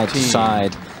Love side to 15.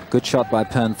 side. Good shot by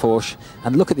Pernfors.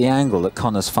 And look at the angle that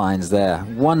Connors finds there.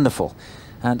 Wonderful.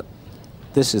 And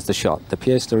this is the shot. The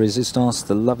pièce de résistance,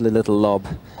 the lovely little lob.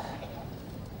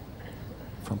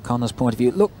 From Connor's point of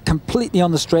view, look, completely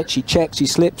on the stretch. He checks, he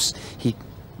slips, he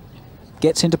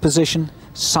gets into position,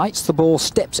 sights the ball,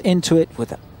 steps into it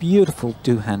with a beautiful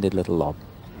two-handed little lob.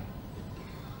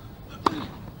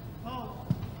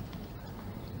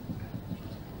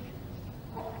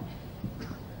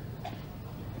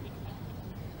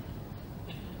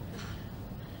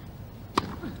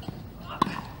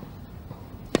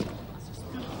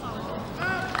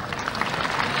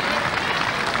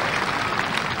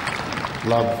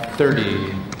 Love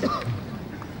 30.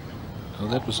 So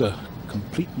that was a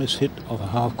complete miss-hit of a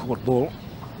half-court ball.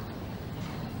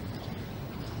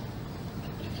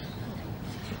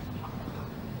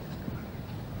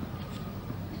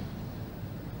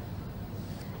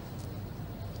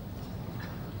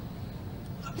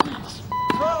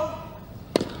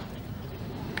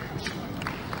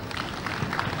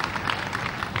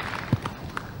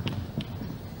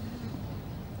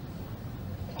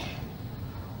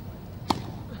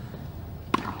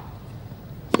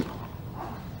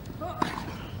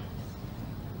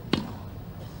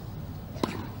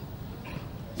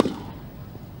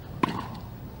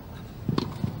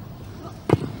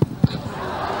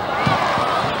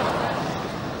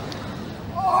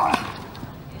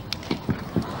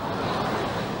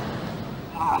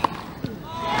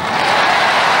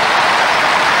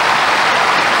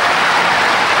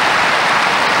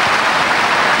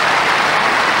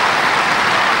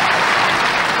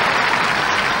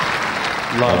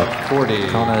 Love 40.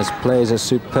 Connors plays a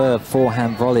superb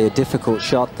forehand volley, a difficult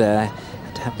shot there.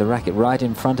 To have the racket right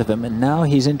in front of him, and now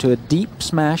he's into a deep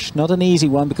smash, not an easy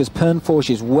one because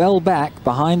Pernfors is well back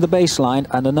behind the baseline,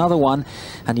 and another one,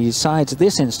 and he decides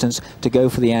this instance to go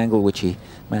for the angle which he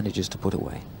manages to put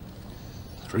away.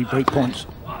 3 break points.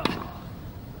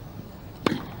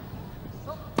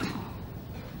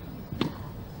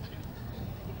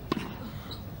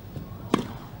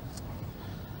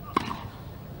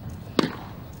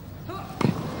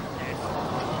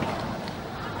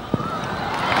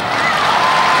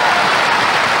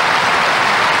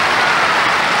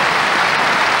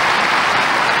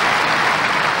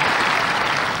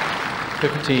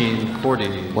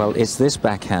 Well, it's this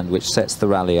backhand which sets the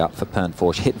rally up for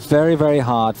Pernfors. Hit very, very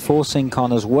hard, forcing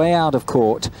Connors way out of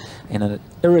court in an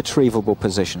irretrievable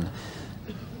position.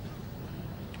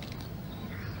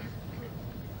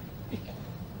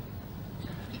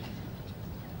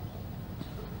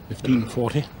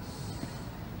 $15.40.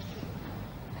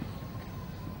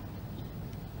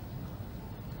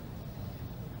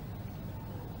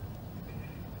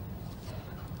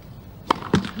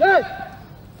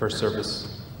 First service.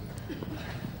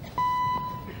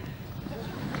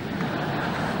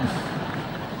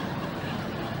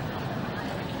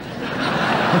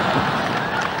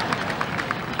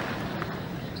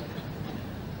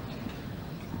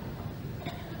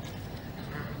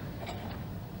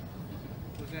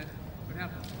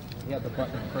 He had the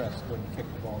button pressed when he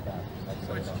kicked the ball back.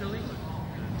 So it's chilly?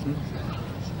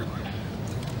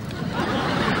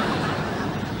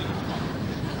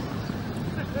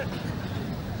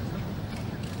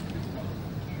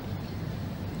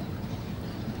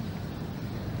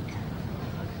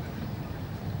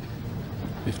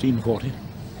 $15.40.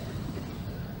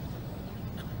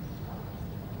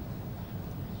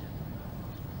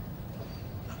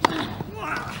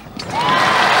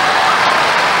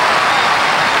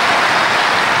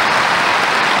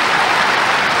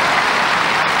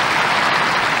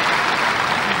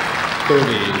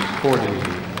 $40.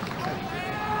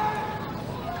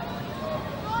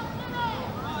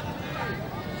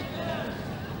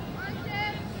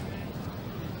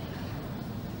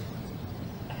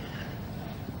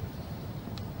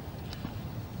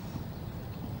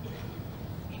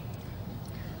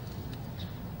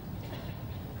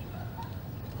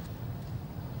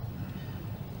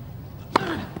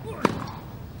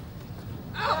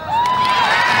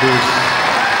 Deuce.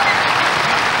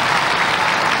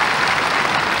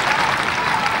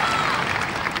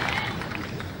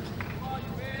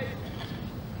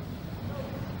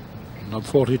 Not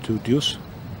 42 deuce.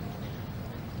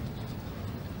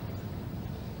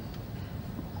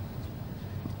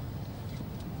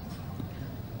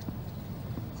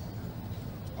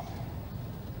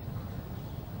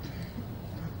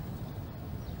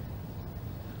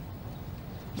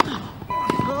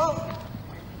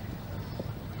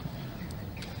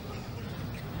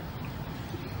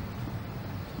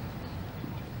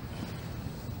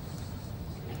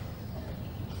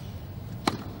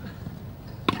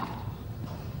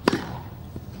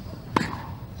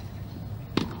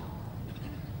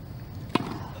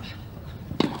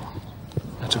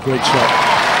 That's a great shot.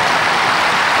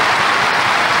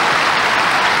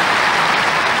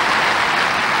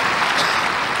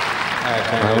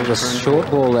 Well, the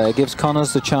short ball there gives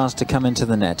Connors the chance to come into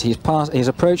the net. His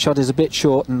approach shot is a bit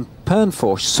short, and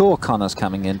Pernfors saw Connors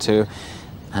coming into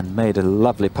and made a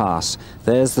lovely pass.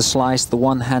 There's the slice, the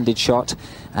one-handed shot,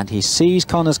 and he sees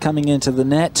Connors coming into the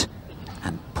net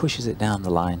and pushes it down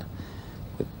the line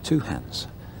with two hands.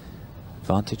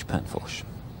 Advantage Pernfors.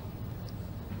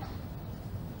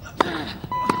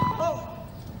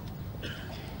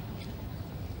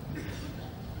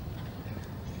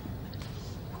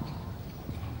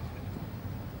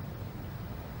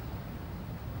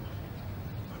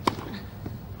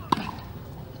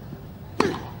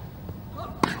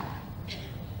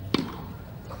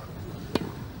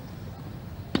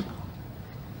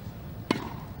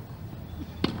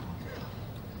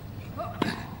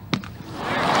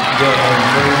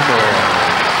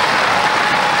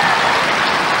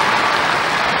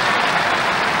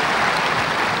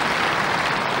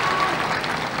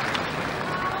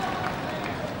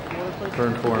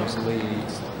 Pernfors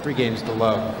leads 3 games to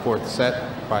love, 4th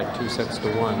set by 2 sets to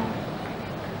 1.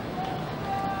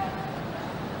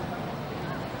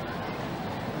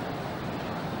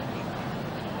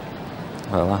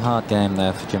 Well, a hard game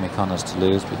there for Jimmy Connors to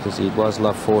lose, because he was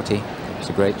love 40. It was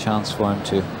a great chance for him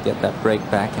to get that break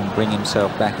back and bring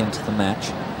himself back into the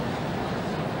match.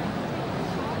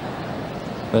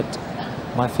 But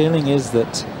my feeling is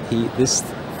that this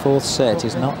 4th set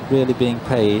is not really being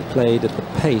played at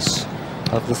the pace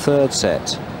of the 3rd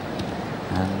set.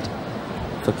 And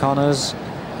for Connors,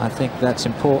 I think that's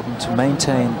important to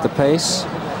maintain the pace.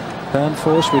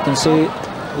 Pernfors,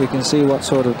 we can see what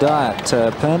sort of diet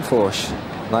Pernfors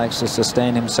likes to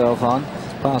sustain himself on.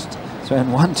 Past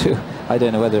zone 1-2. I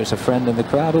don't know whether it's a friend in the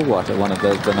crowd or what, or one of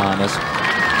those bananas.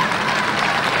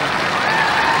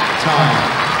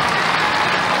 Time.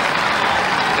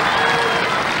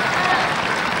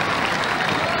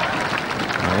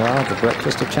 Well, the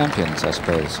breakfast of champions, I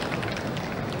suppose.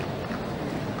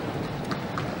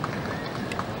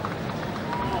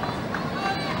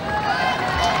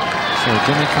 So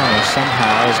Jimmy Connors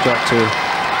somehow has got to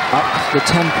up the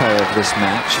tempo of this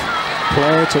match,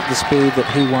 play it at the speed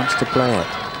that he wants to play it,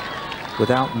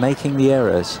 without making the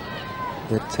errors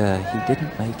that he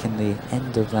didn't make in the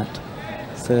end of that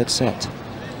 3rd set.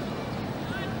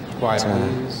 Quiet, But,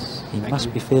 please. he Thank must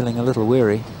you. be feeling a little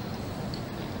weary.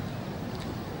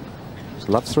 It's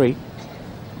love 3.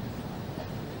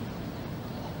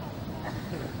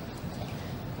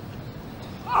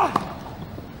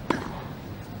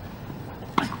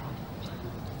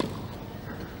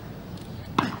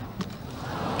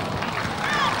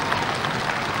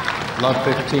 Love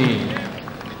 15.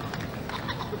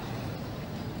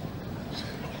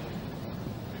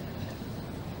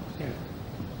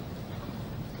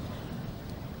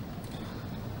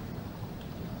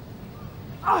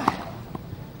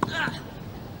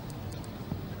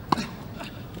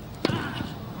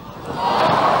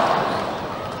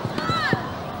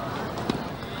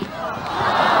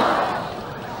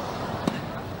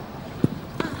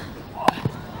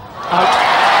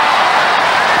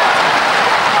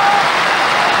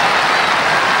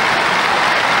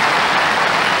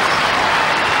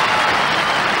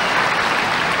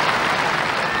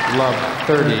 Love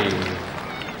 30.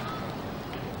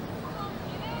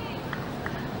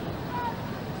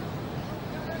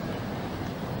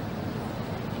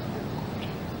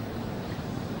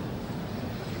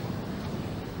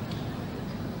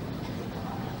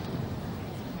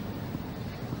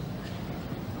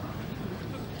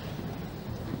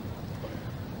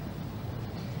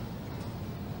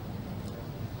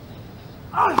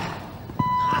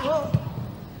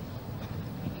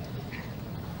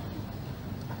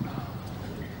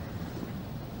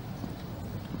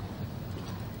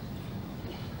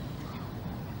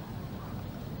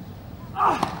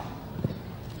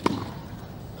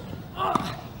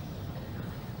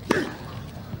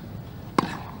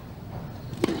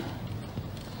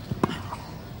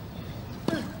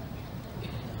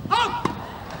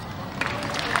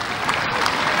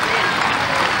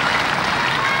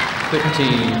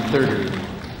 15-30.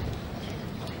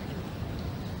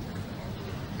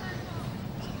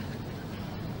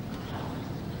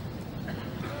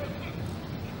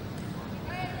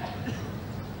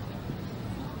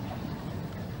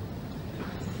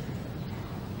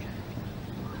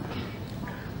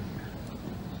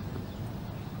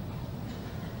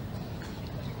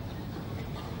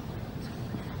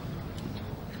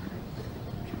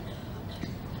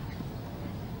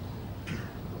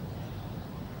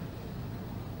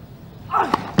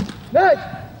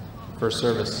 First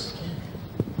service.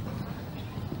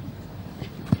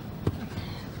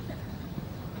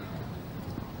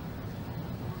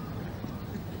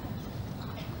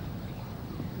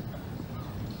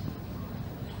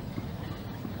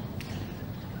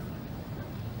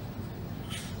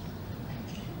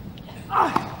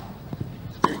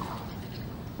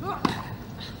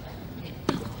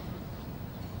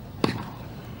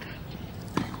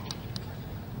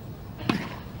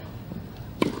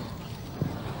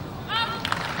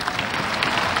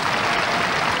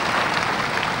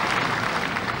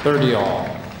 Thirty all.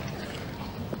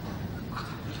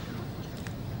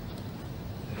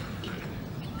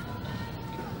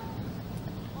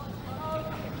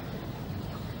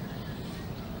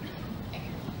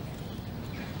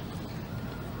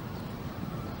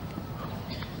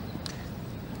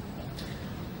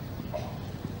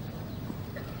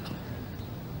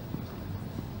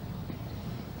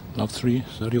 Love 3,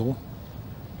 30 all.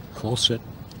 Fourth set.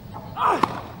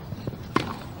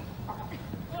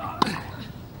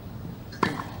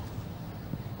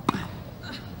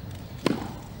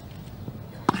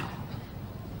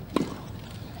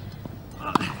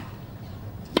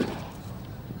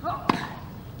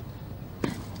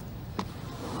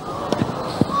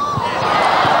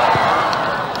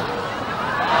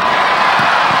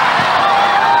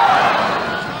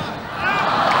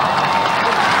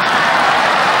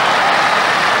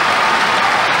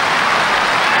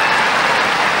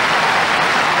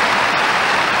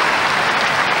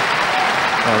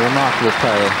 Remarkable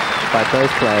play by both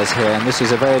players here, and this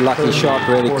is a very lucky shot,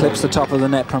 really clips the top of the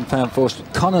net from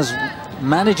Pernfors. Connors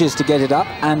manages to get it up,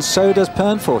 and so does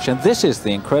Pernfors, and this is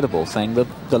the incredible thing,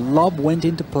 the lob went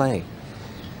into play.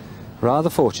 Rather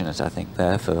fortunate, I think,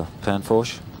 there for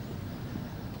Pernfors.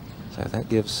 So that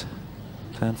gives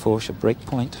Pernfors a break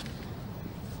point.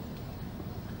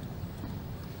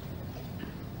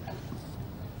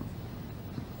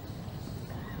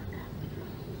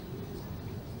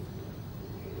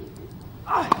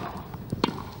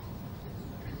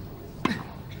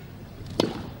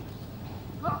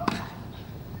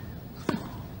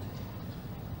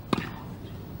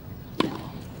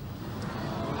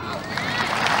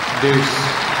 Deuce.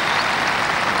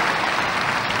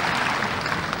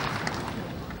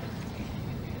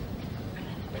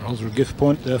 Rather a gift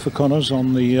point there for Connors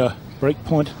on the break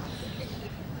point.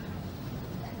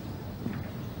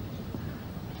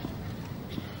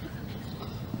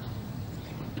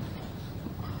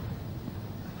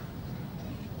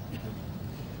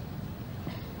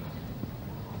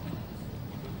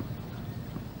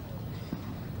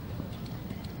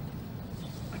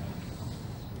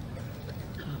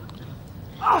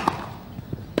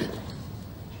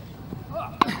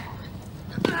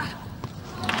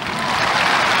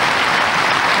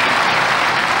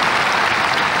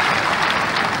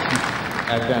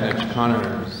 Advantage,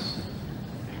 Connors.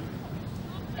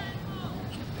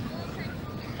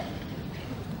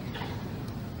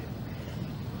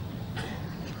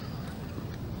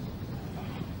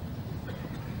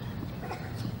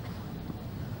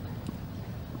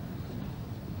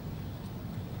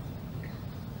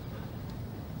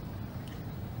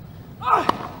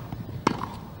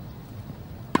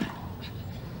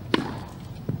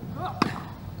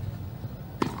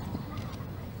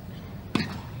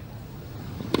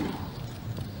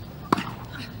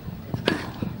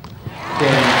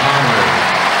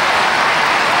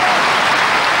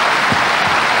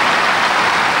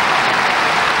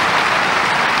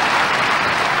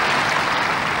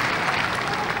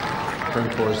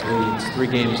 Pernfors leads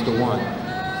 3-1.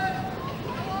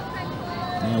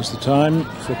 Now's the time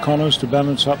for Connors to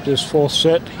balance up this fourth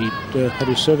set. He'd had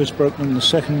his service broken in the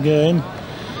second game.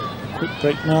 A quick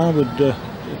break now would be a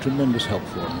tremendous help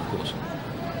for him, of course.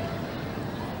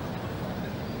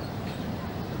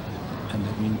 And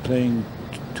they've been playing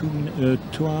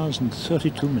 2 hours and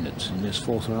 32 minutes in this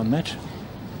fourth round match.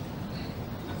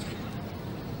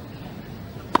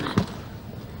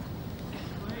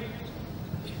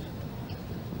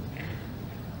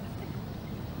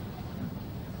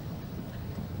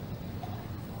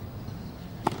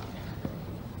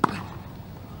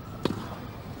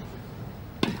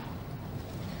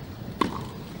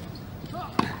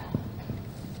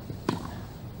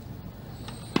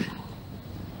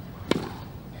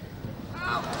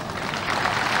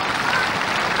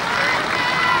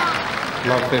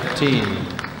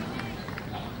 12-15.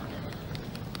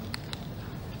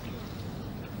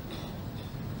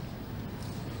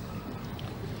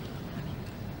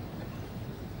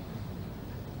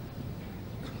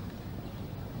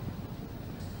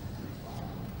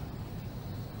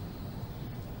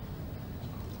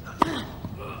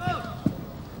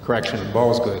 Correction,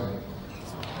 ball's good. Nope.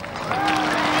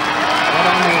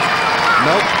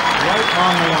 Right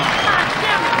on the line.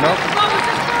 Nope.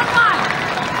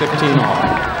 15 all.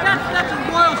 That's a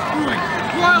royal screwing.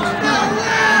 Royal screwing.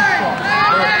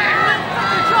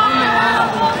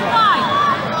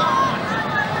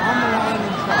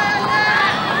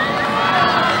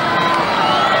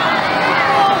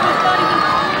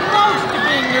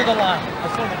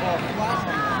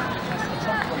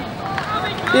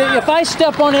 If I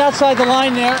step on the outside the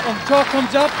line there and the chalk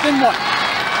comes up, then what?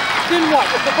 Then what?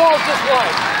 If the ball's this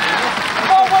wide. The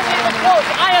ball wasn't even close.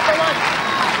 I had the line.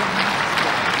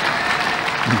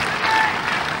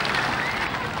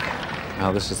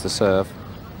 Now this is the serve.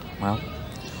 Well,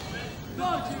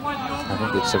 I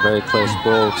think it's a very close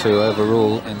ball to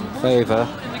overrule in favour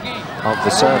of the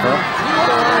server.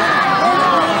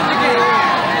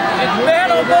 It's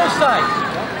bad on both sides.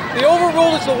 The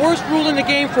overrule is the worst rule in the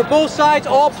game for both sides,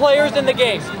 all players in the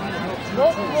game. The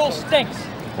overrule stinks.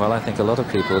 Well, I think a lot of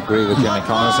people agree with Jimmy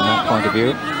Connors in that point of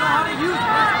view.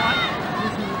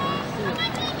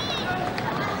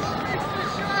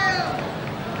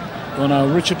 Well, now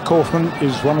Richard Kaufman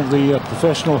is one of the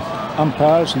professional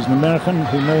umpires. He's an American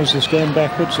who knows this game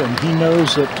backwards, and he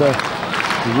knows that the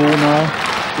rule now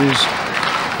is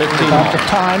 15 about the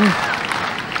time.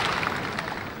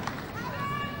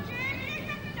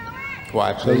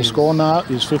 Why, So the score now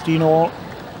is 15 all.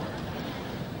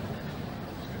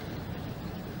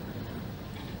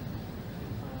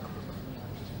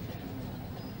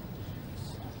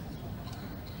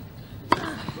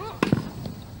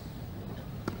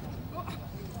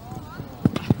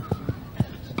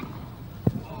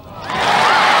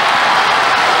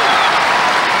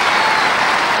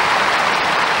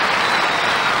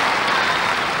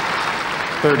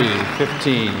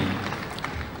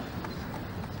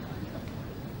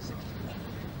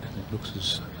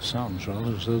 Sounds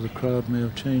rather as though the crowd may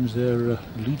have changed their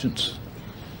allegiance.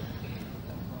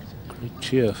 Great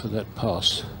cheer for that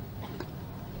pass.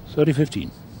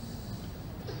 30-15.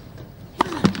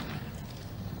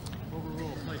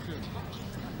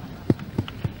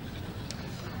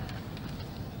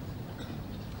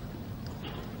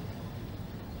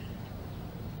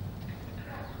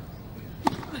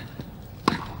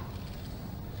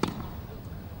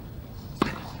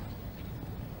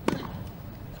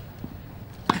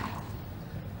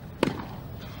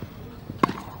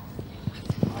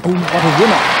 Oh, what a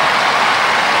winner.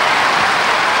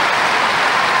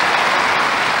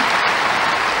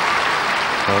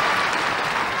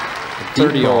 So,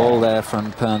 a deep ball there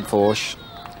from Pernfors,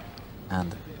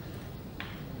 and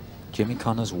Jimmy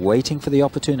Connors waiting for the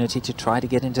opportunity to try to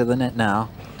get into the net now,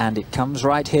 and it comes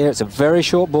right here. It's a very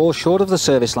short ball, short of the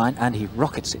service line, and he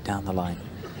rockets it down the line.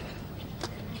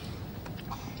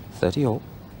 30 all.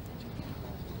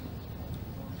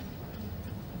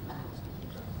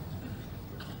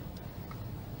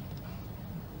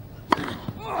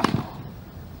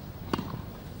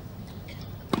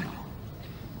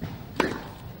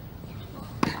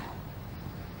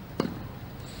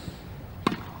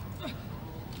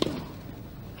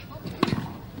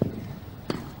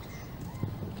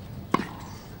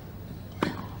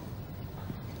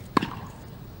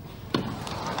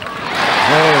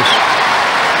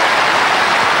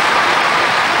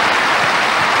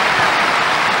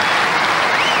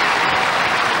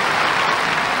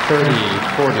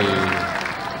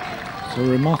 So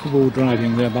remarkable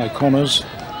driving there by Connors. The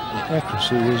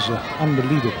accuracy was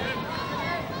unbelievable.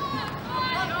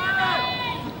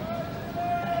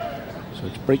 So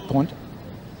it's break point.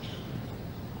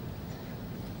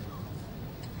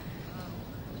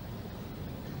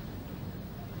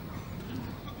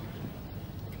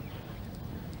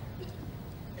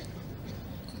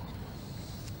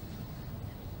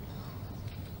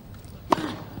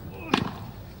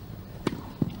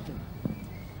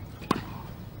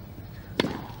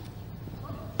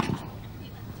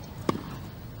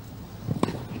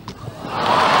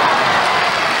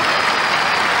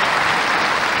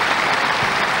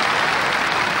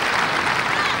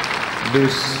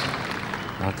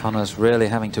 Connors really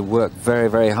having to work very,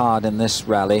 very hard in this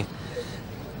rally,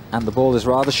 and the ball is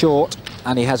rather short,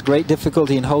 and he has great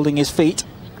difficulty in holding his feet,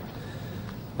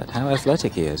 but how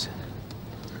athletic he is.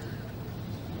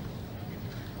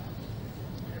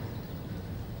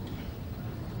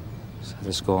 So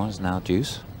the score is now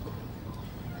deuce.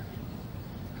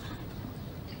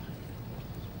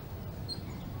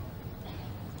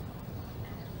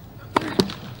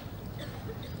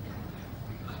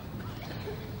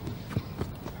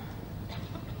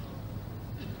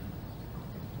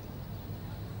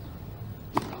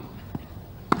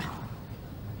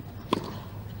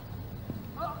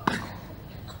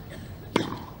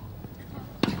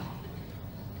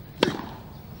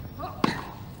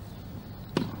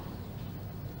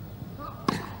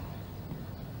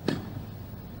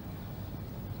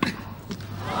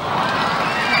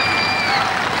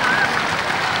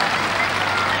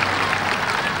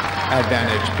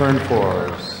 Advantage,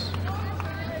 Pernfors.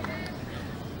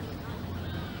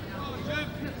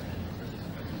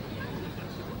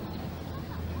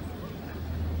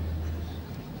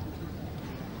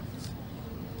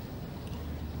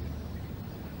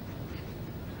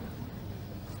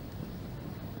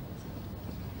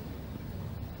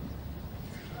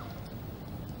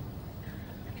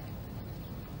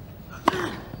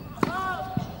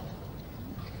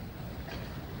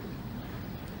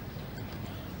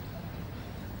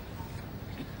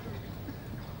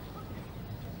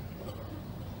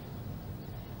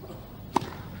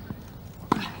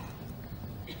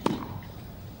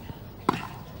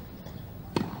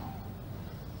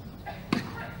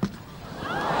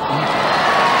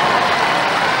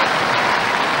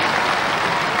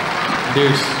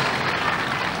 Deuce.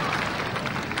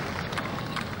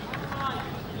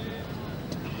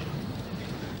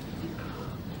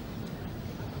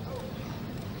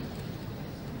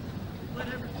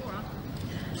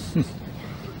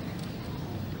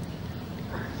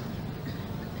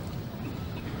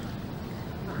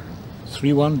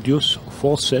 Three-one deuce,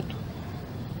 fourth set.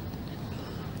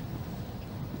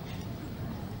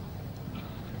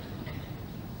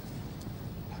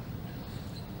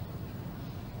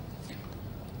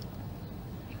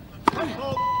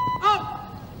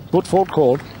 Put fault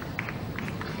called.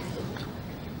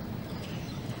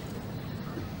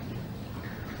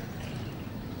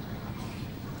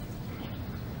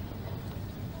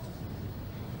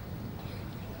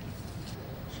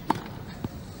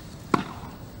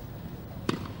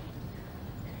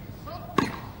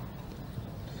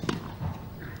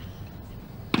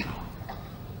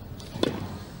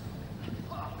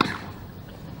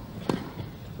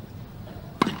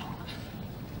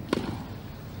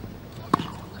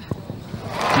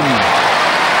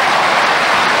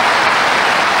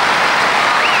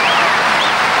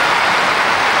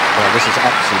 This is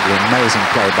absolutely amazing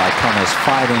play by Connors,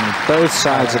 fighting both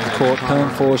sides of the court.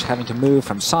 Pernfors having to move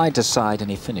from side to side,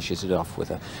 and he finishes it off with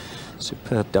a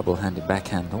superb double-handed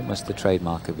backhand, almost the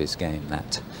trademark of his game,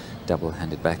 that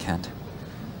double-handed backhand.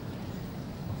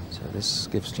 So this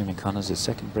gives Jimmy Connors his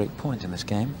second break point in this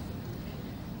game.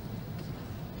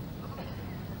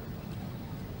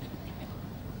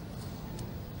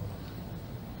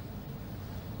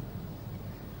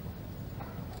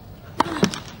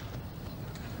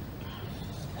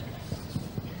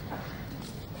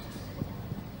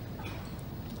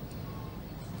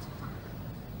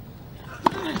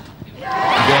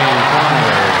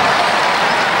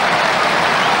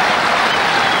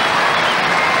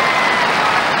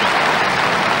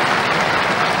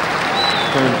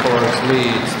 Pernfors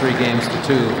leads 3 games to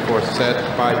 2, fourth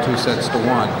set by 2 sets to 1.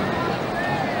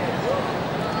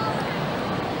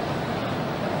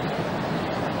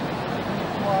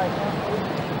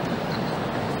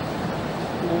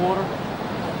 Water.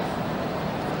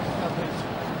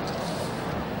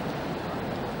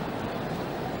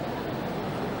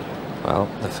 Well,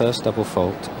 the first double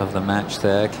fault of the match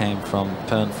there came from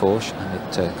Pernfors,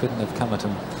 and it couldn't have come at a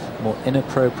more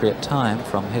inappropriate time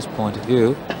from his point of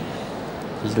view.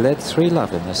 He led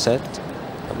 3-love in the set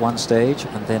at one stage,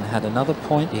 and then had another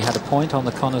point. He had a point on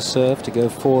the Connors serve to go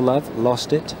 4-love,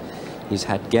 lost it. He's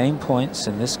had game points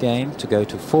in this game to go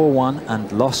to 4-1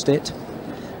 and lost it.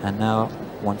 And now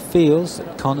one feels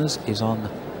that Connors is on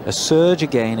a surge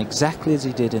again, exactly as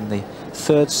he did in the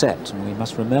third set. And we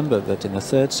must remember that in the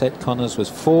third set, Connors was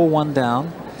 4-1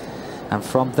 down. And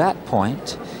from that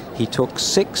point, he took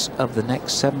 6 of the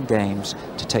next 7 games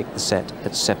to take the set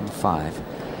at 7-5.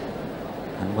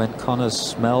 And when Connors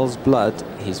smells blood,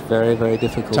 he's very, very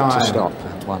difficult to stop.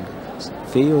 And one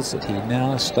feels that he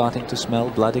now is starting to smell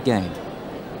blood again.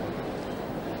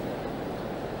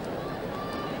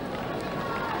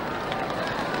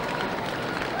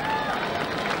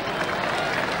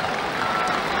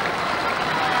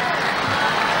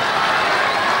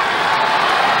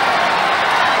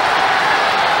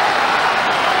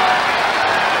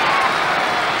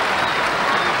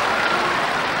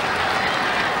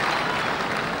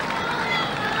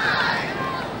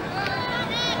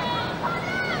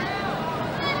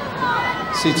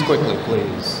 Seats quickly,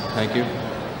 please. Thank you.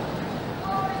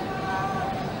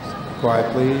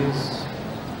 Quiet, please.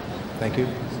 Thank you.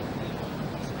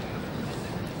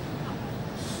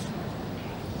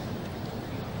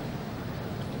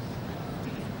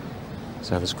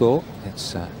 So the score,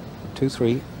 it's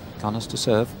 2-3, Connors to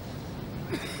serve.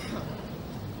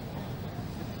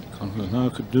 Connors now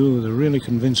could do with a really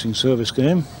convincing service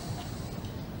game.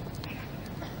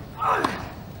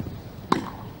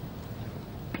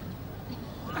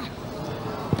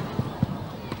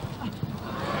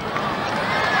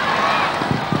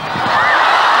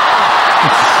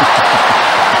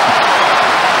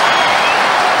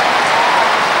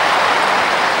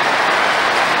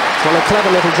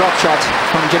 clever little drop shot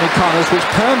from Jimmy Connors, which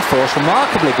Pernfors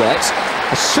remarkably gets.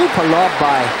 A super lob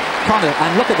by Connors,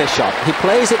 and look at this shot. He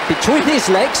plays it between his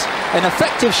legs, an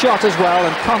effective shot as well,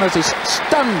 and Connors is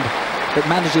stunned but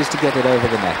manages to get it over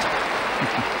the net.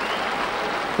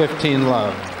 15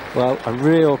 love. Well, a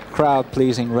real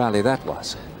crowd-pleasing rally that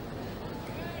was.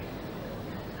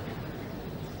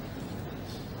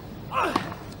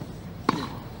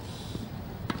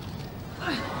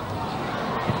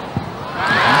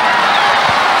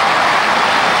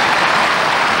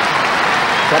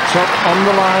 Drops up on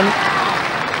the line.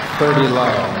 30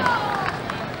 love.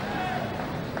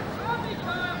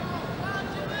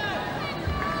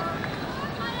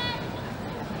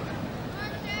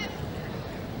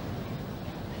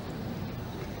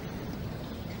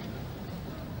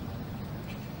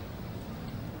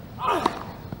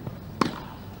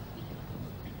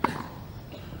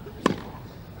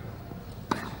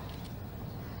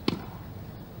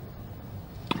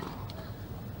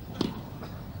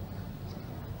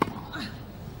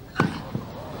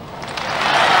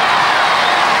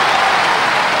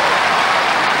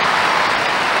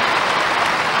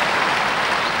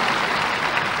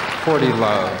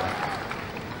 Love.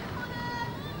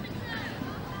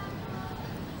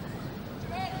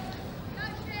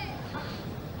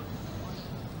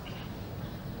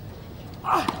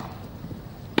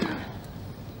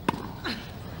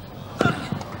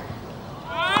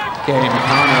 Game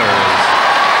Connors.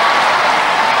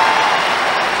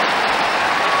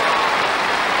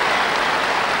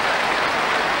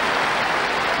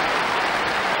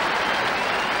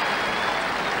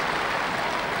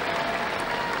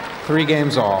 Three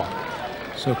games all.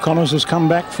 So Connors has come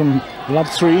back from love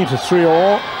 3 to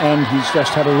 3-all, and he's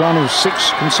just had a run of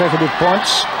 6 consecutive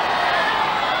points.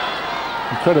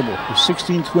 Incredible. His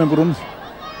 16th Wimbledon,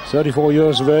 34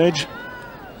 years of age.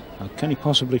 How can he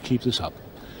possibly keep this up?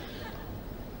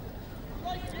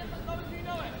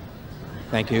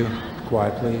 Thank you.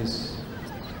 Quiet, please.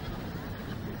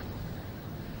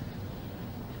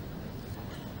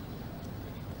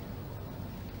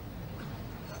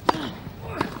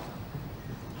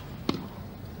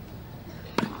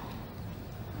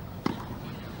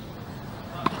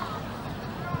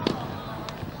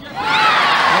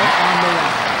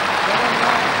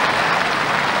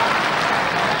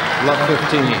 Love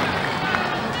 15. I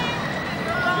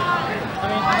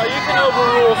mean, how you can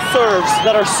overrule serves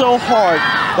that are so hard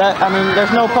that, I mean,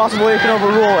 there's no possible way you can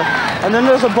overrule it. And then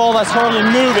there's a ball that's hardly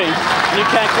moving, and you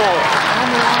can't call it.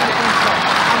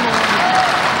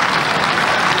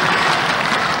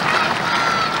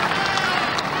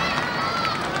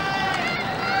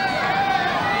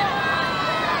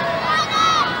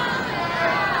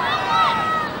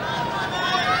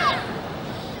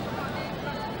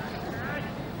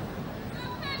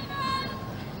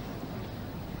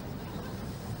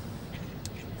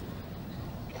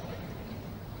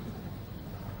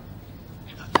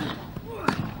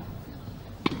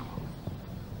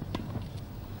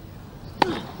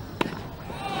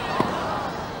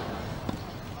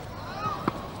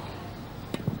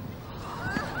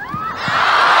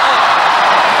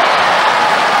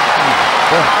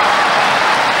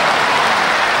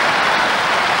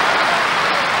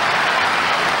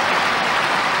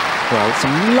 Well,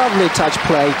 some lovely touch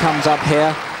play comes up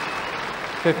here.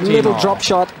 15 Little all. drop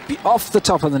shot off the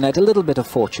top of the net. A little bit of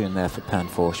fortune there for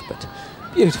Pernfors, but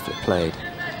beautifully played.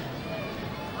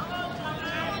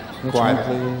 Quiet,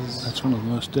 please. That's one of the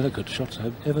most delicate shots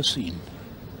I've ever seen.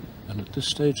 And at this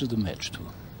stage of the match, too.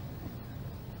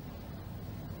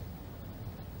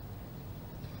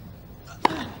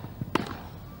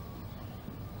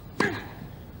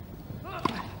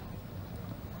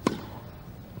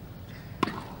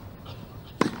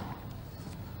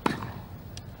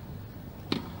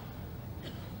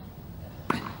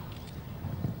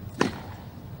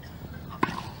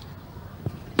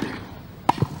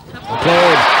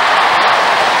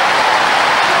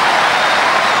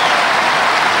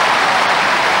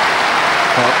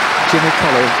 Jimmy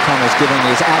Connors giving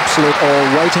his absolute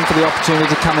all, waiting for the opportunity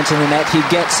to come into the net. He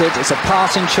gets it. It's a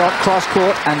passing shot, cross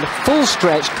court, and full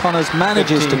stretch. Connors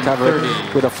manages 15, to cover 30.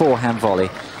 it with a forehand volley.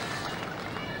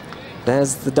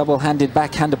 There's the double-handed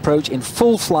backhand approach in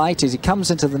full flight as he comes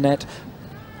into the net,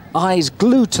 eyes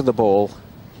glued to the ball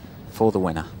for the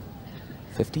winner.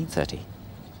 15-30.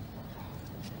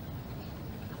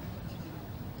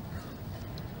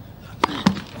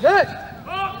 Hit!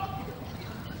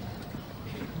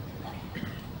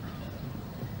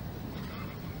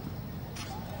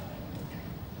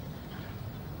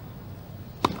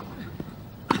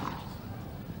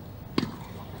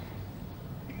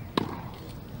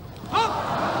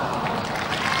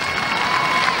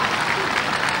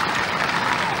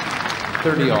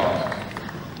 30 all.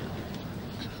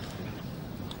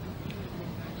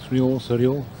 3-all,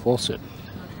 30-all, fourth set.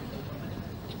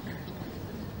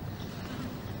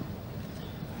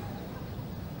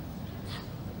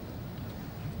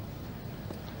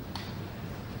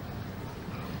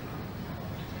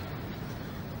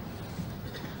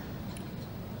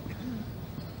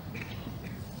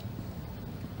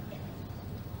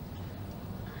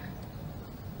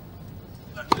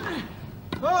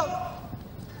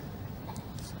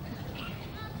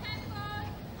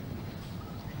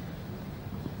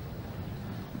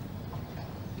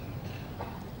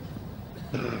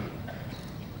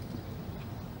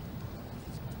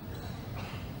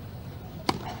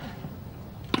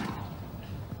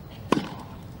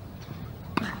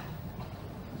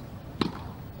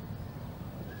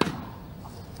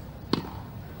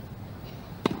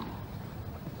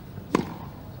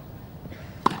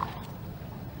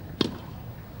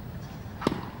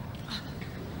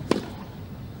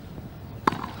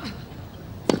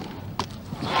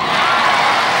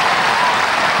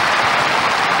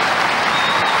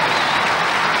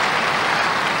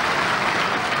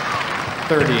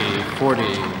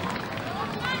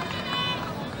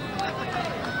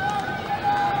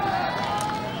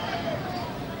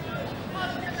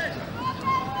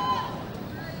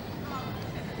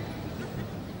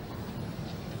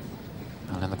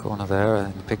 And in the corner there,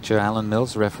 in the picture, Alan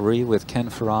Mills, referee, with Ken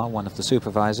Farrar, one of the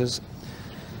supervisors,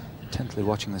 intently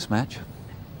watching this match.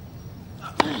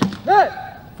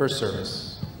 First service.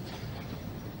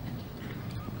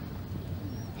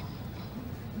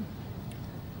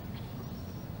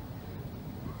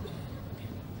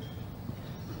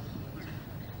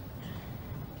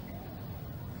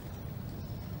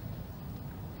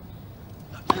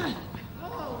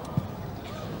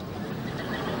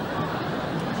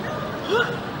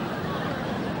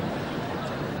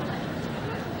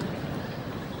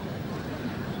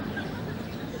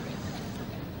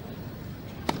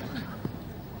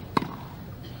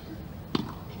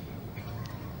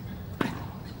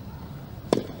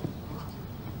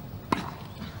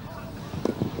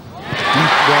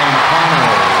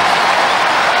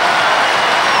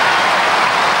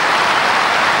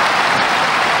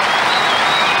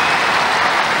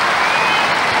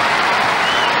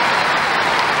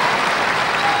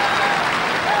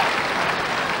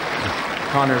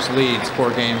 Connors leads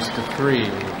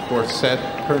 4-3. Fourth set,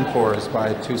 Pernfors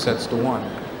by 2-1.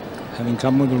 Having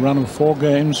come with a run of 4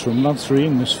 games from love 3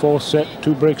 in this fourth set,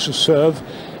 2 breaks of serve,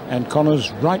 and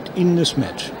Connors right in this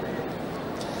match.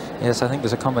 Yes, I think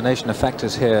there's a combination of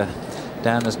factors here,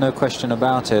 Dan. There's no question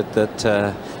about it that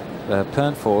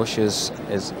Pernfors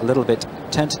is a little bit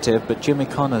tentative, but Jimmy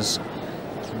Connors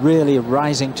is really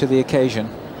rising to the occasion.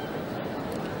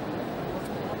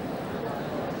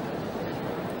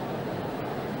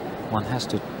 One has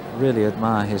to really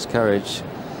admire his courage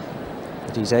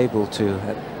that he's able to,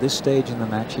 at this stage in the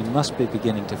match, he must be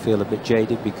beginning to feel a bit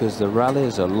jaded because the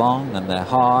rallies are long and they're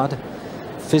hard,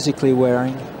 physically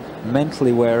wearing,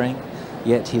 mentally wearing,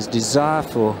 yet his desire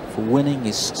for winning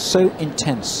is so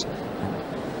intense.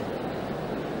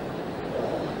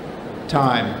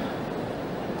 Time.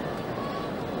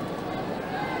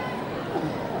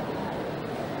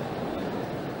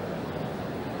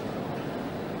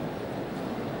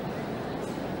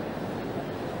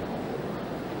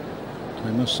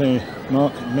 I must say,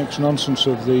 Mark makes nonsense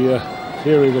of the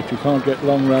theory that you can't get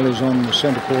long rallies on the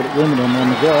centre court at Wimbledon on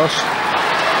the grass.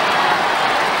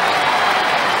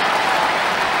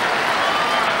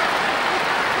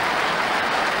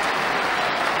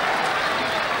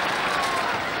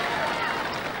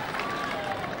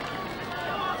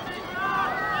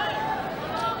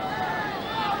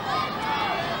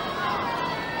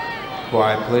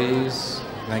 Quiet, please.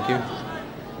 Thank you.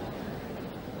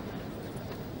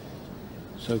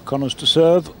 So Connors to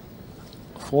serve,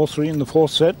 4-3 in the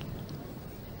fourth set,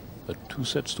 but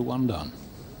 2-1 down.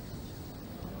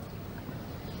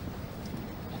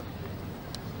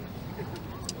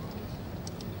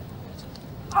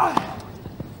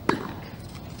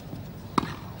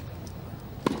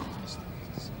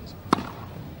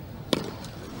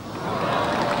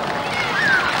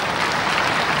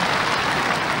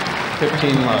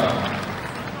 Love.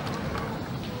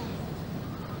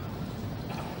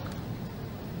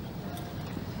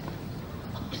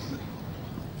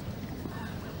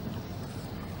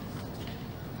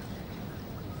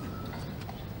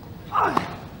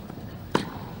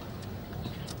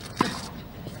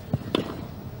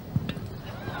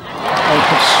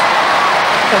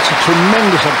 That's a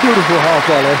tremendous, a beautiful half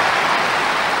volley.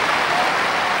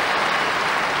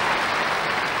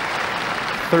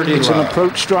 30 It's love. an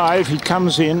approach drive. He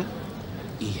comes in.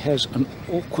 He has an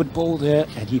awkward ball there,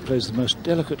 and he plays the most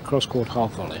delicate cross-court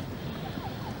half volley.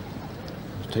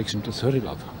 It takes him to 30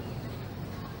 love.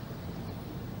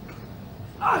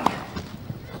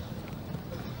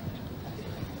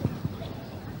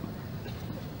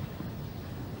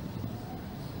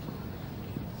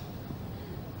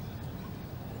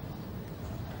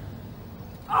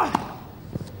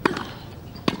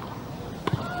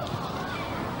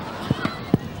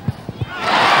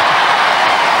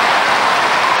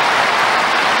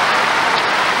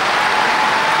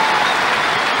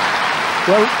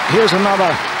 Well, here's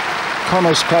another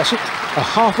Connors classic, a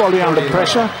half volley under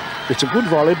pressure. It's a good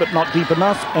volley, but not deep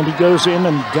enough, and he goes in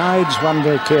and guides one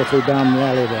very carefully down the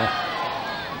alley there.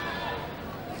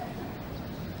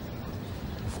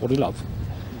 40 love.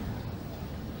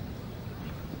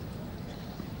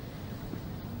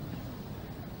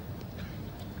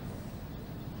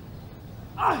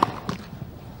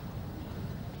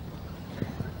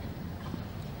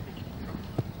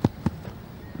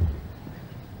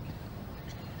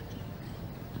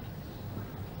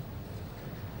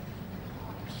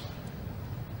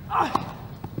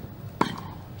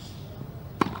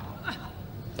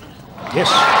 Yes.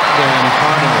 Dan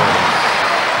Connors.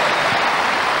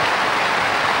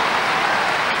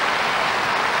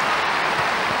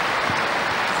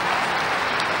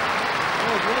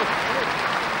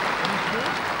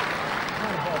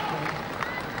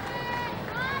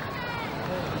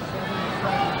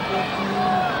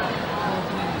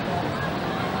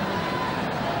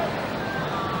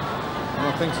 I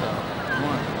don't think so. Come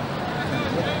on.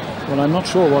 Well, I'm not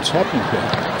sure what's happening here.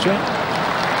 Check.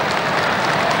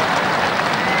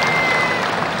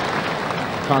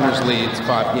 Connors leads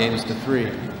 5 games to 3.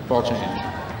 Ball change.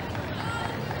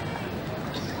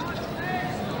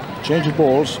 Change of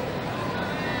balls.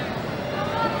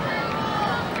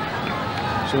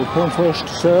 So Pernfors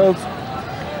to serve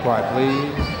Quiet,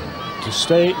 please. to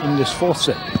stay in this fourth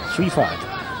set. 3-5.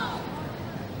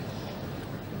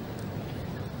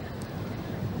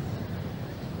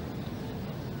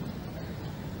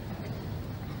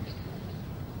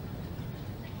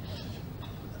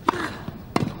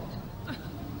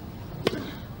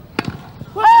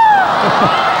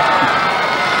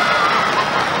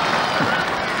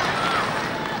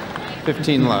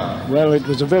 Love. Well, it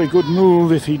was a very good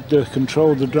move if he'd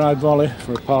controlled the drive volley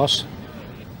for a pass.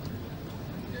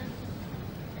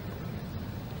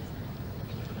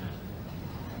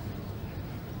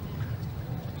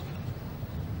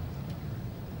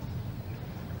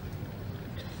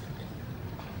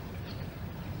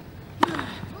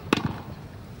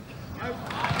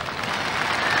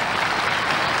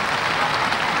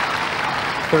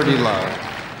 Love.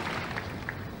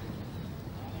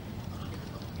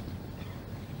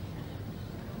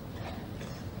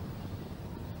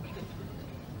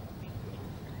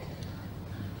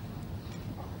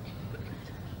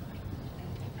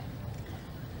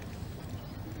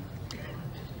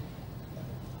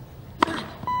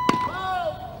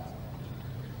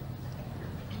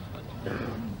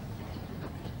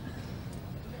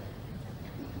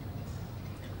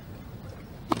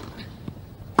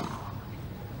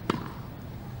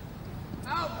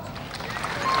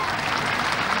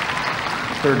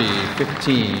 Thirty,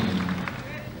 15.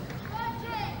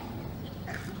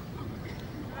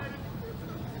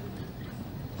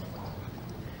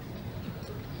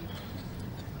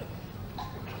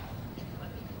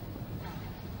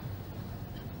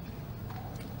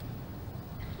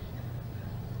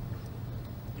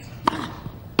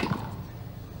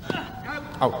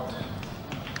 Out.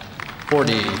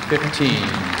 40,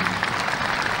 15.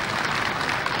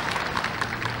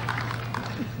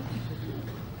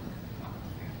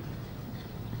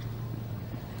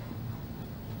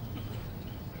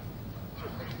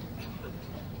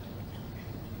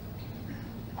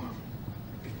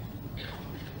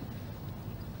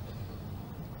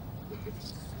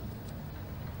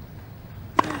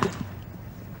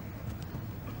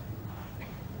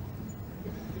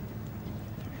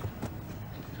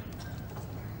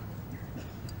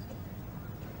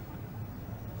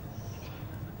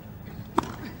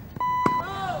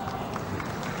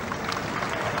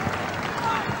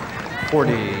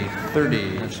 Forty,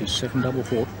 30. That's his second double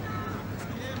fault.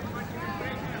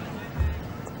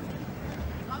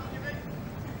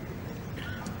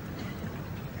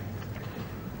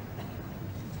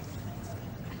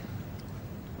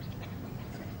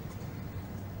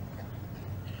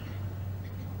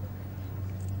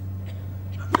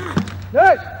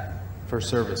 For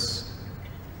service.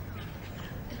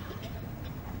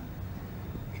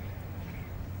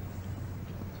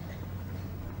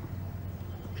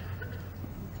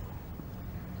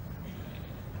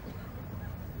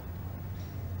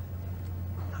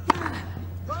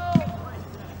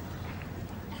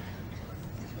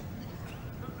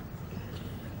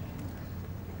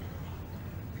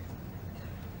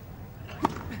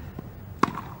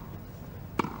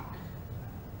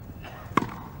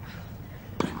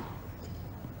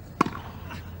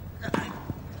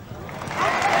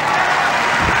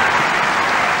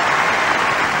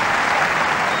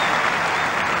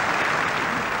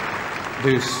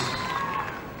 deuce.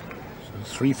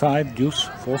 So 3-5, deuce,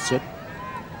 fourth set.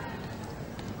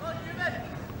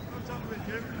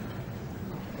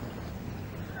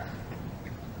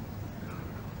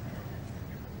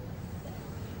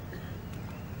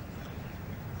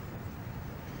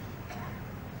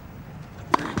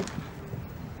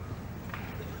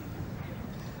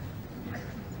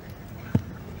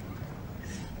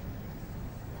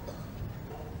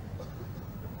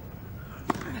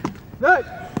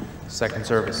 Second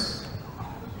service.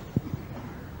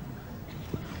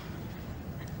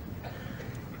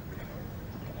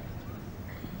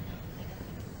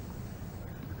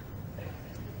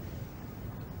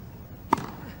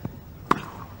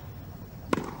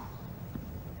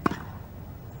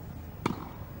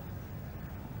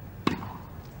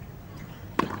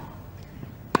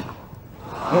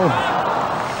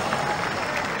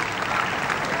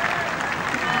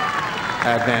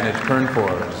 Advantage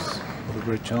Pernfors. What a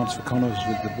great chance for Connors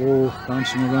with the ball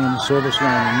bouncing around the service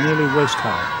line and nearly waist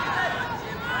high.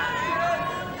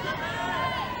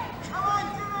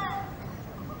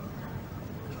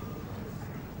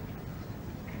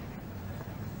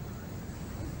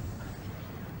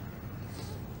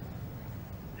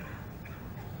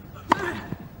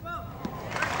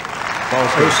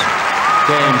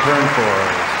 Game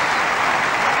Pernfors.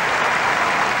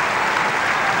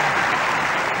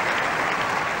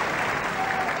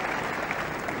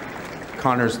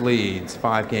 Connors leads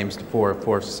 5 games to 4,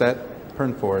 fourth set.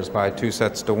 Pernfors by 2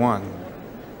 sets to 1.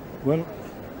 Well,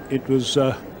 it was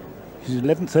his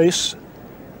 11th ace.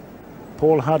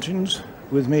 Paul Hudgens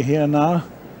with me here now.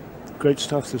 Great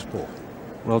stuff, this ball.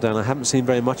 Well, Dan, I haven't seen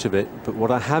very much of it, but what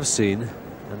I have seen,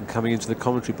 and coming into the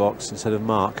commentary box instead of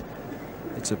Mark,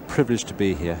 it's a privilege to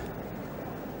be here.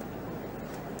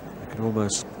 I can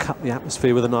almost cut the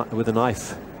atmosphere with a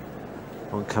knife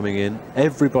on coming in.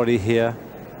 Everybody here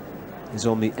is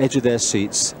on the edge of their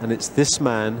seats, and it's this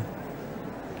man,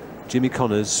 Jimmy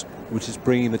Connors, which is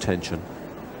bringing the tension.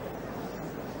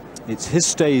 It's his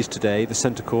stage today, the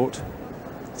centre court.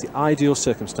 It's the ideal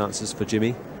circumstances for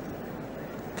Jimmy,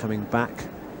 coming back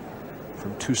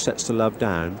from 2 sets to love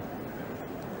down.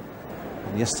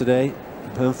 And yesterday,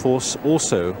 Pernfors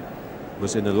also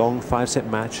was in a long 5-set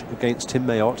match against Tim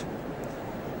Mayotte.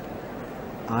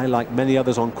 I, like many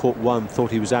others on court 1,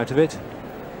 thought he was out of it,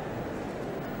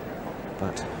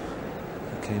 but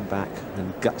he came back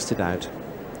and gutsed it out.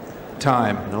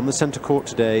 Time. And on the centre court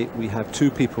today, we have 2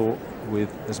 people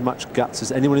with as much guts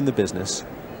as anyone in the business,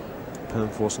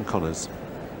 Pernfors and Connors.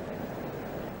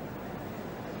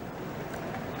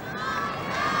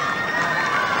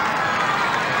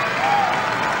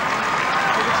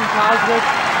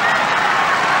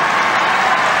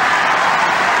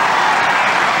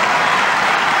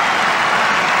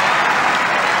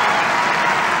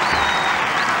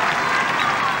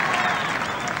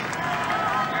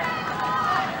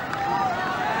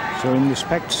 So in this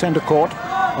packed centre court,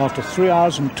 after 3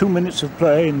 hours and 2 minutes of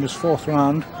play in this 4th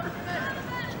round,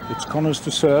 it's Connors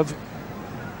to serve,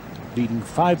 leading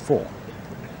 5-4.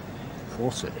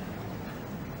 4th set.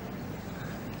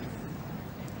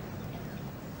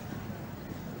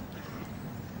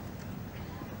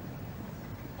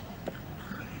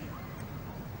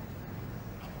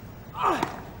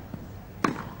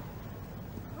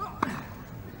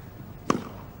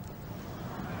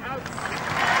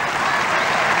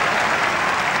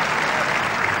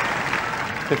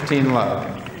 Love.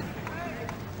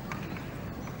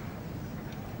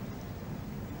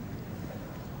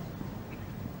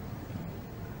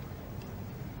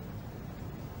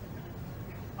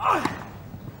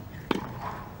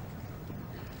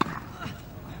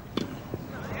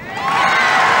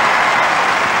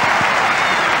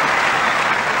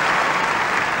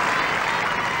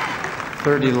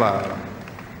 Love.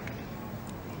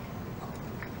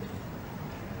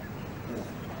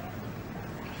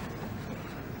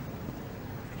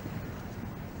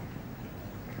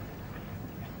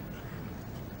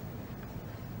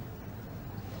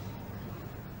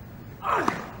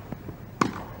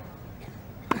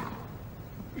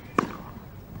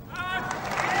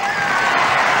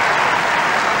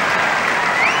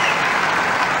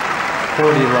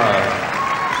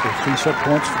 So 3 set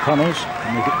points for Connors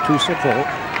and make it 2 set all.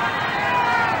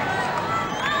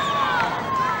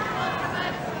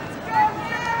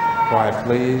 Quiet,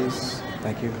 please.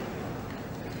 Thank you.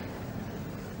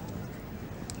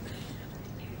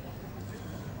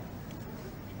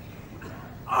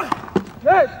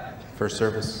 First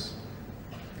service.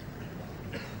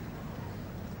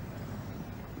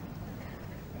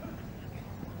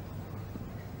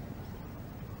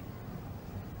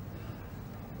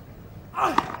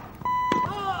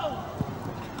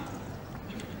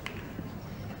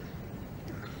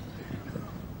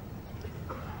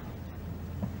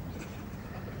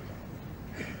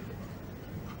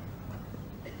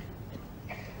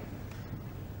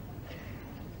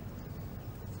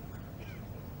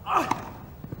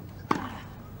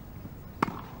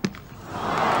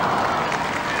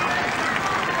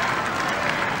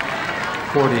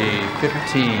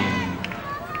 40-15.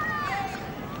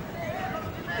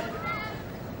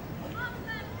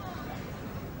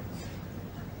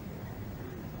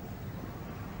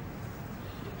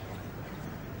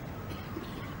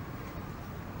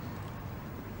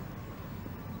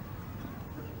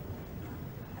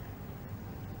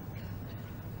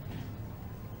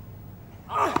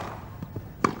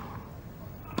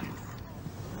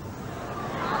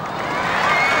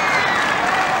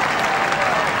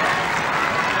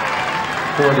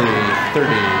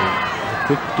 A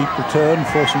quick deep return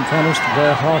forcing Connors to play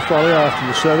a half volley after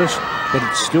the service, but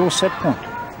it's still set point.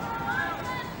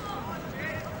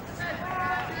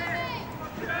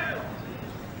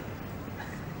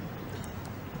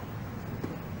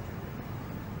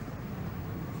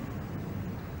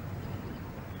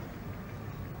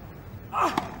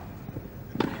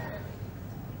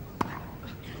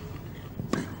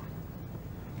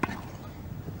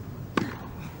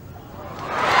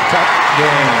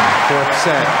 Fourth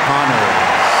set, Connors,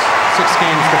 6-4.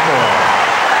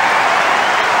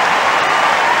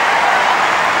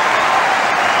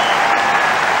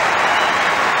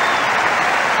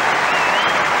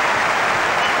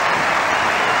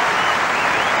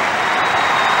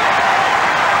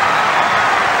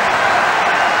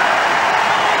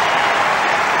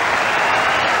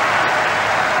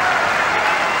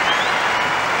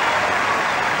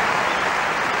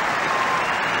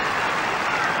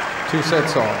 Two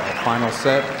sets all. Final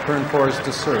set, Pernfors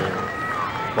to serve.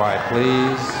 Quiet,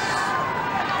 please.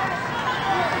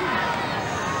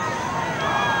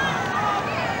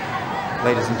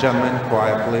 Ladies and gentlemen,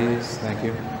 quiet, please. Thank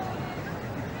you.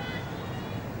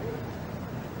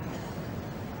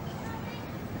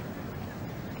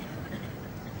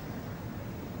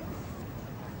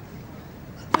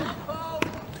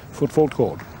 Foot fault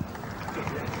called.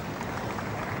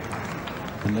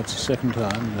 And that's the second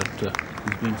time that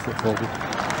he's been foot faulted.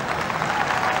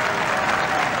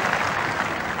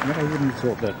 No, I wouldn't have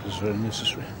thought that was very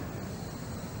necessary.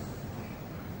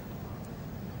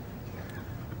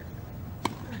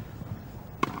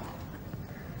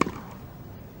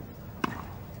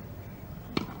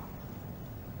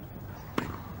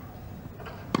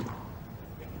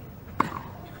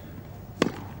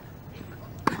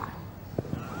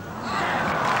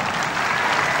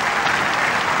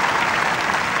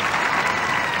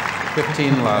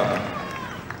 Love.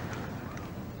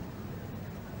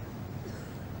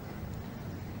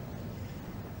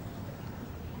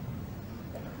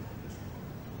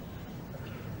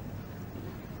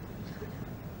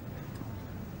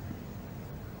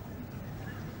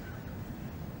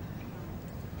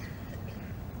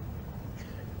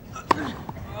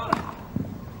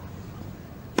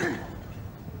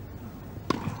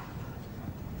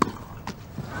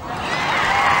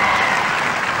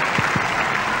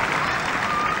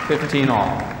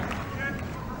 All.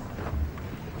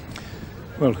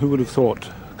 Well, who would have thought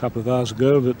a couple of hours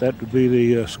ago that that would be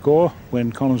the score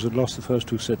when Connors had lost the first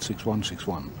two sets 6-1,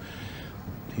 6-1.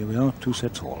 Here we are, 2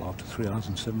 sets all after 3 hours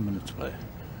and 7 minutes play.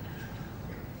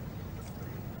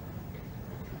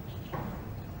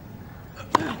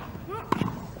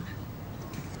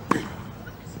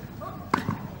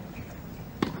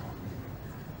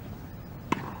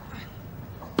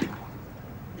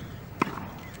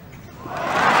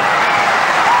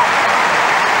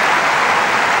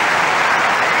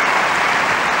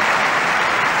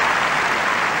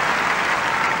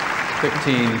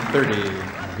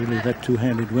 Really, that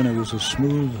two-handed winner was as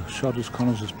smooth a shot as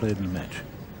Connors has played in the match.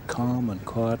 Calm and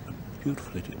quiet, but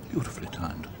beautifully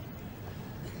timed.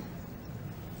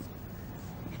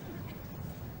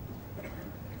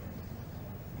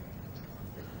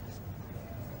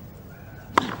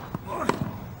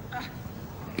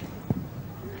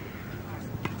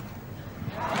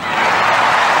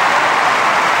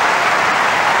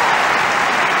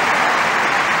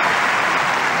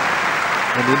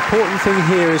 The important thing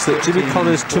here is that Jimmy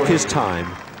Connors took his time.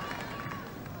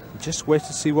 He just waited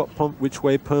to see which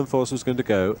way Pernfors was going to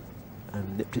go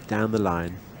and nipped it down the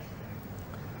line.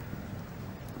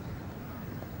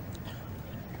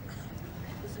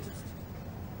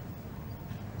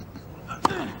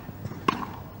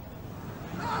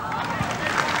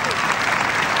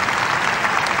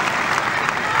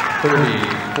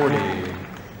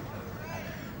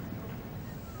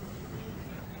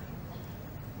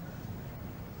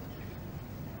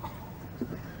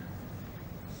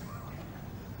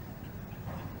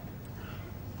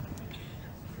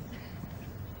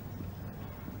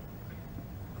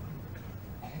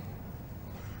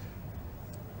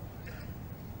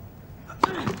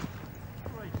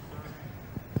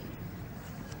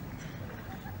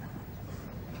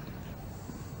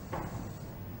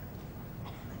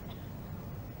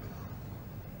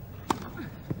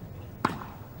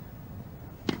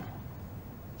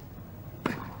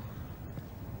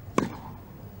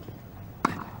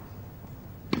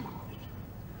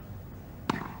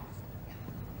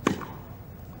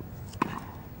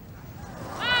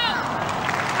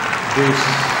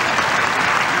 Deuce.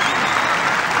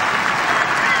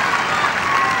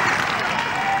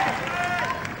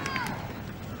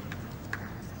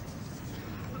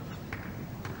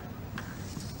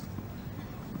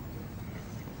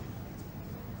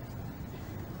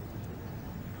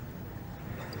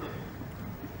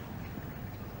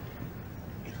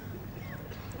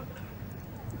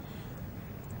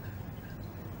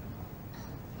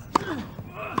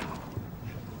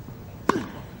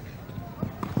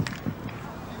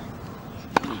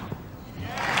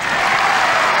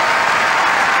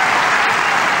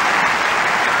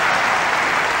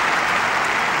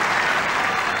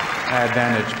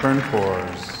 Advantage,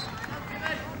 Pernfors.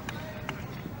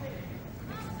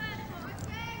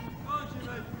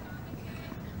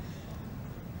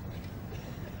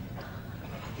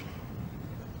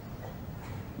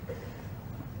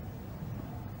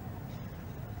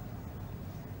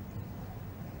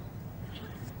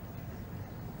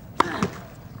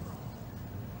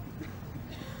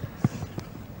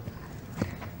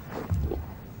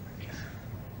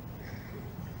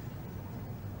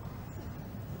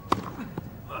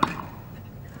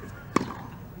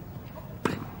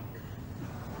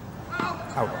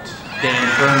 Out. Game,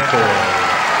 Pernfors.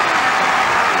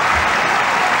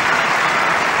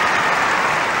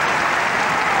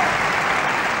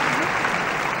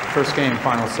 First game,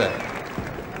 final set.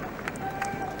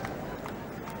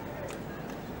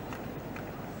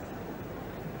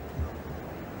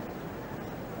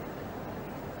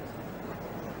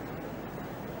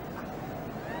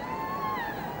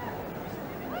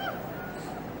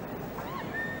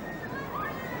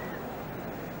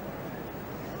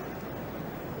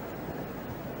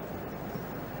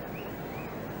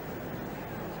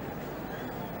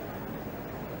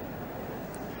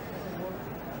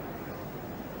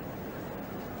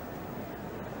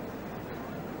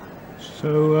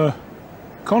 So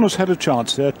Connors had a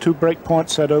chance there, 2 break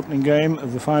points that opening game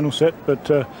of the final set, but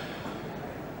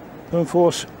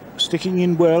Pernfors sticking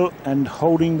in well and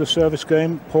holding the service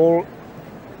game. Paul,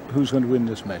 who's going to win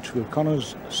this match? Will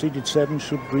Connors, seeded 7,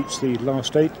 should reach the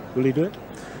last 8? Will he do it?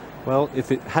 Well,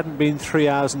 if it hadn't been 3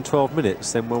 hours and 12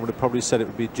 minutes, then one would have probably said it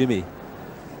would be Jimmy.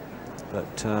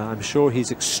 But I'm sure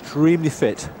he's extremely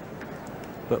fit.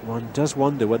 But one does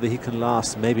wonder whether he can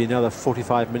last maybe another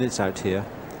 45 minutes out here.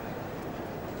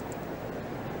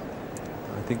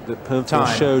 I think that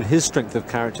Pernfors showed his strength of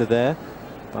character there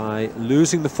by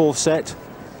losing the 4th set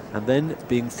and then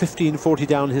being 15-40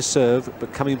 down his serve,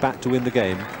 but coming back to win the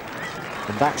game.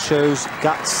 And that shows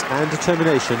guts and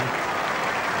determination.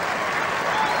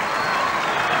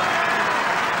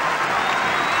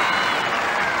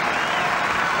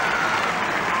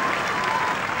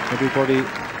 Everybody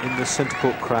in the centre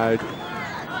court crowd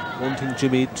wanting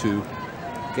Jimmy to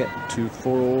get to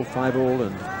 4-all, 5-all,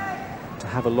 and to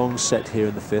have a long set here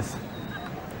in the 5th.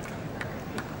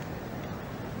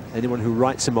 Anyone who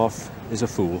writes him off is a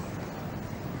fool.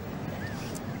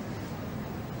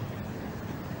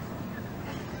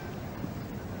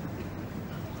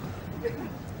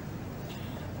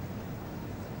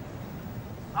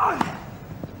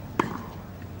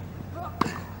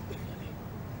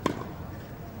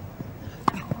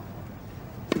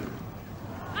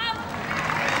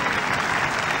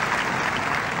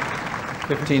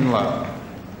 Love.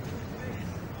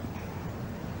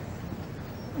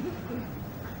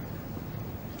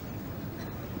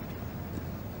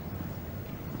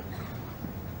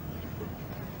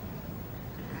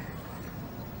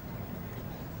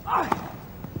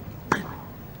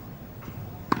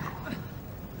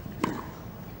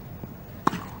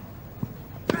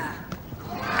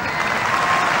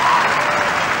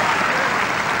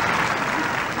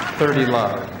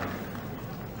 Love.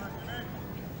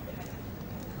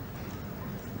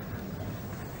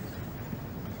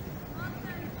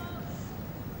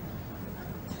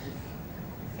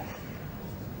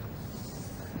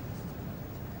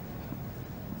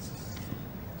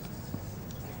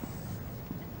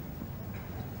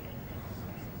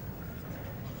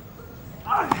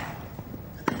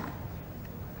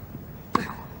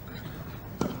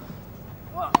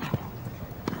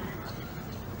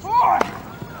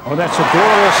 Oh, that's a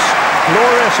glorious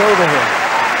overhead.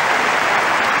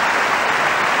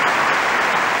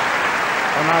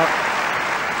 Oh, now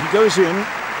he goes in,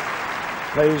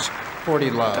 plays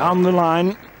 40 love down the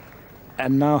line,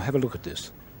 and now have a look at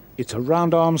this. It's a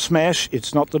round arm smash.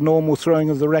 It's not the normal throwing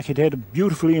of the racket head. A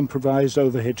beautifully improvised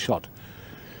overhead shot,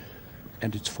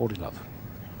 and it's 40 love.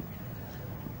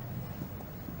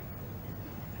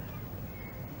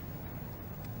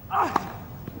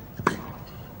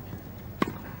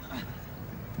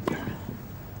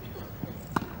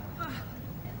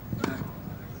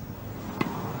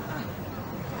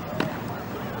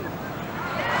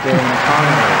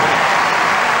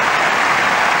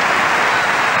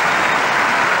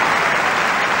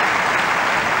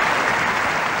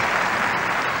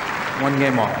 1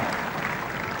 game off.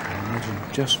 Imagine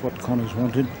just what Connors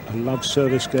wanted, a love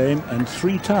service game, and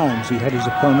 3 times he had his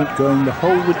opponent going the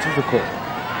whole width of the court.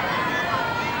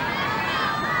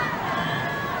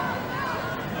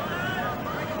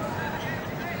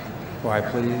 Quiet,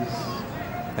 please.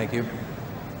 Thank you.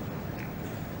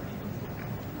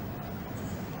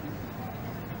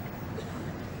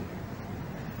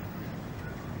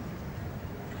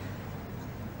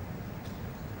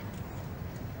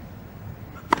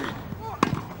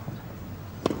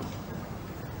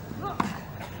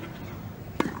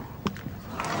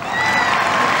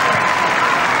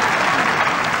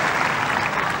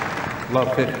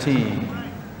 Love 15.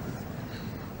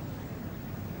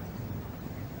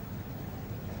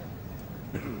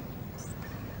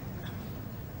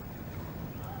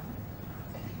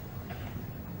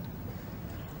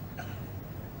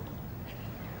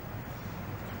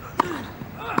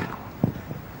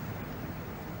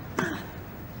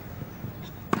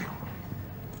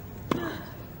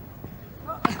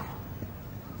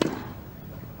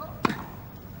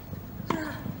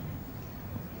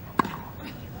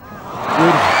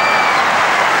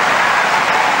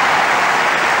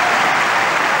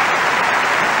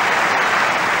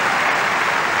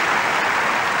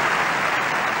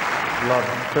 Love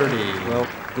 30. Well,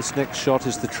 this next shot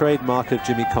is the trademark of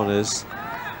Jimmy Connors.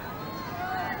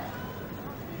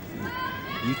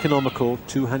 Economical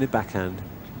two-handed backhand.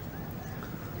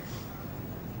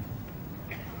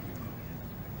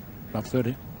 Love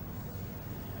 30.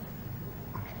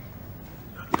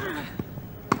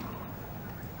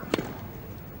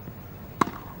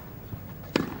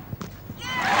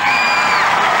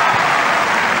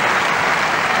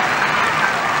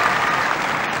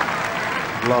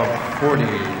 Love 40.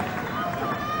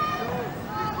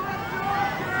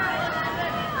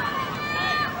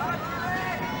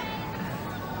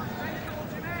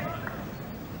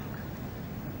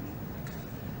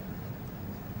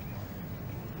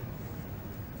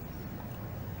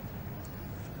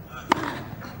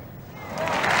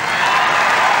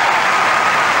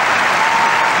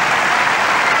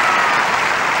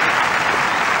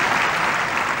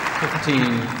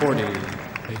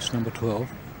 Ace number 12.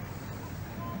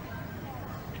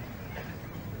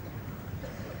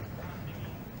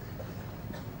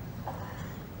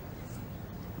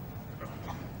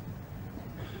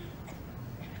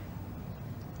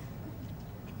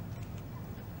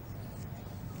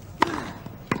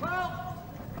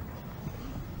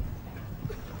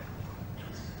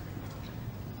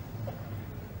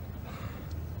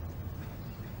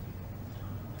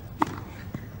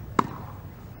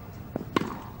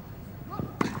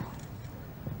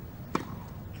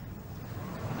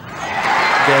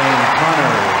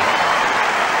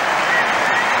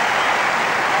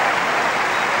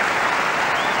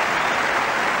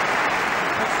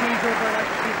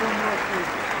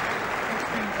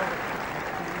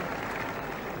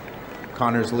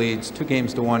 Connors leads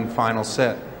 2-1 final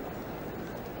set.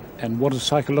 And what a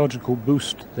psychological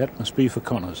boost that must be for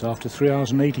Connors. After 3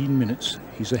 hours and 18 minutes,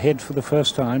 he's ahead for the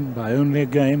first time by only a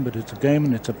game, but it's a game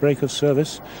and it's a break of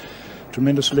service.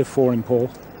 Tremendous lift for him, Paul.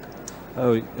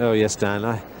 Oh yes,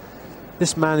 Dan.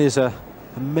 This man is an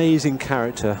amazing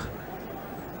character.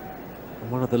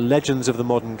 One of the legends of the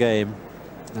modern game,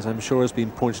 as I'm sure has been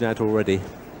pointed out already.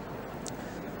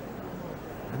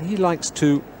 And he likes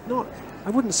to, I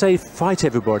wouldn't say fight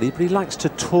everybody, but he likes to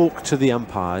talk to the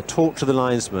umpire, talk to the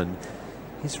linesman.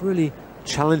 He's really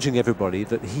challenging everybody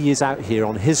that he is out here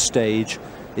on his stage.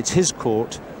 It's his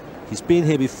court. He's been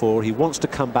here before. He wants to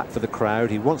come back for the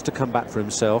crowd. He wants to come back for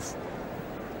himself.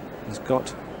 He's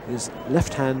got his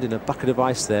left hand in a bucket of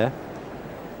ice there.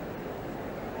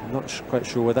 I'm not quite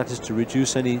sure whether that is to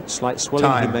reduce any slight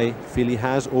swelling he may feel he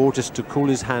has, or just to cool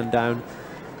his hand down,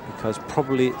 because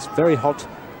probably it's very hot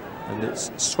and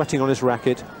it's sweating on his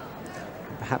racket,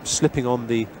 perhaps slipping on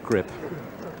the grip.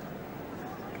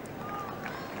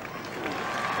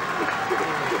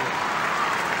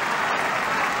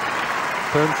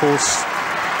 Pernfors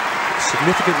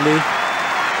significantly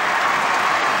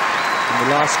in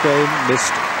the last game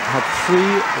had 3,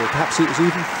 or perhaps it was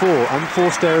even 4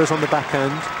 unforced errors on the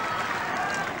backhand.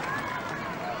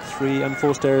 3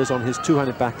 unforced errors on his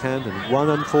two-handed backhand and 1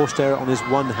 unforced error on his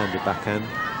one-handed backhand,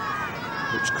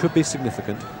 which could be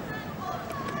significant.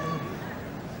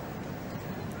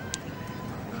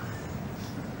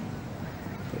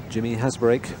 But Jimmy has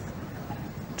break.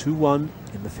 2-1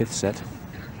 in the 5th set.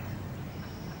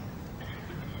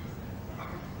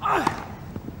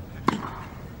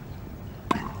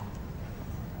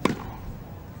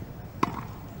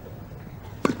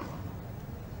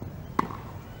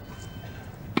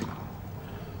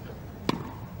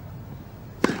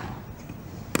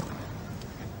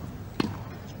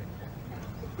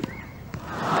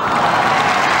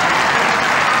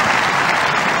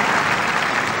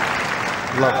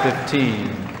 15.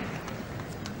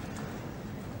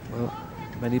 Well,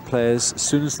 many players, as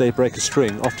soon as they break a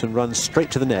string, often run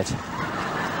straight to the net.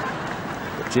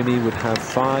 But Jimmy would have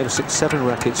 5, 6, 7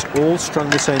 rackets, all strung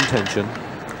the same tension,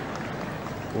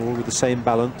 all with the same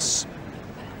balance.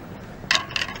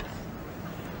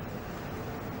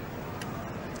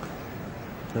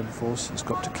 Pernfors has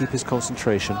got to keep his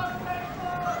concentration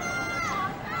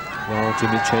while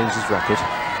Jimmy changes his racket.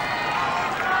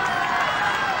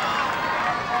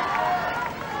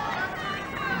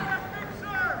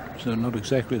 So not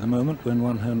exactly the moment when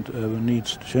one hand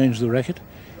needs to change the racket.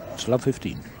 It's love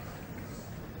 15.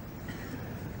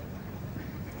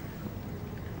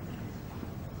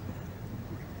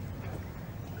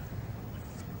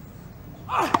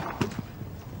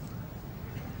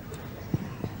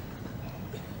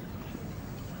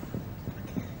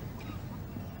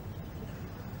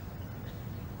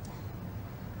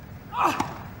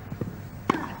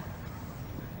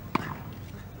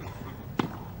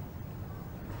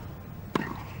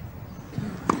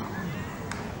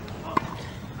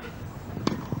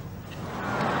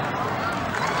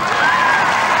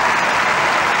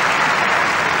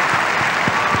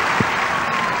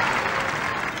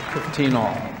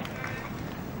 All.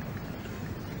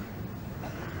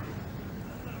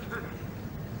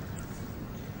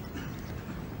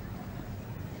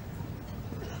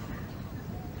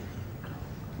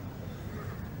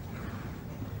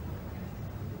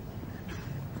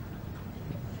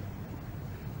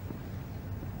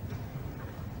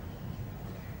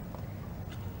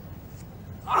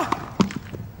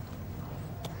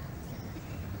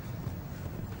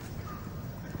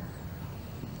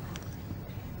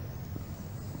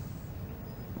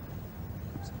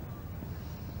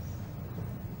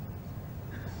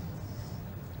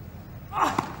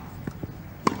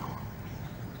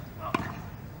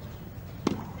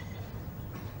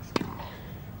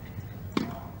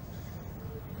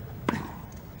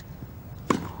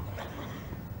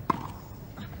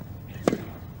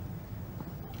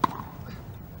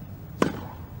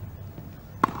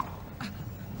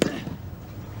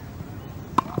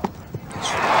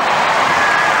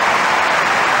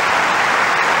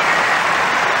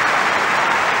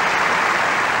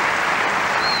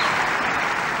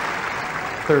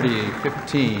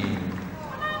 $30-15.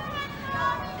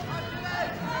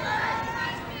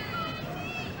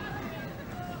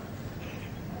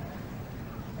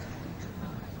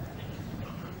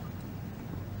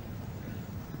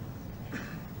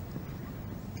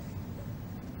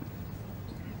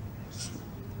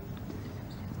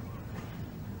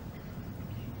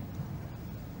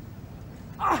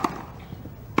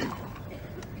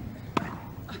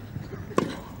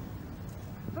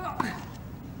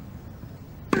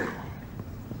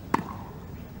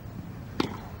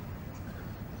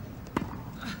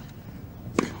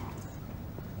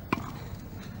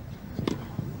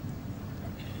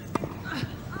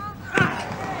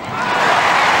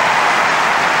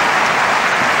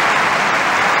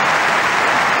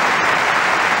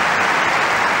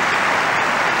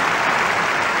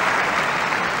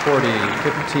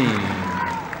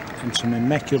 And some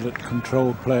immaculate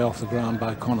controlled play off the ground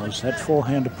by Connors. That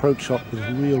forehand approach shot was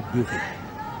a real beauty.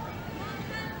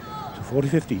 So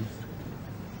 40-15.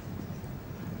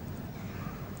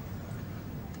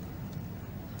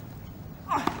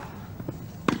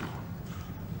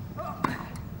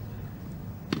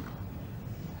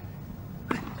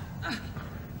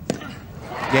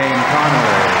 Game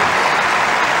Connors.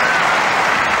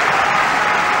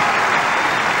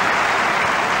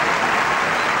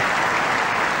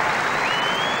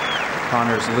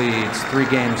 Connors leads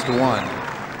 3-1.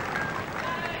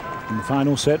 In the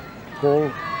final set,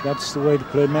 Paul, that's the way to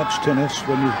play match tennis.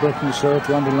 When you've broken the serve,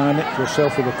 to underline it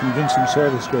yourself with a convincing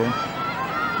service game.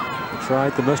 You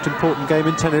tried the most important game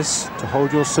in tennis, to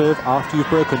hold your serve after you've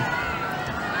broken.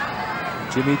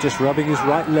 Jimmy just rubbing his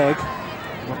right leg.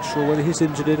 Not sure whether he's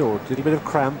injured it or a little bit of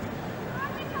cramp.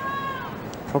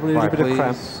 Probably a little bit of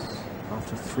cramp.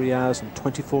 After 3 hours and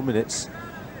 24 minutes,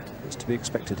 it's to be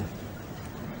expected.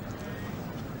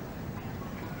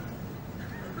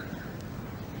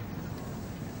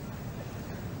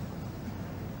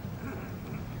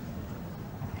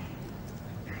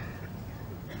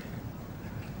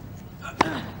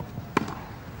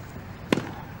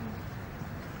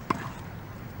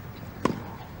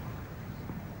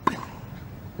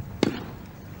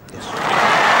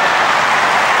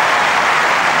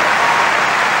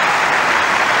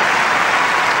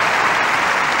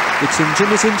 It's in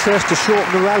Jimmy's interest to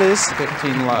shorten the rallies.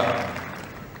 15 love.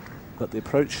 But the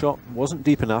approach shot wasn't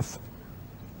deep enough.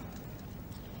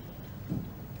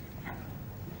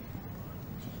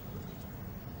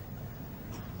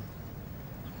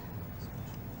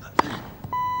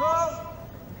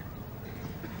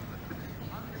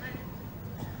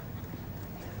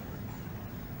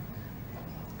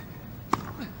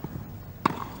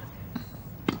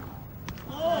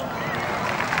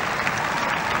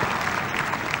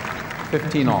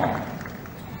 15 all.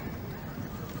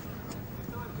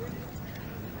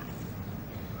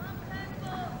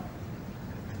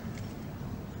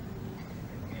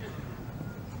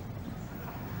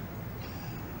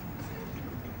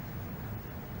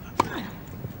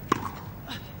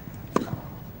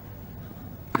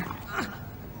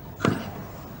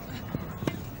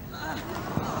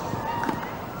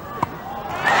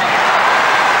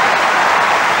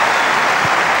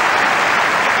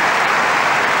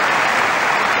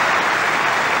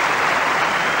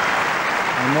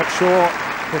 Sure,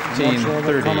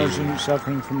 15-30. Connors is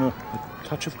suffering from a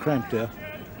touch of cramp there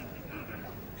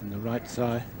in the right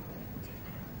thigh.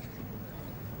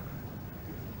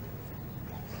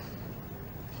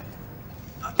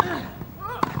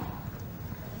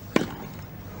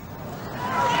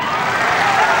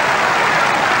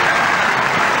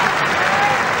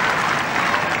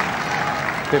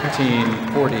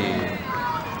 $15-40.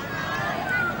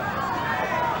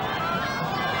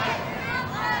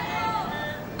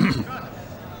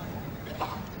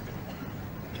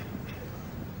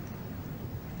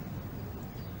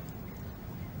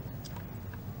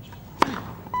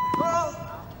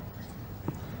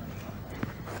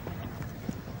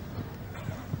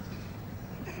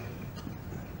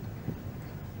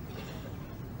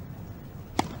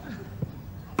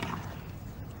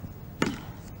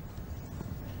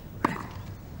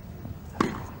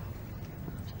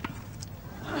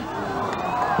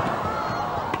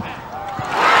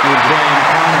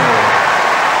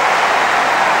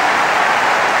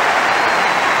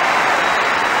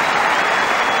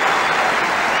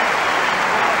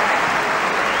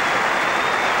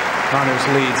 Connors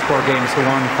leads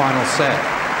 4-1, final set.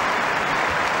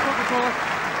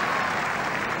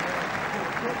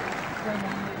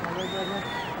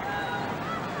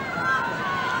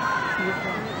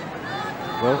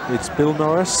 Well, it's Bill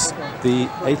Norris, the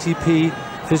ATP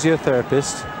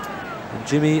physiotherapist, and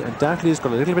Jimmy undoubtedly has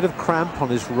got a little bit of cramp on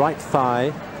his right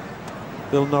thigh.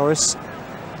 Bill Norris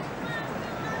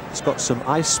has got some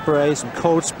ice spray, some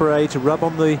cold spray to rub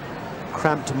on the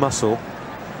cramped muscle.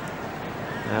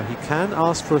 Now he can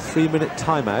ask for a 3-minute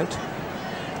timeout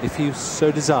if he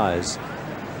so desires,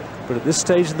 but at this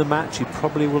stage in the match he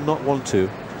probably will not want to.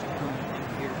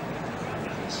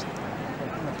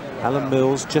 Alan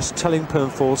Mills just telling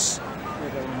Pernfors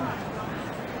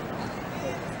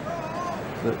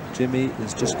that Jimmy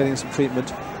is just getting some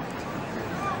treatment.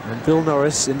 And Bill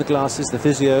Norris in the glasses, the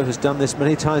physio, has done this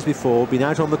many times before, been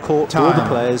out on the court for all the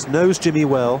players, knows Jimmy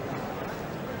well.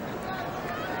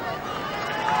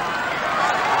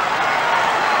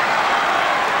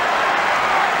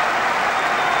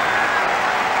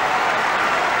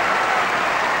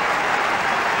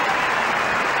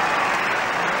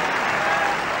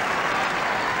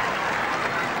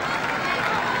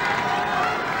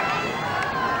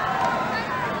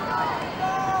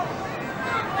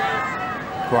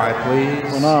 Quiet,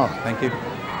 please. Well, now, thank you.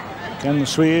 Can the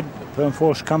Swede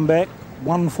Pernfors come back?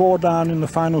 1-4 down in the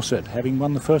final set, having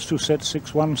won the first 2 sets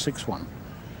 6-1, 6-1.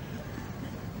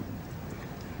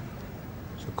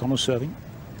 So Connor serving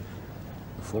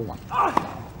 4-1.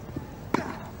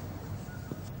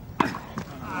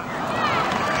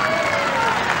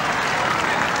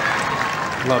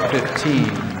 Love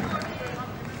 15.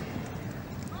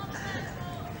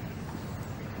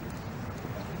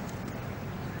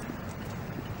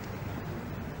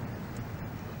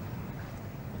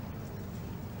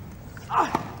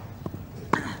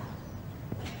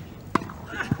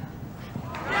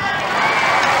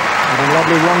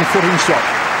 Wrong footing shot.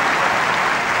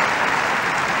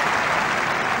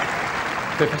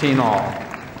 15 all.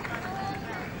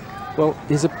 Well,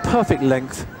 is a perfect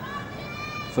length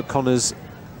for Connor's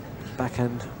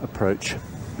backhand approach.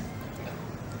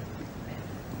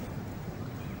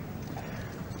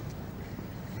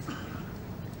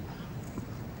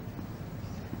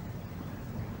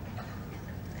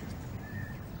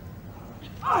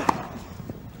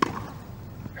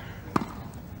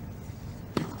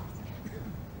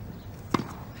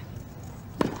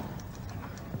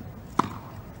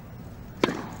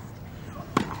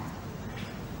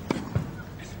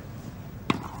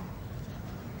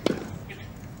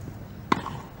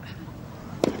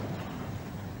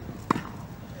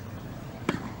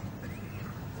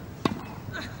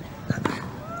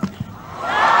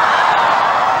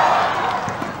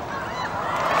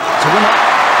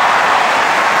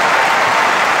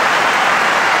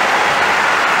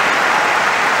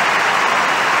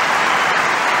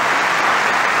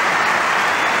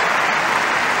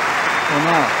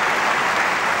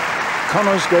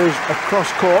 Connors goes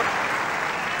across court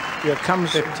Here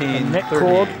comes the 15, net 30.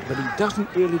 cord, but he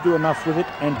doesn't really do enough with it,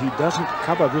 and he doesn't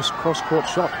cover this cross-court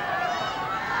shot.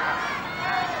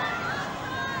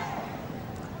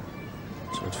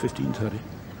 So it's 15-30.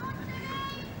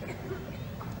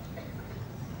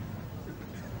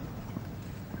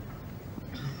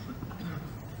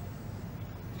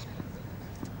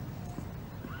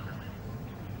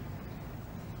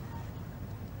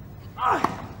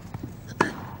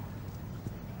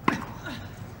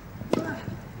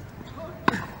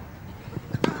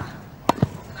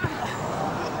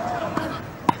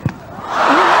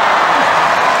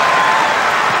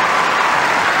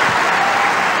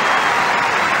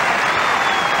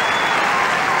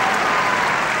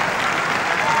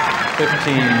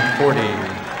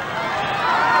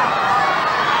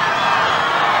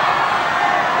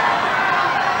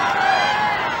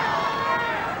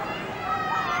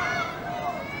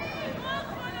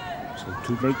 So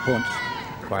 2 break points.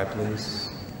 Quiet, please.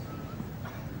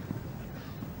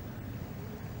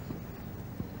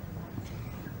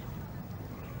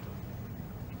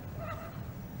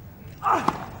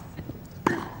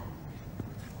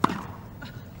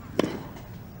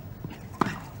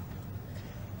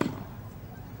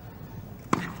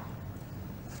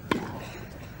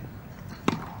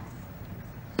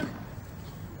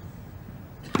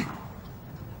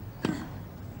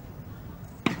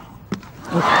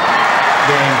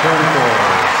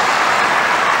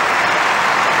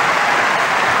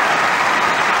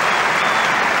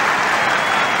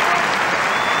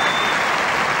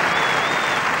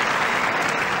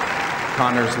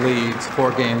 Connors leads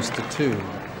 4 games to 2.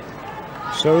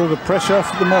 So the pressure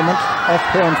for the moment off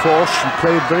Pernfors. He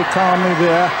played very calmly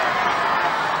there.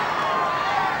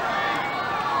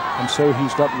 And so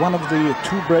he's got one of the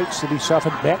 2 breaks that he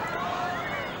suffered back.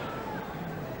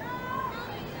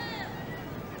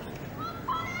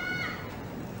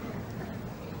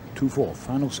 Two-4,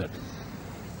 final set.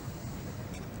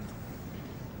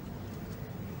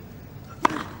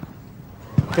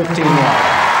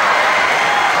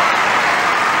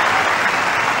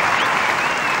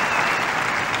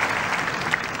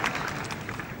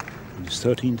 His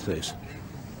 13th ace.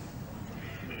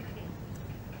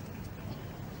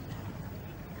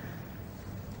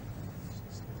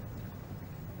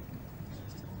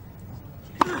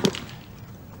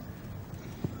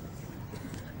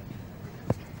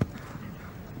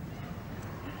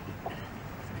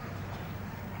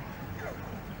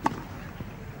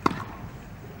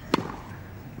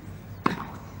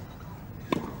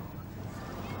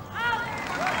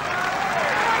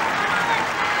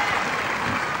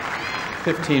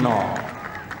 All.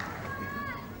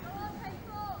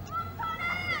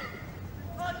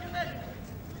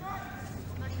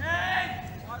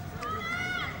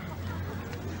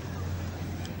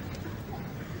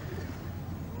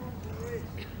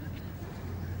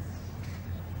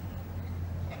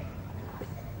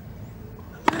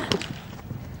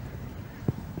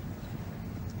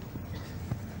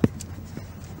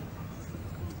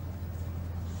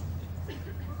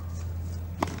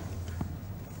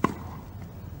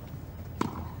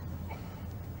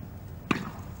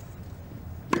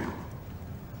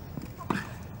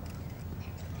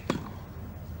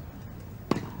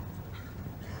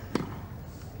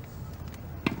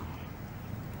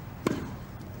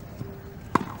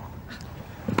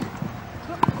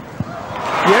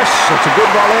 That's a good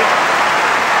volley.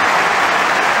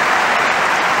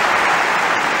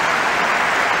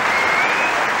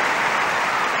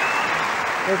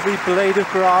 Every blade of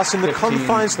grass in the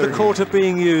confines of the court are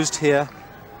being used here.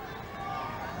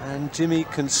 And Jimmy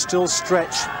can still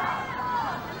stretch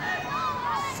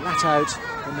flat out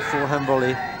on the forehand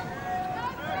volley.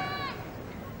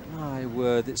 My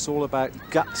word, it's all about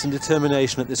guts and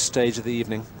determination at this stage of the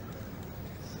evening.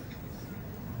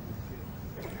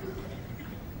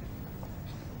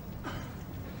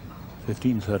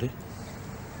 $15.30.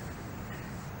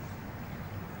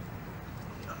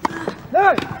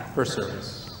 No! First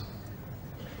service.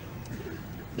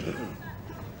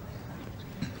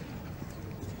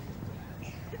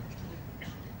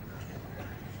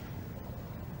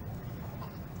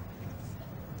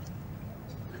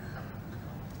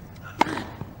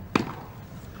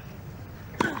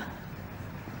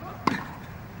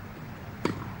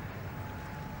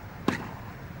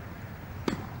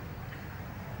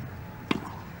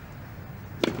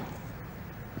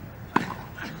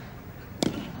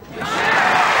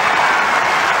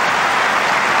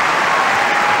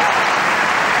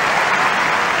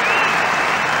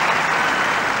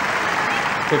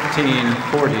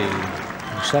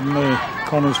 Suddenly,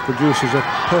 Connors produces a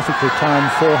perfectly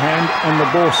timed forehand, and the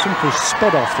ball simply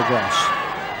sped off the grass.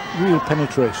 Real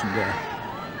penetration there.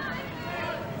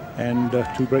 and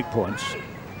 2 break points.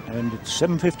 And it's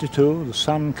 7:52, the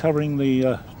sun covering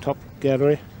the top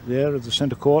gallery there at the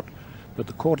center court, but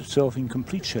the court itself in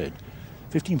complete shade.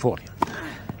 15:40.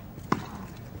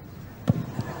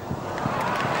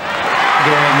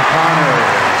 Game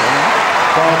Connors.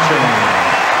 Ball change.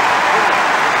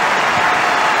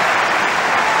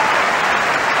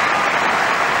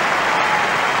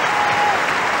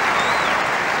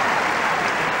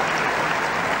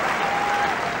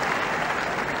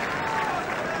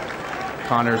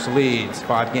 Connors leads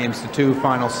 5-2,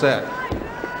 final set.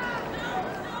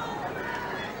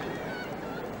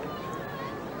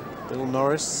 Bill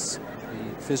Norris,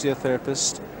 the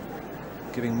physiotherapist,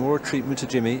 giving more treatment to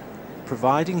Jimmy,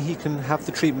 providing he can have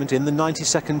the treatment in the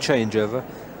 90-second changeover,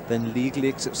 then legally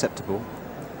acceptable.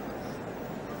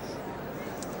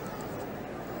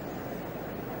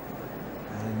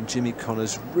 And Jimmy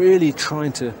Connors really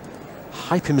trying to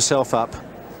hype himself up.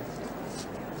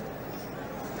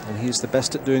 And he's the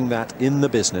best at doing that in the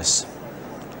business.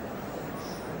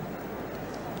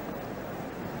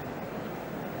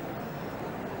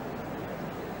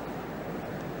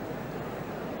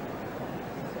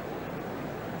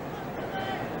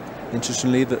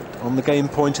 Interestingly, that on the game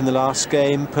point in the last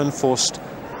game, Pernfors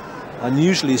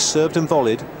unusually served and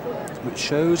volleyed, which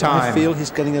shows, Time. I feel,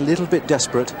 he's getting a little bit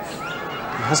desperate. He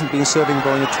hasn't been serving and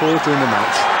volleying at all during the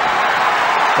match.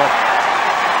 But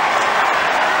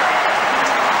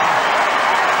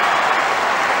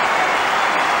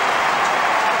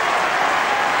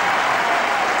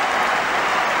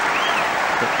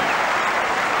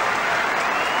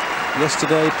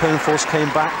yesterday, Pernfors came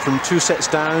back from 2 sets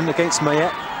down against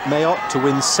Mayotte to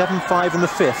win 7-5 in the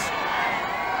 5th.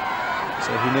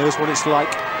 So he knows what it's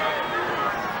like.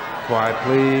 Quiet,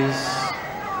 please.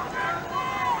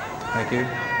 Thank you.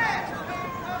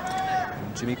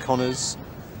 And Jimmy Connors,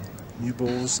 new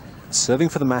balls, serving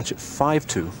for the match at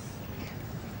 5-2.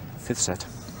 5th set.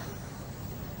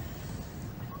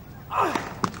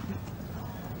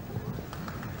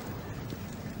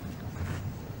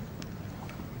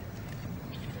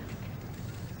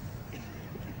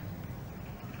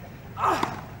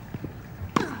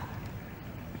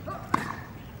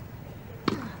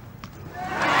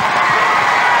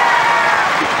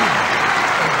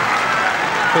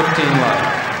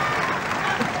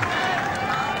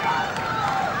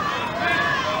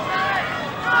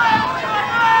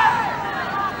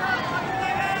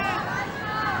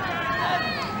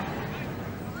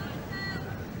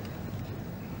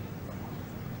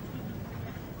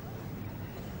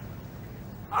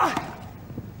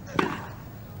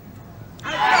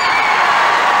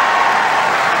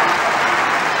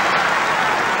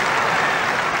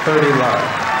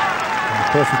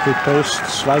 Perfectly placed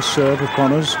slice serve of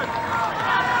Connors.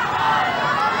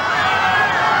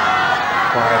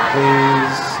 Quiet,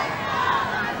 please.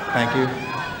 Thank you.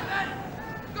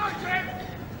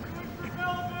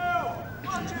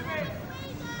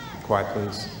 Quiet,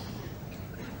 please.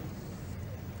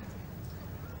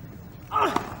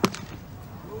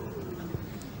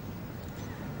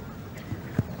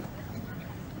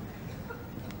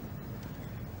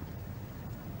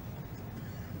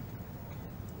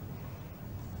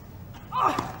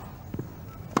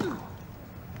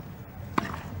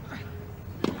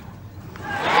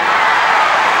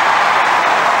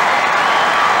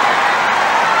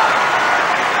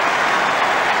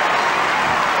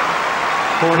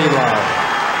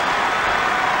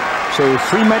 So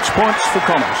 3 match points for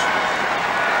Connors.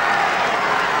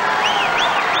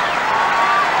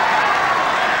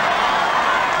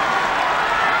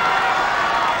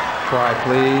 Quiet,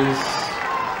 please.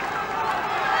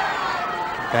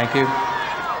 Thank you.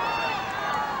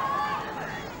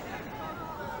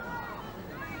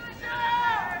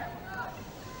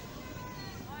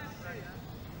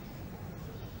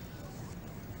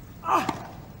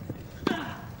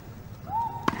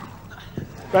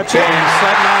 That's Game,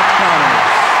 set, match,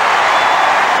 Connors.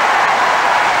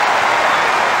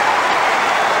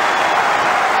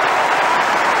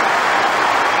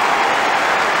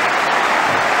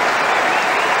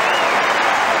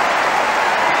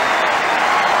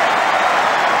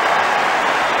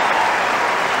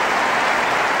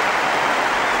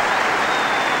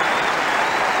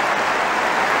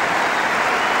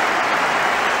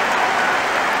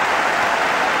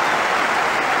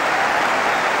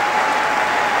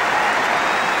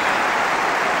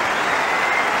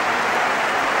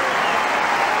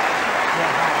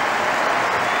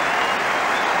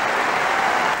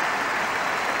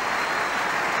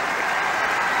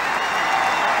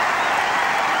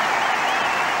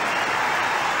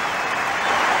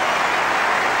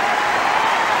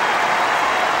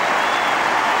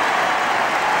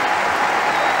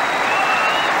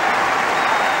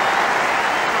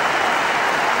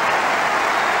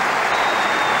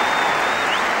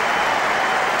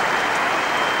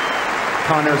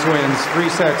 Connors wins 3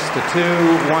 sets to 2,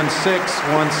 1-6,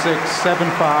 1-6,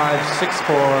 7-5,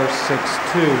 6-4,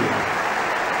 6-2.